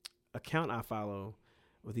account I follow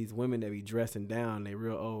with these women that be dressing down. They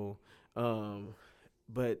real old,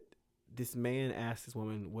 but this man asked this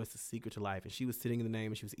woman, what's the secret to life? And she was sitting in the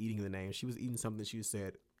name and she was eating in the name. She was eating something. She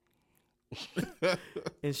said,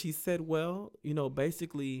 and she said, well,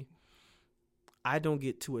 basically I don't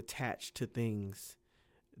get too attached to things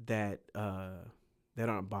that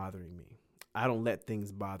aren't bothering me. I don't let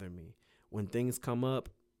things bother me. When things come up,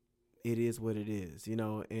 it is what it is, you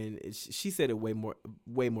know. And she said it way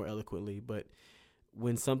more eloquently. But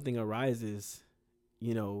when something arises,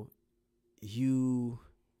 you know, you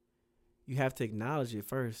have to acknowledge it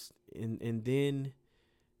first, and then,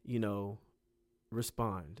 you know,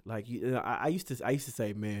 respond. Like I used to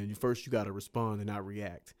say, man, first you got to respond and not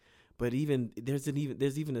react. But there's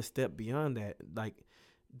even a step beyond that. Like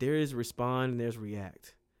there is respond and there's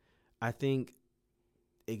react. I think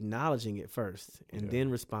acknowledging it first and then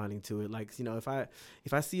responding to it. Like, you know, if I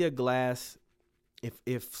see a glass, if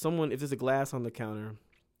there's a glass on the counter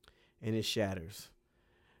and it shatters,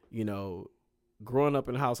 you know, growing up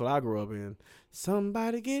in the household I grew up in,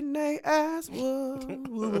 somebody getting their ass whooped.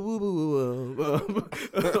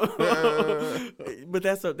 But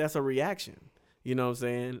that's a reaction. You know what I'm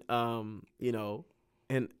saying? You know,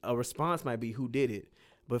 and a response might be who did it.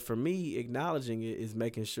 But for me, acknowledging it is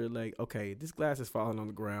making sure, like, okay, this glass is falling on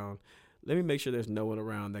the ground. Let me make sure there's no one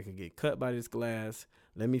around that can get cut by this glass.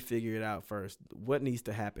 Let me figure it out first. What needs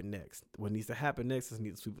to happen next? What needs to happen next is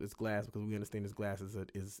need to sweep this glass, because we understand this glass is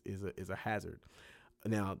a hazard.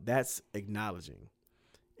 Now that's acknowledging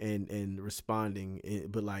and responding.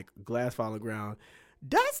 But like glass fall on the ground,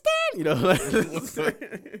 Dustin, you know, like,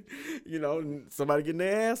 you know, somebody getting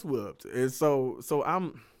their ass whooped, and so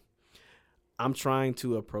I'm trying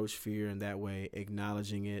to approach fear in that way,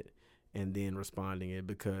 acknowledging it and then responding it.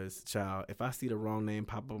 Because, child, if I see the wrong name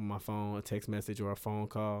pop up on my phone, a text message or a phone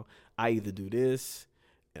call, I either do this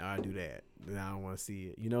or I do that. And I don't want to see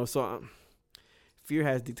it, you know. So fear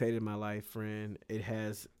has dictated my life, friend. It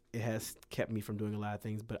has kept me from doing a lot of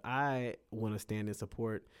things. But I want to stand in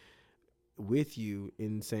support with you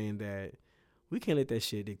in saying that we can't let that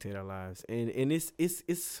shit dictate our lives. And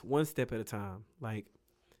it's one step at a time. Like,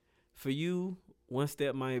 for you, one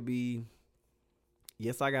step might be,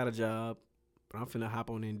 yes, I got a job, but I'm finna hop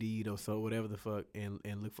on Indeed or so, whatever the fuck, and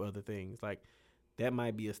look for other things. Like, that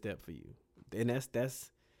might be a step for you. And that's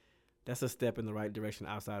a step in the right direction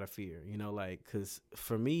outside of fear, you know, like, because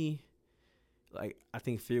for me, like, I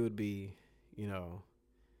think fear would be, you know,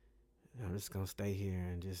 I'm just gonna stay here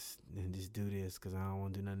and just do this because I don't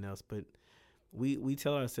want to do nothing else. But we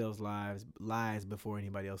tell ourselves lies before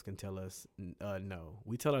anybody else can tell us no.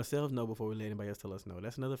 We tell ourselves no before we let anybody else tell us no.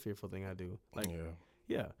 That's another fearful thing I do. Like,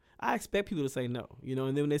 yeah, I expect people to say no, you know,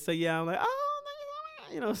 and then when they say yeah, I'm like, oh, no,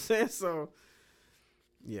 you know what I'm saying? So,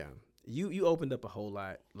 yeah, you opened up a whole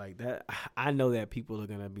lot like that. I know that people are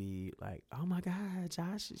gonna be like, oh my God,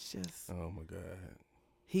 Josh is just, oh my God,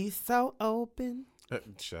 he's so open,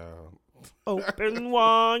 child, open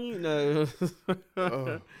one, you know.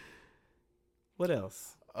 What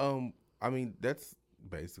else? I mean, that's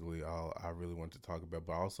basically all I really wanted to talk about,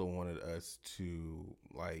 but I also wanted us to,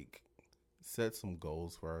 like, set some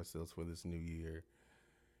goals for ourselves for this new year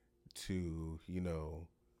to, you know,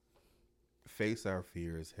 face our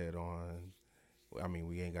fears head on. I mean,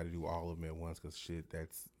 we ain't got to do all of them at once because shit,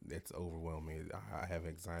 that's overwhelming. I have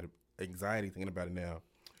anxiety thinking about it now.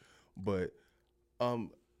 But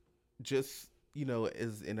just, you know,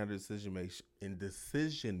 as in our decision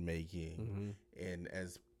making, and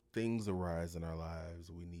as things arise in our lives,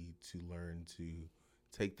 we need to learn to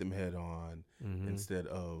take them head on instead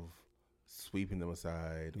of sweeping them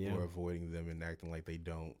aside or avoiding them and acting like they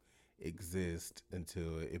don't exist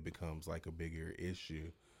until it becomes like a bigger issue.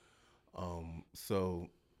 So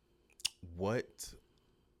what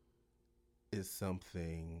is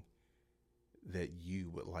something that you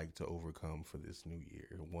would like to overcome for this new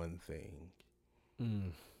year? One thing.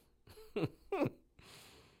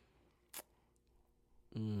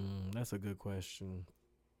 That's a good question.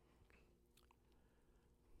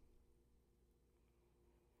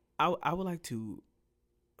 I would like to.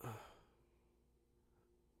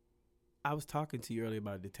 I was talking to you earlier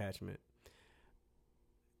about detachment,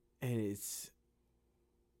 and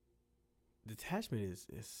detachment is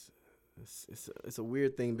it's a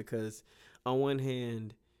weird thing because on one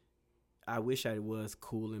hand, I wish I was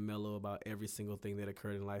cool and mellow about every single thing that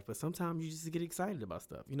occurred in life, but sometimes you just get excited about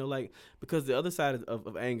stuff, you know, like, because the other side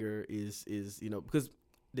of anger is, you know, because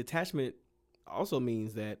detachment also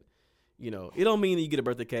means that, you know, it don't mean that you get a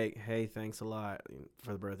birthday cake. Hey, thanks a lot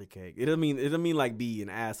for the birthday cake. It doesn't mean like be an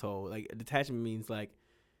asshole. Like, detachment means like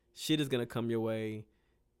shit is gonna come your way.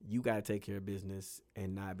 You gotta take care of business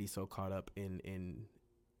and not be so caught up in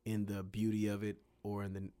the beauty of it or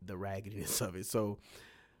in the raggedness of it. So,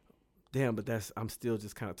 damn, but I'm still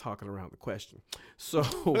just kind of talking around the question. So,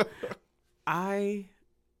 I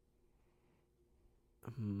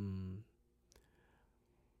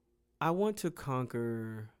want to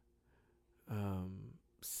conquer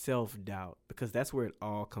self-doubt, because that's where it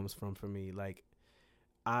all comes from for me. Like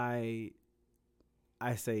I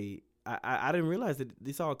say I didn't realize that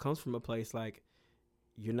this all comes from a place like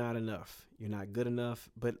you're not enough, you're not good enough,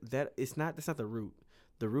 but that's not the root.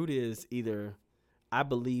 The root is either I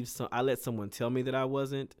let someone tell me that I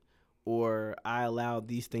wasn't, or I allowed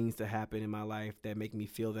these things to happen in my life that make me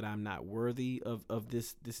feel that I'm not worthy of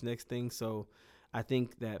this next thing. So I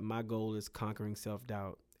think that my goal is conquering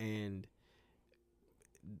self-doubt. And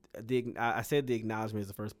I said the acknowledgement is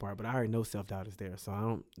the first part, but I already know self-doubt is there. So I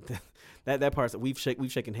don't that part, we've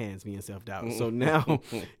shaken hands, me and self-doubt. So now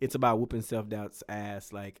it's about whooping self-doubt's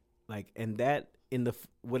ass, like and that in the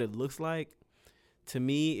what it looks like to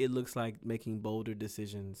me, it looks like making bolder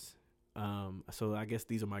decisions. So I guess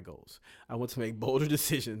these are my goals. I want to make bolder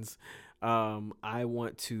decisions. I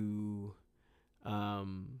want to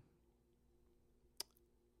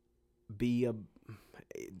be a.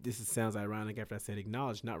 Sounds ironic after I said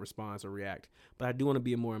acknowledge, not respond or react. But I do want to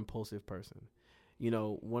be a more impulsive person. You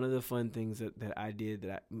know, one of the fun things that I did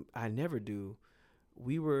that I never do.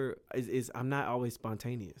 I'm not always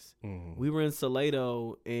spontaneous. Mm-hmm. We were in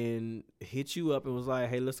Salado and hit you up and was like,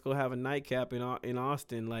 hey, let's go have a nightcap in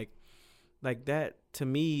Austin. Like that to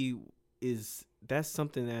me that's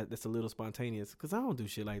something that's a little spontaneous, because I don't do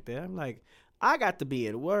shit like that. I'm like, I got to be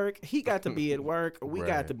at work, he got to be at work, we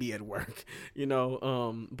got to be at work, you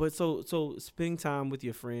know. But so spending time with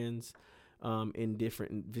your friends in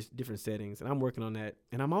different settings, and I'm working on that.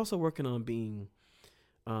 And I'm also working on being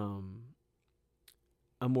a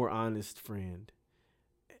more honest friend,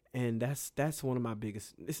 and that's one of my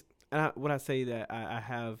biggest. When I say that, I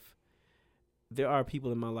have. There are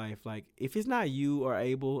people in my life, like, if it's not you or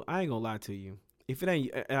Abel, I ain't gonna lie to you. If it ain't,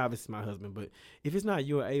 obviously my husband, but if it's not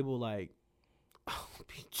you or Abel, like, oh,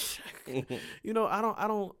 be check. You know,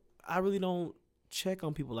 I really don't check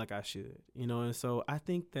on people like I should, you know. And so I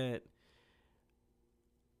think that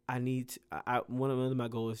I need to, one of my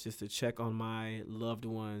goals is just to check on my loved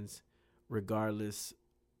ones, regardless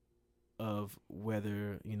of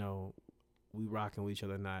whether, you know, we rocking with each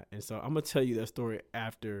other or not. And so I'm gonna tell you that story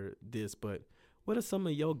after this, but what are some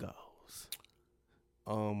of your goals?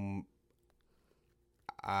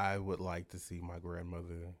 I would like to see my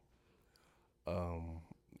grandmother.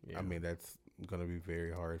 Yeah. I mean, that's gonna be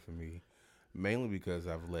very hard for me, mainly because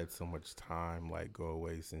I've let so much time like go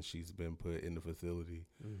away since she's been put in the facility.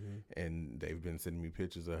 Mm-hmm. And they've been sending me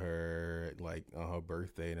pictures of her like on her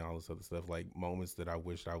birthday and all this other stuff, like moments that I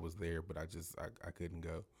wished I was there, but I couldn't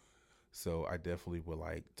go. So I definitely would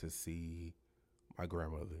like to see my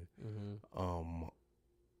grandmother. Mm-hmm.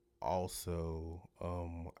 Also,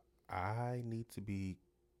 I need to be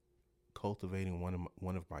cultivating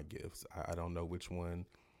one of my gifts. I don't know which one,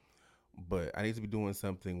 but I need to be doing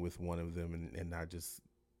something with one of them and not just,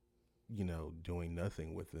 you know, doing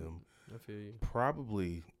nothing with them. I feel you.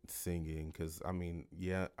 Probably singing, because I mean,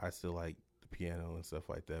 yeah, I still like the piano and stuff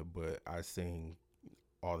like that, but I sing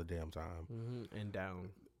all the damn time. Mm-hmm. And down.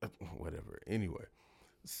 Whatever. Anyway,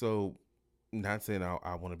 so not saying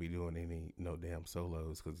I want to be doing no damn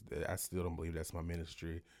solos, because I still don't believe that's my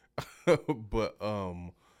ministry. But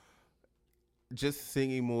just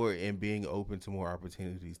singing more and being open to more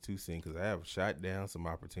opportunities to sing, because I have shot down some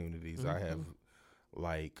opportunities. Mm-hmm. I have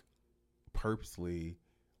like purposely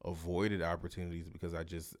avoided opportunities because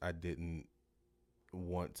I didn't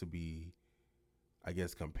want to be, I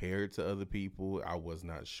guess, compared to other people. I was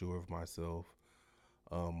not sure of myself.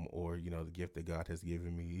 Or, you know, the gift that God has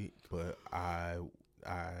given me, but I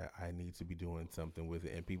need to be doing something with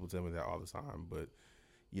it. And people tell me that all the time, but,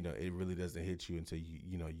 you know, it really doesn't hit you until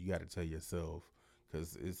you got to tell yourself,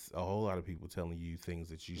 because it's a whole lot of people telling you things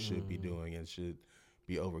that you should be doing and should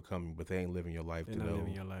be overcoming, but they ain't living your life to know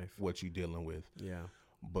what you're dealing with. Yeah.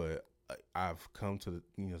 But I've come to,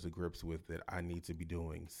 to grips with that. I need to be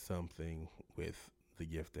doing something with the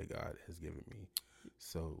gift that God has given me.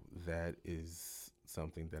 So that is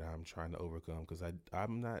something that I'm trying to overcome, because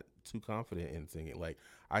I'm not too confident in singing. Like,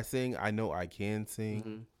 I sing, I know I can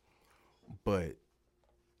sing, but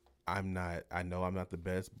I know I'm not the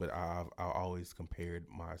best, but I always compared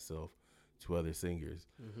myself to other singers.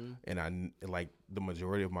 And I like the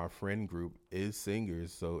majority of my friend group is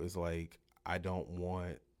singers. So it's like, I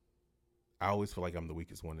always feel like I'm the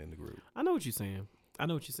weakest one in the group. I know what you're saying.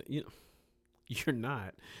 You're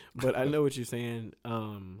not, but I know what you're saying.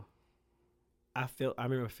 I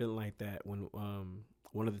remember feeling like that when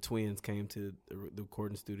one of the twins came to the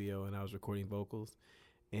recording studio and I was recording vocals,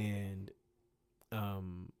 and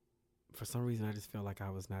for some reason I just felt like I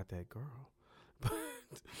was not that girl.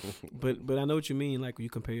 But I know what you mean. Like, when you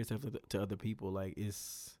compare yourself to other people, like,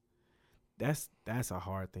 that's a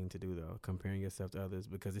hard thing to do though, comparing yourself to others,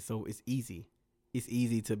 because it's easy. It's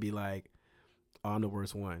easy to be like, oh, I'm the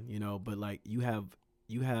worst one, you know, but like you have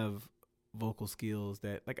vocal skills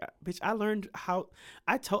that like bitch, I learned how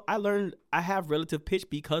I learned I have relative pitch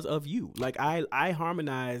because of you. Like I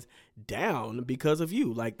harmonize down because of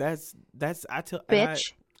you. Like that's I tell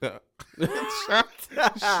Bitch. She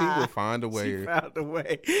will find a way. She found a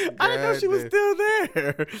way. I didn't know she was still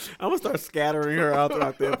there. I'm gonna start scattering her out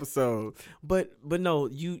throughout the episode. But no,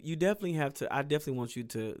 you definitely have to. I definitely want you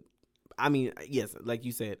to. I mean, yes, like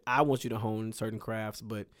you said, I want you to hone certain crafts,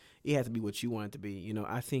 but it has to be what you want it to be. You know,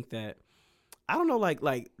 I think that I don't know,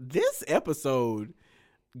 like this episode,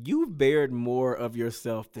 you've bared more of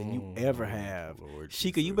yourself than you ever have. Lord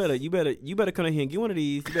Shika, Jesus. you better come in here and get one of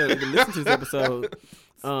these. You better listen to this episode.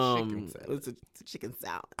 It's a chicken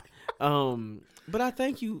salad. But I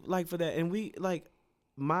thank you like for that, and we like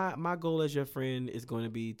my goal as your friend is going to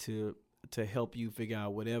be to help you figure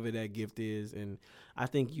out whatever that gift is, and I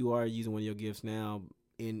think you are using one of your gifts now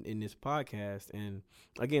in this podcast. And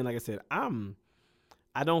again, like I said, I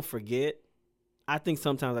don't forget. I think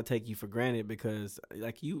sometimes I take you for granted because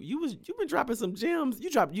like you've been dropping some gems.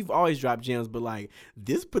 You've always dropped gems, but like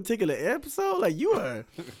this particular episode, like you are.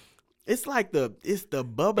 It's like it's the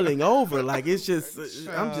bubbling over. Like it's just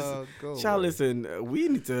child. Listen, we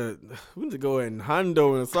need to go in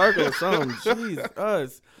Hondo in a circle or something. Jeez,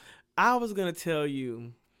 us. I was gonna tell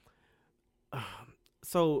you.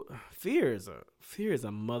 So fear is a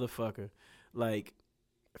motherfucker. Like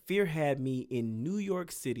fear had me in New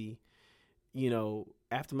York City. You know,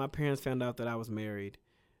 after my parents found out that I was married,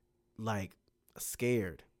 like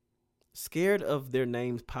scared of their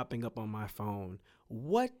names popping up on my phone.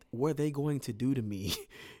 What were they going to do to me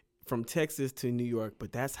from Texas to New York?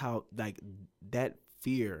 But that's how, like, that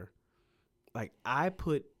fear, like I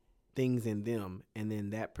put things in them and then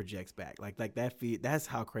that projects back. Like that fear, that's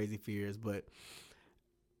how crazy fear is. But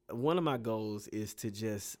one of my goals is to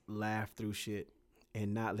just laugh through shit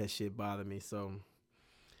and not let shit bother me. So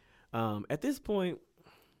at this point,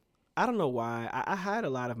 I don't know why. I hide a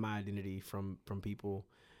lot of my identity from people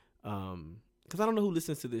because I don't know who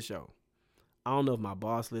listens to this show. I don't know if my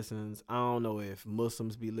boss listens. I don't know if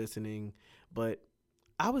Muslims be listening. But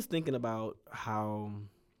I was thinking about how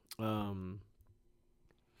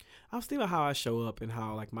I show up and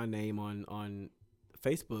how like my name on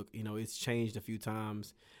Facebook, you know, it's changed a few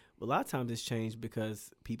times. But a lot of times it's changed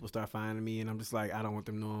because people start finding me and I'm just like, I don't want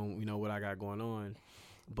them knowing, you know, what I got going on.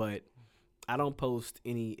 But I don't post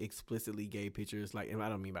any explicitly gay pictures. Like, and I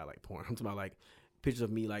don't mean by like porn. I'm talking about like pictures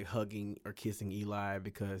of me like hugging or kissing Eli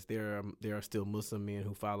because there are still Muslim men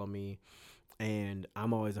who follow me, and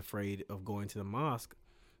I'm always afraid of going to the mosque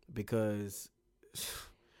because,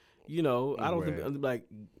 you know, I don't think I'm like,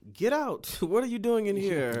 get out. What are you doing in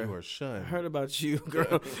here? You are shunned. I heard about you,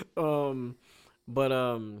 girl. But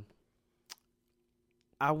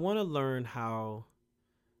I want to learn how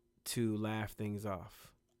to laugh things off.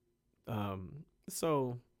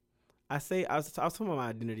 So I was talking about my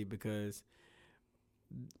identity because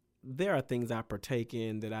there are things I partake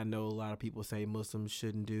in that I know a lot of people say Muslims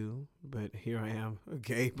shouldn't do, but here I am, a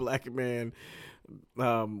gay black man.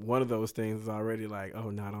 One of those things is already like, oh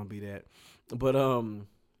no, don't be that. But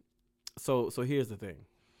so here's the thing.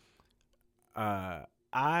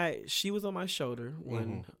 She was on my shoulder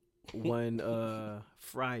one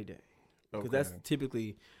Friday, because that's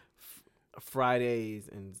typically Fridays,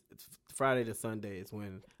 and Friday to Sunday is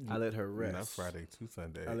when I let her rest. Not Friday to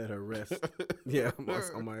Sunday. I let her rest. Yeah,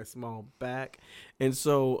 on my small back. And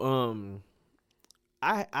so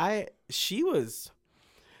she was,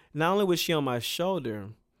 not only was she on my shoulder,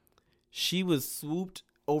 she was swooped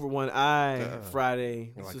over one eye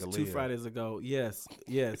Friday. This was 2 Fridays ago. Yes.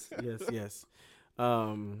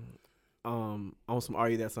 On some Are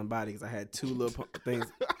You That Somebody, because I had two little things.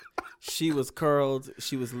 She was curled,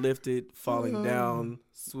 she was lifted, falling down,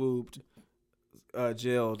 swooped,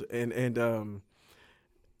 jailed, and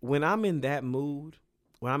when I'm in that mood,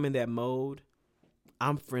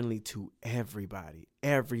 I'm friendly to everybody.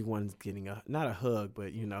 Everyone's getting not a hug,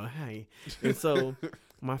 but you know, hey. And so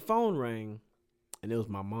my phone rang, and it was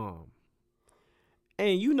my mom.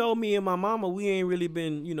 And you know, me and my mama, we ain't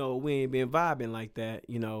been vibing like that.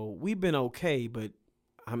 You know, we've been okay, but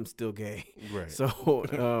I'm still gay. Right. So,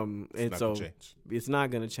 it's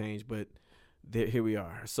not going to change, but here we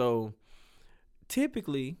are. So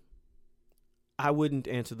typically I wouldn't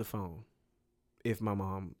answer the phone if my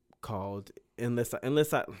mom called unless I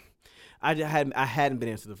hadn't been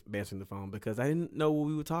answering the phone because I didn't know what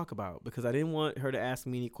we would talk about, because I didn't want her to ask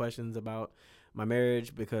me any questions about my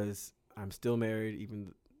marriage, because I'm still married,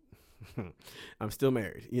 even I'm still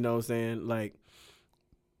married. You know what I'm saying? Like,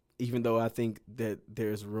 even though I think that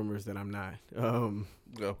there's rumors that I'm not.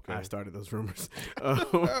 Okay. I started those rumors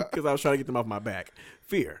because I was trying to get them off my back.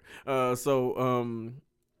 Fear.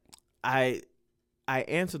 I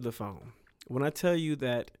answered the phone. When I tell you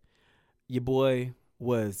that your boy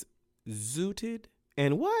was zooted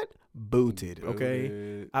and what? Booted, okay?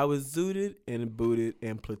 Booted. I was zooted and booted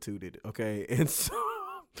and platooted, okay? And so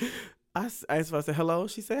I said, hello.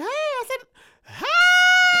 She said, hey. I said, hey.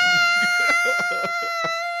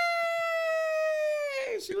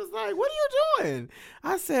 She was like, what are you doing?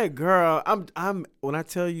 I said, girl, I'm when I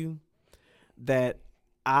tell you that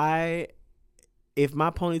if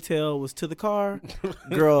my ponytail was to the car,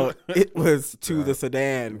 girl, it was to the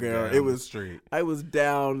sedan, girl. Down It was the street. I was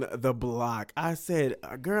down the block. I said,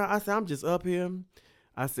 girl, I'm just up here.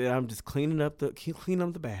 I said, I'm just cleaning up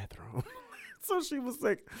the bathroom. So she was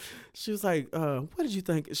like, what did you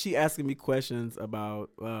think? She asking me questions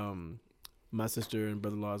about my sister and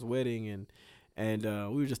brother-in-law's wedding, and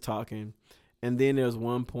we were just talking. And then there was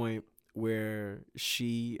one point where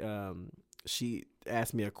she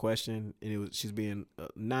asked me a question, and she's being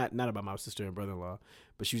not about my sister and brother-in-law,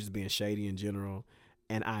 but she was just being shady in general.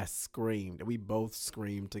 And I screamed. We both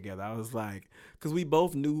screamed together. I was like, because we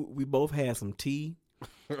both knew, we both had some tea,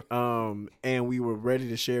 and we were ready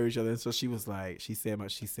to share each other. And so she was like, she said my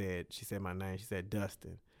name. She said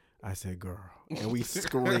Dustin. I said girl, and we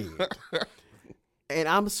screamed. And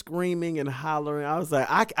I'm screaming and hollering. I was like,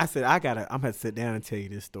 I said, I'm going to sit down and tell you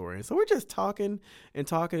this story. And so we're just talking and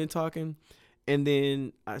talking and talking. And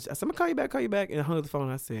then I said, I'm going to call you back. And I hung up the phone.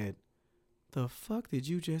 I said, the fuck did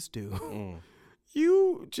you just do? Mm.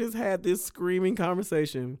 You just had this screaming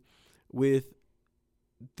conversation with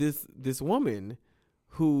this woman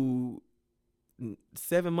who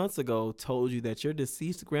 7 months ago told you that your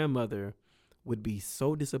deceased grandmother would be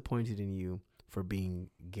so disappointed in you for being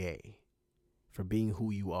gay, for being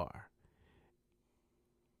who you are.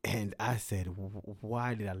 And I said,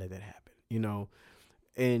 why did I let that happen? You know?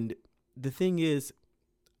 And the thing is,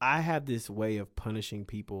 I have this way of punishing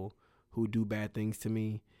people who do bad things to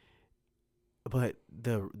me. But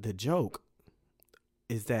the joke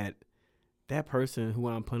is that person who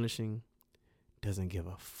I'm punishing doesn't give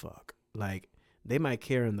a fuck. Like, they might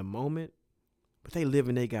care in the moment, but they live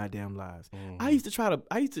in their goddamn lives. Mm-hmm. I used to try to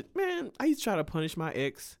punish my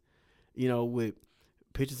ex, you know, with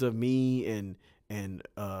pictures of me and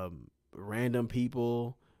random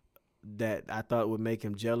people that I thought would make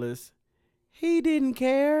him jealous. He didn't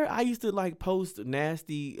care. I used to like post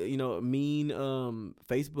nasty, you know, mean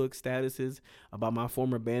Facebook statuses about my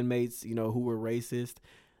former bandmates, you know, who were racist.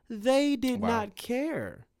 They did not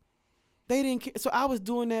care. They didn't care. So I was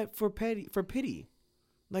doing that for pity.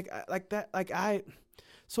 My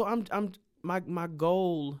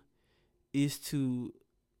goal is to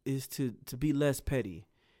be less petty.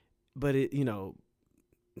 But it, you know,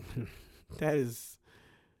 it's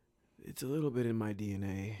a little bit in my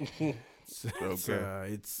DNA.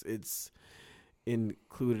 It's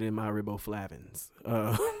included in my riboflavins.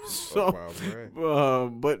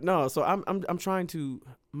 But no. So I'm trying to.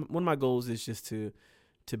 One of my goals is just to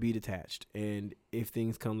be detached. And if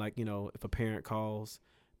things come, like, you know, if a parent calls,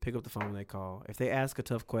 pick up the phone when they call. If they ask a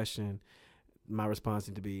tough question, my response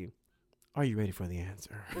needs to be, are you ready for the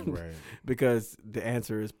answer? Right. Because the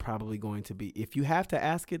answer is probably going to be, if you have to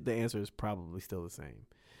ask it, the answer is probably still the same.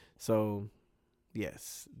 So,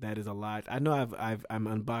 yes, that is a lot. I know I'm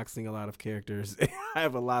unboxing a lot of characters. I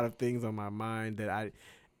have a lot of things on my mind that I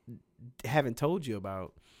haven't told you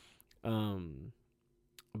about.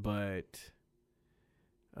 But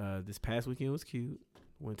this past weekend was cute.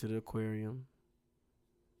 Went to the aquarium.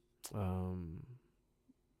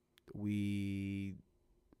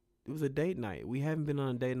 It was a date night. We haven't been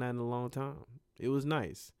on a date night in a long time. It was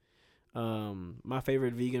nice. My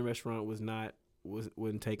favorite vegan restaurant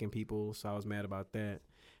wasn't taking people, so I was mad about that.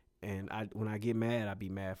 And when I get mad, I be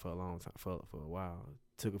mad for a long time, for a while. It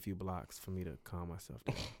took a few blocks for me to calm myself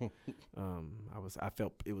down. I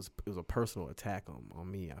felt it was a personal attack on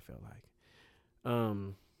me, I felt like.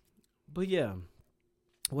 But yeah,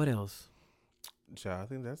 what else? Child, I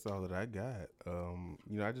think that's all that I got. You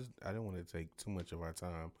know, I didn't want to take too much of our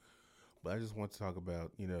time, but I just want to talk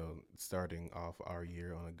about, you know, starting off our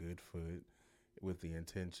year on a good foot with the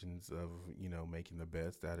intentions of, you know, making the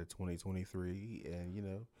best out of 2023 and, you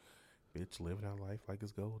know, bitch, living our life like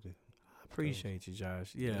it's golden. I appreciate you,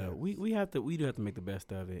 Josh. Yeah, we do have to make the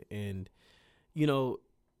best of it. And, you know,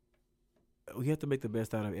 we have to make the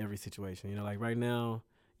best out of every situation. You know, like right now,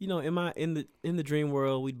 you know, in the dream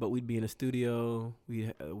world, we'd be in a studio.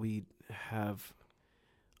 We have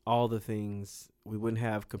all the things. We wouldn't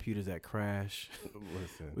have computers that crash.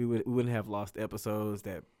 Listen, We wouldn't have lost episodes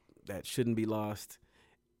that shouldn't be lost.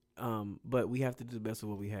 But we have to do the best of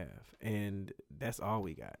what we have, and that's all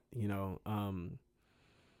we got.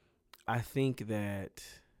 I think that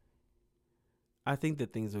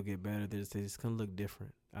things will get better. They're just gonna look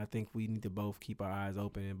different. I think we need to both keep our eyes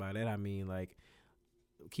open, and by that I mean like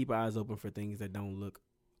keep our eyes open for things that don't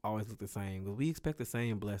always look the same. But we expect the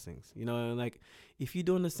same blessings, and like if you're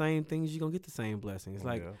doing the same things, you're gonna get the same blessings.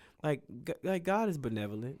 Like God is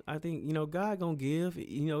benevolent. I think God gonna give.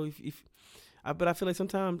 But I feel like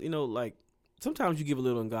sometimes sometimes you give a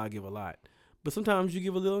little and God give a lot. But sometimes you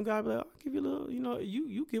give a little and God be like, I'll give you a little.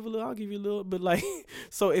 You give a little, I'll give you a little. But like,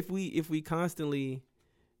 so if we constantly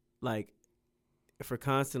if we're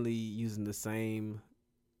constantly using the same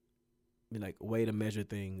way to measure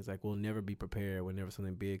things, like we'll never be prepared whenever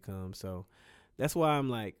something big comes. So that's why I'm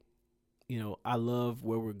like, I love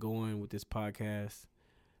where we're going with this podcast,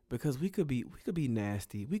 because we could be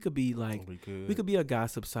nasty. We could be like, we could be a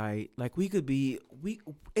gossip site. Like we could do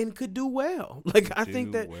well. Like I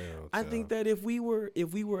think that if we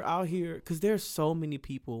were out here, because there's so many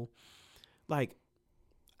people, like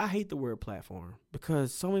I hate the word platform,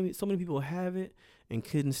 because so many people have it and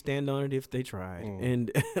couldn't stand on it if they tried.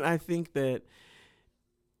 And I think that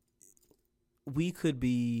we could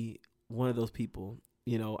be one of those people.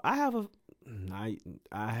 I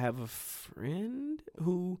have a friend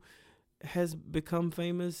who has become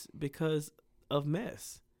famous because of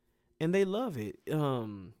mess, and they love it.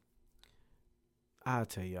 I'll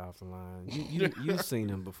tell you off the line. You've seen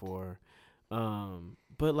him before,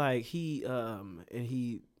 but like I'll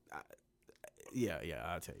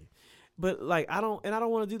tell you. But like I don't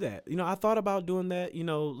want to do that. I thought about doing that.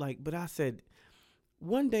 But I said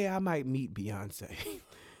one day I might meet Beyonce,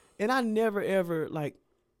 and I never ever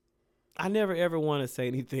want to say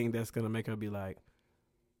anything that's gonna make her be like,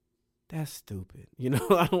 that's stupid.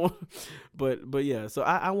 I don't want, but yeah. So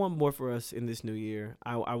I want more for us in this new year.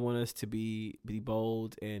 I want us to be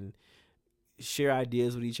bold and share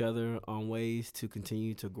ideas with each other on ways to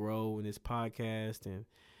continue to grow in this podcast. And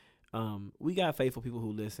we got faithful people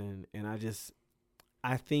who listen, and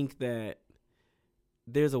I think that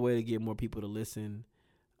there's a way to get more people to listen.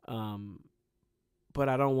 But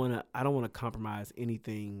I don't want to compromise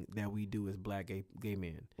anything that we do as Black gay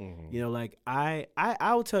men. Mm-hmm. Like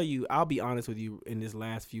I'll tell you, I'll be honest with you in this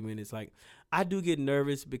last few minutes. Like I do get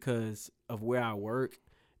nervous because of where I work,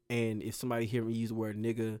 and if somebody hear me use the word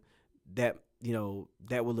nigga, that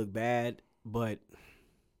that would look bad. But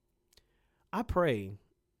I pray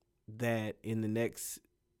that in the next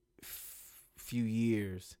few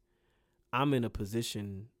years, I'm in a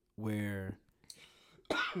position where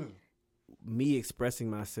me expressing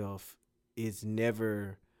myself is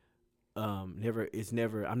never I'm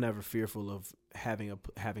never fearful of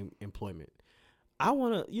having employment. I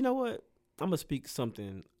want to, I'm going to speak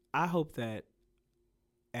something. I hope that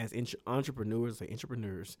as entrepreneurs,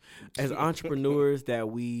 that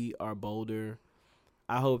we are bolder.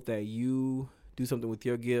 I hope that you do something with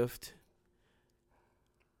your gift.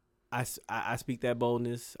 I speak that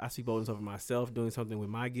boldness. I speak boldness over myself, doing something with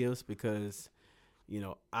my gifts, because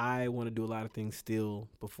I want to do a lot of things still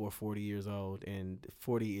before 40 years old, and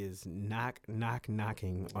 40 is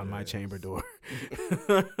knocking on my chamber door.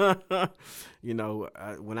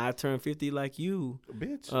 When I turn 50 like you,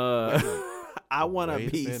 bitch, I want to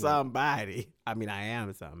be somebody. I mean, I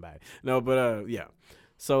am somebody. No, but yeah.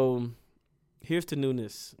 So here's to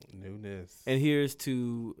newness, and here's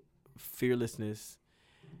to fearlessness.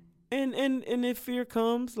 And if fear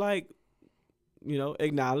comes,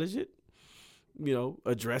 acknowledge it.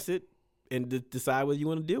 Address it and decide whether you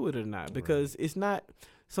want to deal with it or not, because it's not,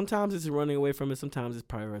 sometimes it's running away from it. Sometimes it's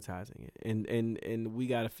prioritizing it. And we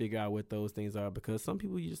got to figure out what those things are, because some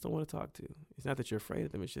people you just don't want to talk to. It's not that you're afraid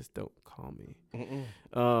of them. It's just, don't call me.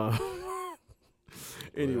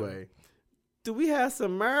 Anyway, do we have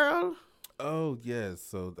some Merle? Oh, yes.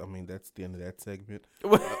 So, I mean, that's the end of that segment.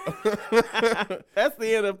 That's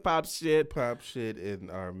the end of Pop Shit. Pop Shit in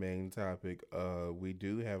our main topic. We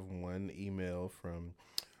do have one email from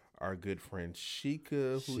our good friend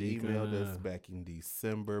Sheikah, who emailed us back in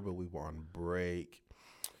December, but we were on break.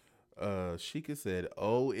 Sheikah said,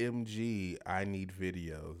 OMG, I need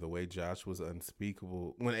video. The way Josh was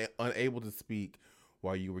unable to speak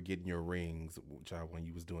while you were getting your rings, when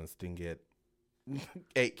you was doing Stingette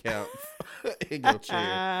 8 counts in your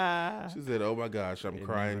chair. She said, oh my gosh, I'm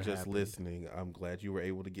crying just listening. I'm glad you were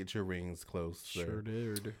able to get your rings close, sir. Sure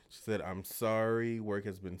did. She said, I'm sorry, work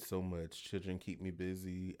has been so much. Children keep me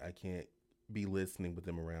busy. I can't be listening with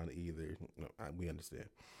them around either. No, we understand.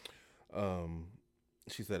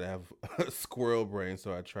 She said, I have a squirrel brain,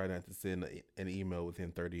 so I try not to send an email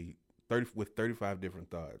within 30 with 35 different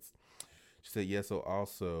thoughts. She said, yes, so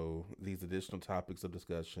also these additional topics of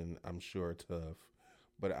discussion, I'm sure are tough,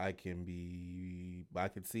 but I can see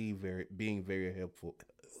being very helpful.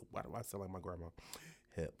 Why do I sound like my grandma?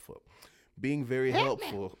 Helpful. Being very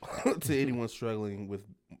helpful to anyone struggling with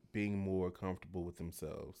being more comfortable with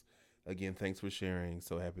themselves. Again, thanks for sharing.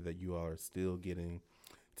 So happy that you all are still getting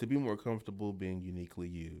to be more comfortable being uniquely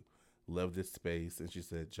you. Love this space. And she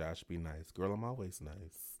said, Josh, be nice. Girl, I'm always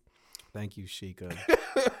nice. Thank you, Sheikah.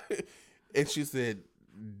 And she said,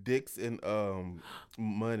 dicks and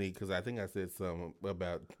money, because I think I said something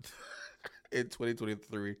about in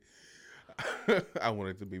 2023. I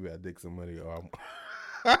wanted to be about dicks and money.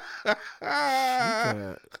 Sheikah,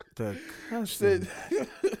 the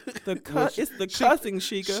cussing. It's the cussing,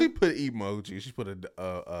 Sheikah. She put emojis. She put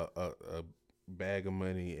a bag of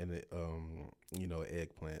money and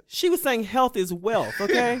eggplant. She was saying health is wealth,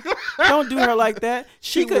 okay? Don't do her like that.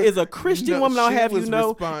 Sheikah is a Christian woman, I'll have you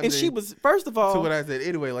know. And she was, first of all, to what I said.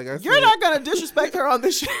 Anyway, like I said, you're not going to disrespect her on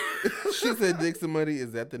this show. She said dicks and money,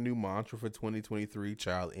 is that the new mantra for 2023?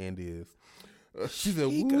 Child, and is. She said,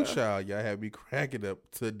 woo, child, y'all have me cracking up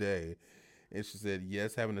today. And she said,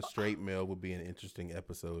 yes, having a straight male would be an interesting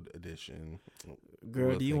episode edition.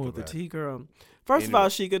 Girl, do you want the tea, girl? First of all,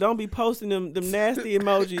 Sheikah, don't be posting them nasty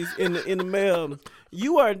emojis in the mail.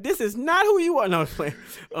 This is not who you are. No, I'm playing.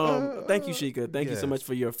 Thank you, Sheikah. Thank you so much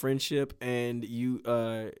for your friendship and you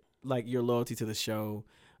like your loyalty to the show.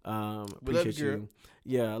 Appreciate you.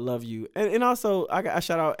 Yeah, I love you. And also I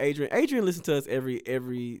shout out Adrian. Adrian listens to us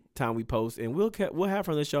every time we post, and we'll have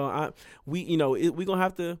her on the show. We gonna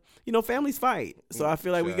have to, families fight. So I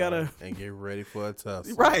feel like we gotta and get ready for a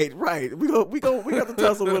tussle. Right. We got to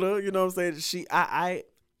tussle with her. You know what I'm saying?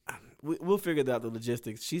 We'll figure out the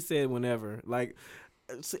logistics. She said whenever. Like,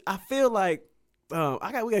 I feel like we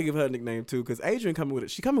gotta give her a nickname too, because Adrian coming with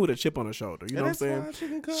a chip on her shoulder. You know what I'm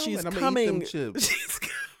saying? She's coming. She's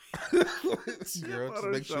girl, just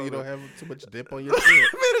make sure you don't have too much dip on your chip.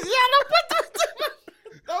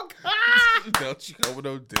 Don't you come with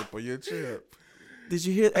no dip on your chip. Did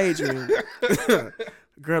you hear Adrian?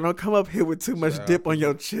 Girl, don't come up here with too much dip on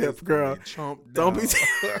your chip, girl. Don't be.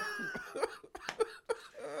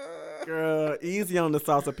 Girl, easy on the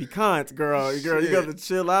salsa picante, girl. Girl, you got to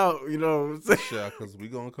chill out, you know what I'm saying? Yeah, because we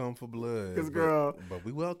going to come for blood. But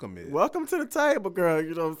we welcome it. Welcome to the table, girl.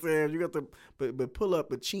 You know what I'm saying? You got to but pull up,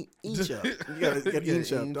 but inch up. You got to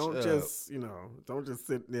inch up. Don't just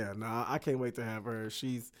sit there. Nah, I can't wait to have her.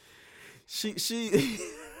 She's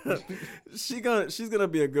gonna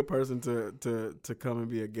be a good person to come and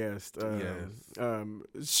be a guest. Yes.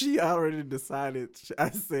 She already decided.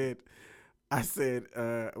 I said,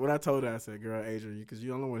 when I told her, I said, girl, Adrian, because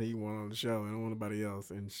you're the only one he want on the show, and I don't want nobody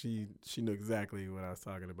else. And she knew exactly what I was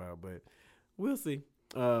talking about. But we'll see.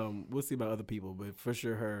 We'll see about other people, but for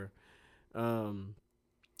sure her.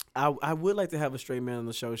 I would like to have a straight man on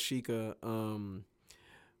the show, Sheikah.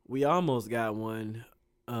 We almost got one.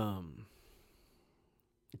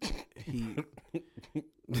 He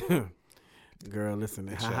girl, listen.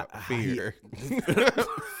 Fear.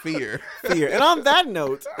 And on that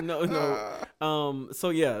note, no.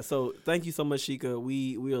 So thank you so much, Sheikah.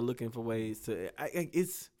 We are looking for ways to.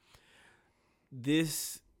 It's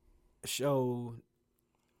this show,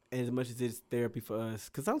 as much as it's therapy for us,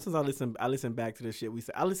 because sometimes I listen back to the shit we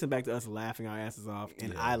say. I listen back to us laughing our asses off,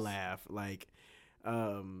 and I laugh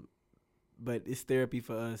but it's therapy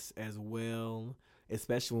for us as well,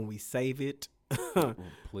 especially when we save it.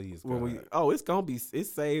 Please, God.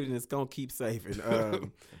 It's saved and it's gonna keep saving.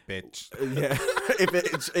 Bitch. Yeah.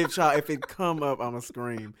 if it come up, I'ma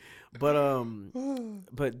scream.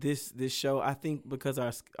 But this show, I think, because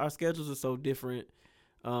our schedules are so different,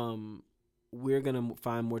 we're gonna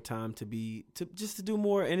find more time to do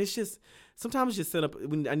more. And it's just sometimes just I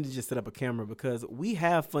need to just set up a camera, because we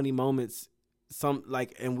have funny moments.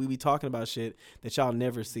 And we be talking about shit that y'all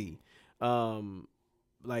never see. I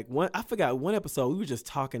forgot one episode, we were just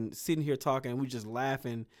sitting here talking, we were just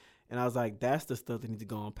laughing, and I was like, that's the stuff that needs to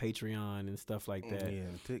go on Patreon and stuff like that. Yeah,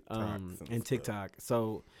 and TikTok. And TikTok.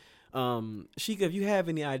 So, Sheikah, if you have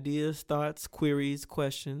any ideas, thoughts, queries,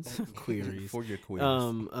 questions, queries. For your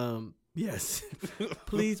queries. Yes.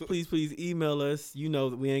 Please email us. You know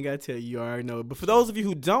that we ain't got to tell you. You already know. But for those of you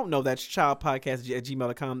who don't know, that's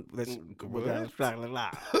childpodcast@gmail.com. That's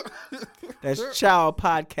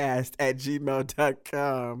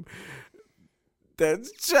childpodcast@gmail.com.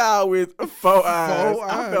 That's child with 4 eyes.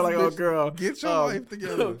 I feel like, oh, girl. Get your life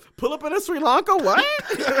together. Pull up in Sri Lanka? What?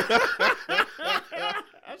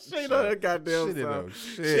 She ain't know that goddamn song.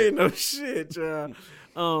 She ain't no shit, y'all.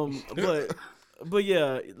 But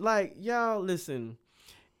yeah, like y'all, listen.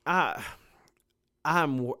 I'm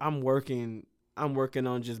working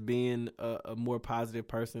on just being a more positive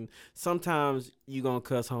person. Sometimes you gonna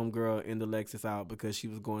cuss homegirl in the Lexus out because she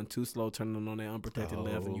was going too slow, turning on that unprotected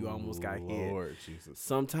left, and you almost got hit. Lord Jesus.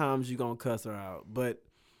 Sometimes you gonna cuss her out, but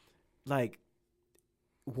like,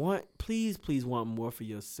 please want more for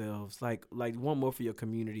yourselves. Like want more for your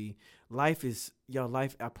community. Life.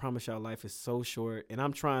 I promise y'all, life is so short, and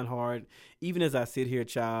I'm trying hard. Even as I sit here,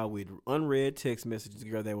 child, with unread text messages,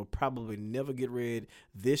 girl, that will probably never get read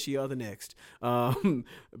this year or the next.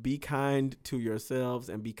 Be kind to yourselves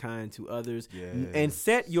and be kind to others, and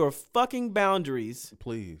set your fucking boundaries.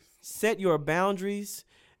 Please set your boundaries.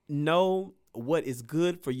 Know what is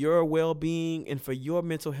good for your well-being and for your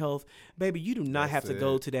mental health. Baby, you do not have to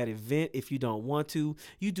go to that event if you don't want to.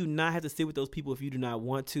 You do not have to sit with those people if you do not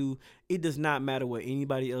want to. It does not matter what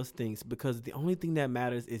anybody else thinks, because the only thing that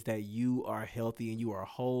matters is that you are healthy and you are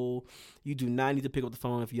whole. You do not need to pick up the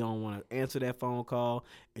phone if you don't want to answer that phone call,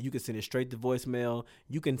 and you can send it straight to voicemail.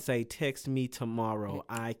 You can say, text me tomorrow.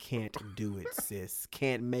 I can't do it, sis.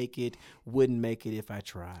 Can't make it. Wouldn't make it if I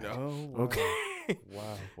tried. Oh, wow. Okay.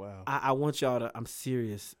 Wow. I want y'all to, I'm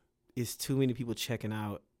serious. It's too many people checking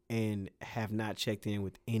out and have not checked in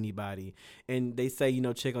with anybody. And they say,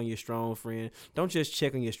 check on your strong friend. Don't just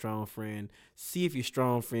check on your strong friend. See if your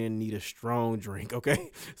strong friend need a strong drink,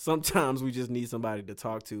 okay? Sometimes we just need somebody to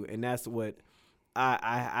talk to. And that's what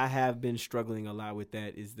I have been struggling a lot with.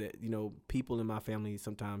 That is that, people in my family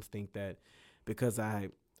sometimes think that because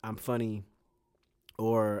I'm funny,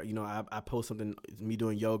 or, I post something, me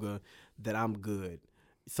doing yoga, that I'm good.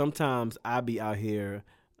 Sometimes I be out here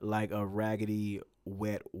like a raggedy,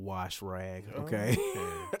 wet wash rag, okay?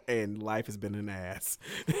 And life has been an ass.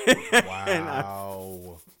 Wow. And I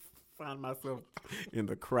find myself in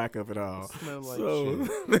the crack of it all. Smell like shit.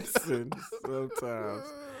 Listen, sometimes.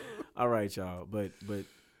 All right, y'all. But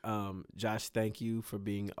Josh, thank you for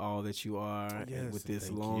being all that you are, with this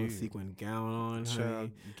long sequin gown on,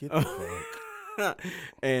 honey. Get the fuck.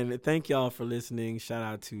 And thank y'all for listening. Shout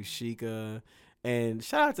out to Sheikah, and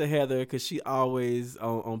shout out to Heather, because she always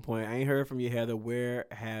on point. I ain't heard from you, Heather. Where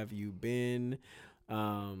have you been?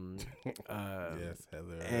 Yes,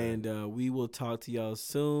 Heather. And we will talk to y'all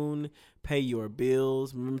soon. Pay your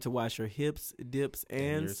bills. Remember to wash your hips, dips,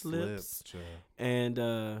 and slips. And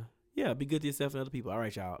be good to yourself and other people. All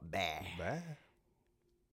right, y'all. Bye.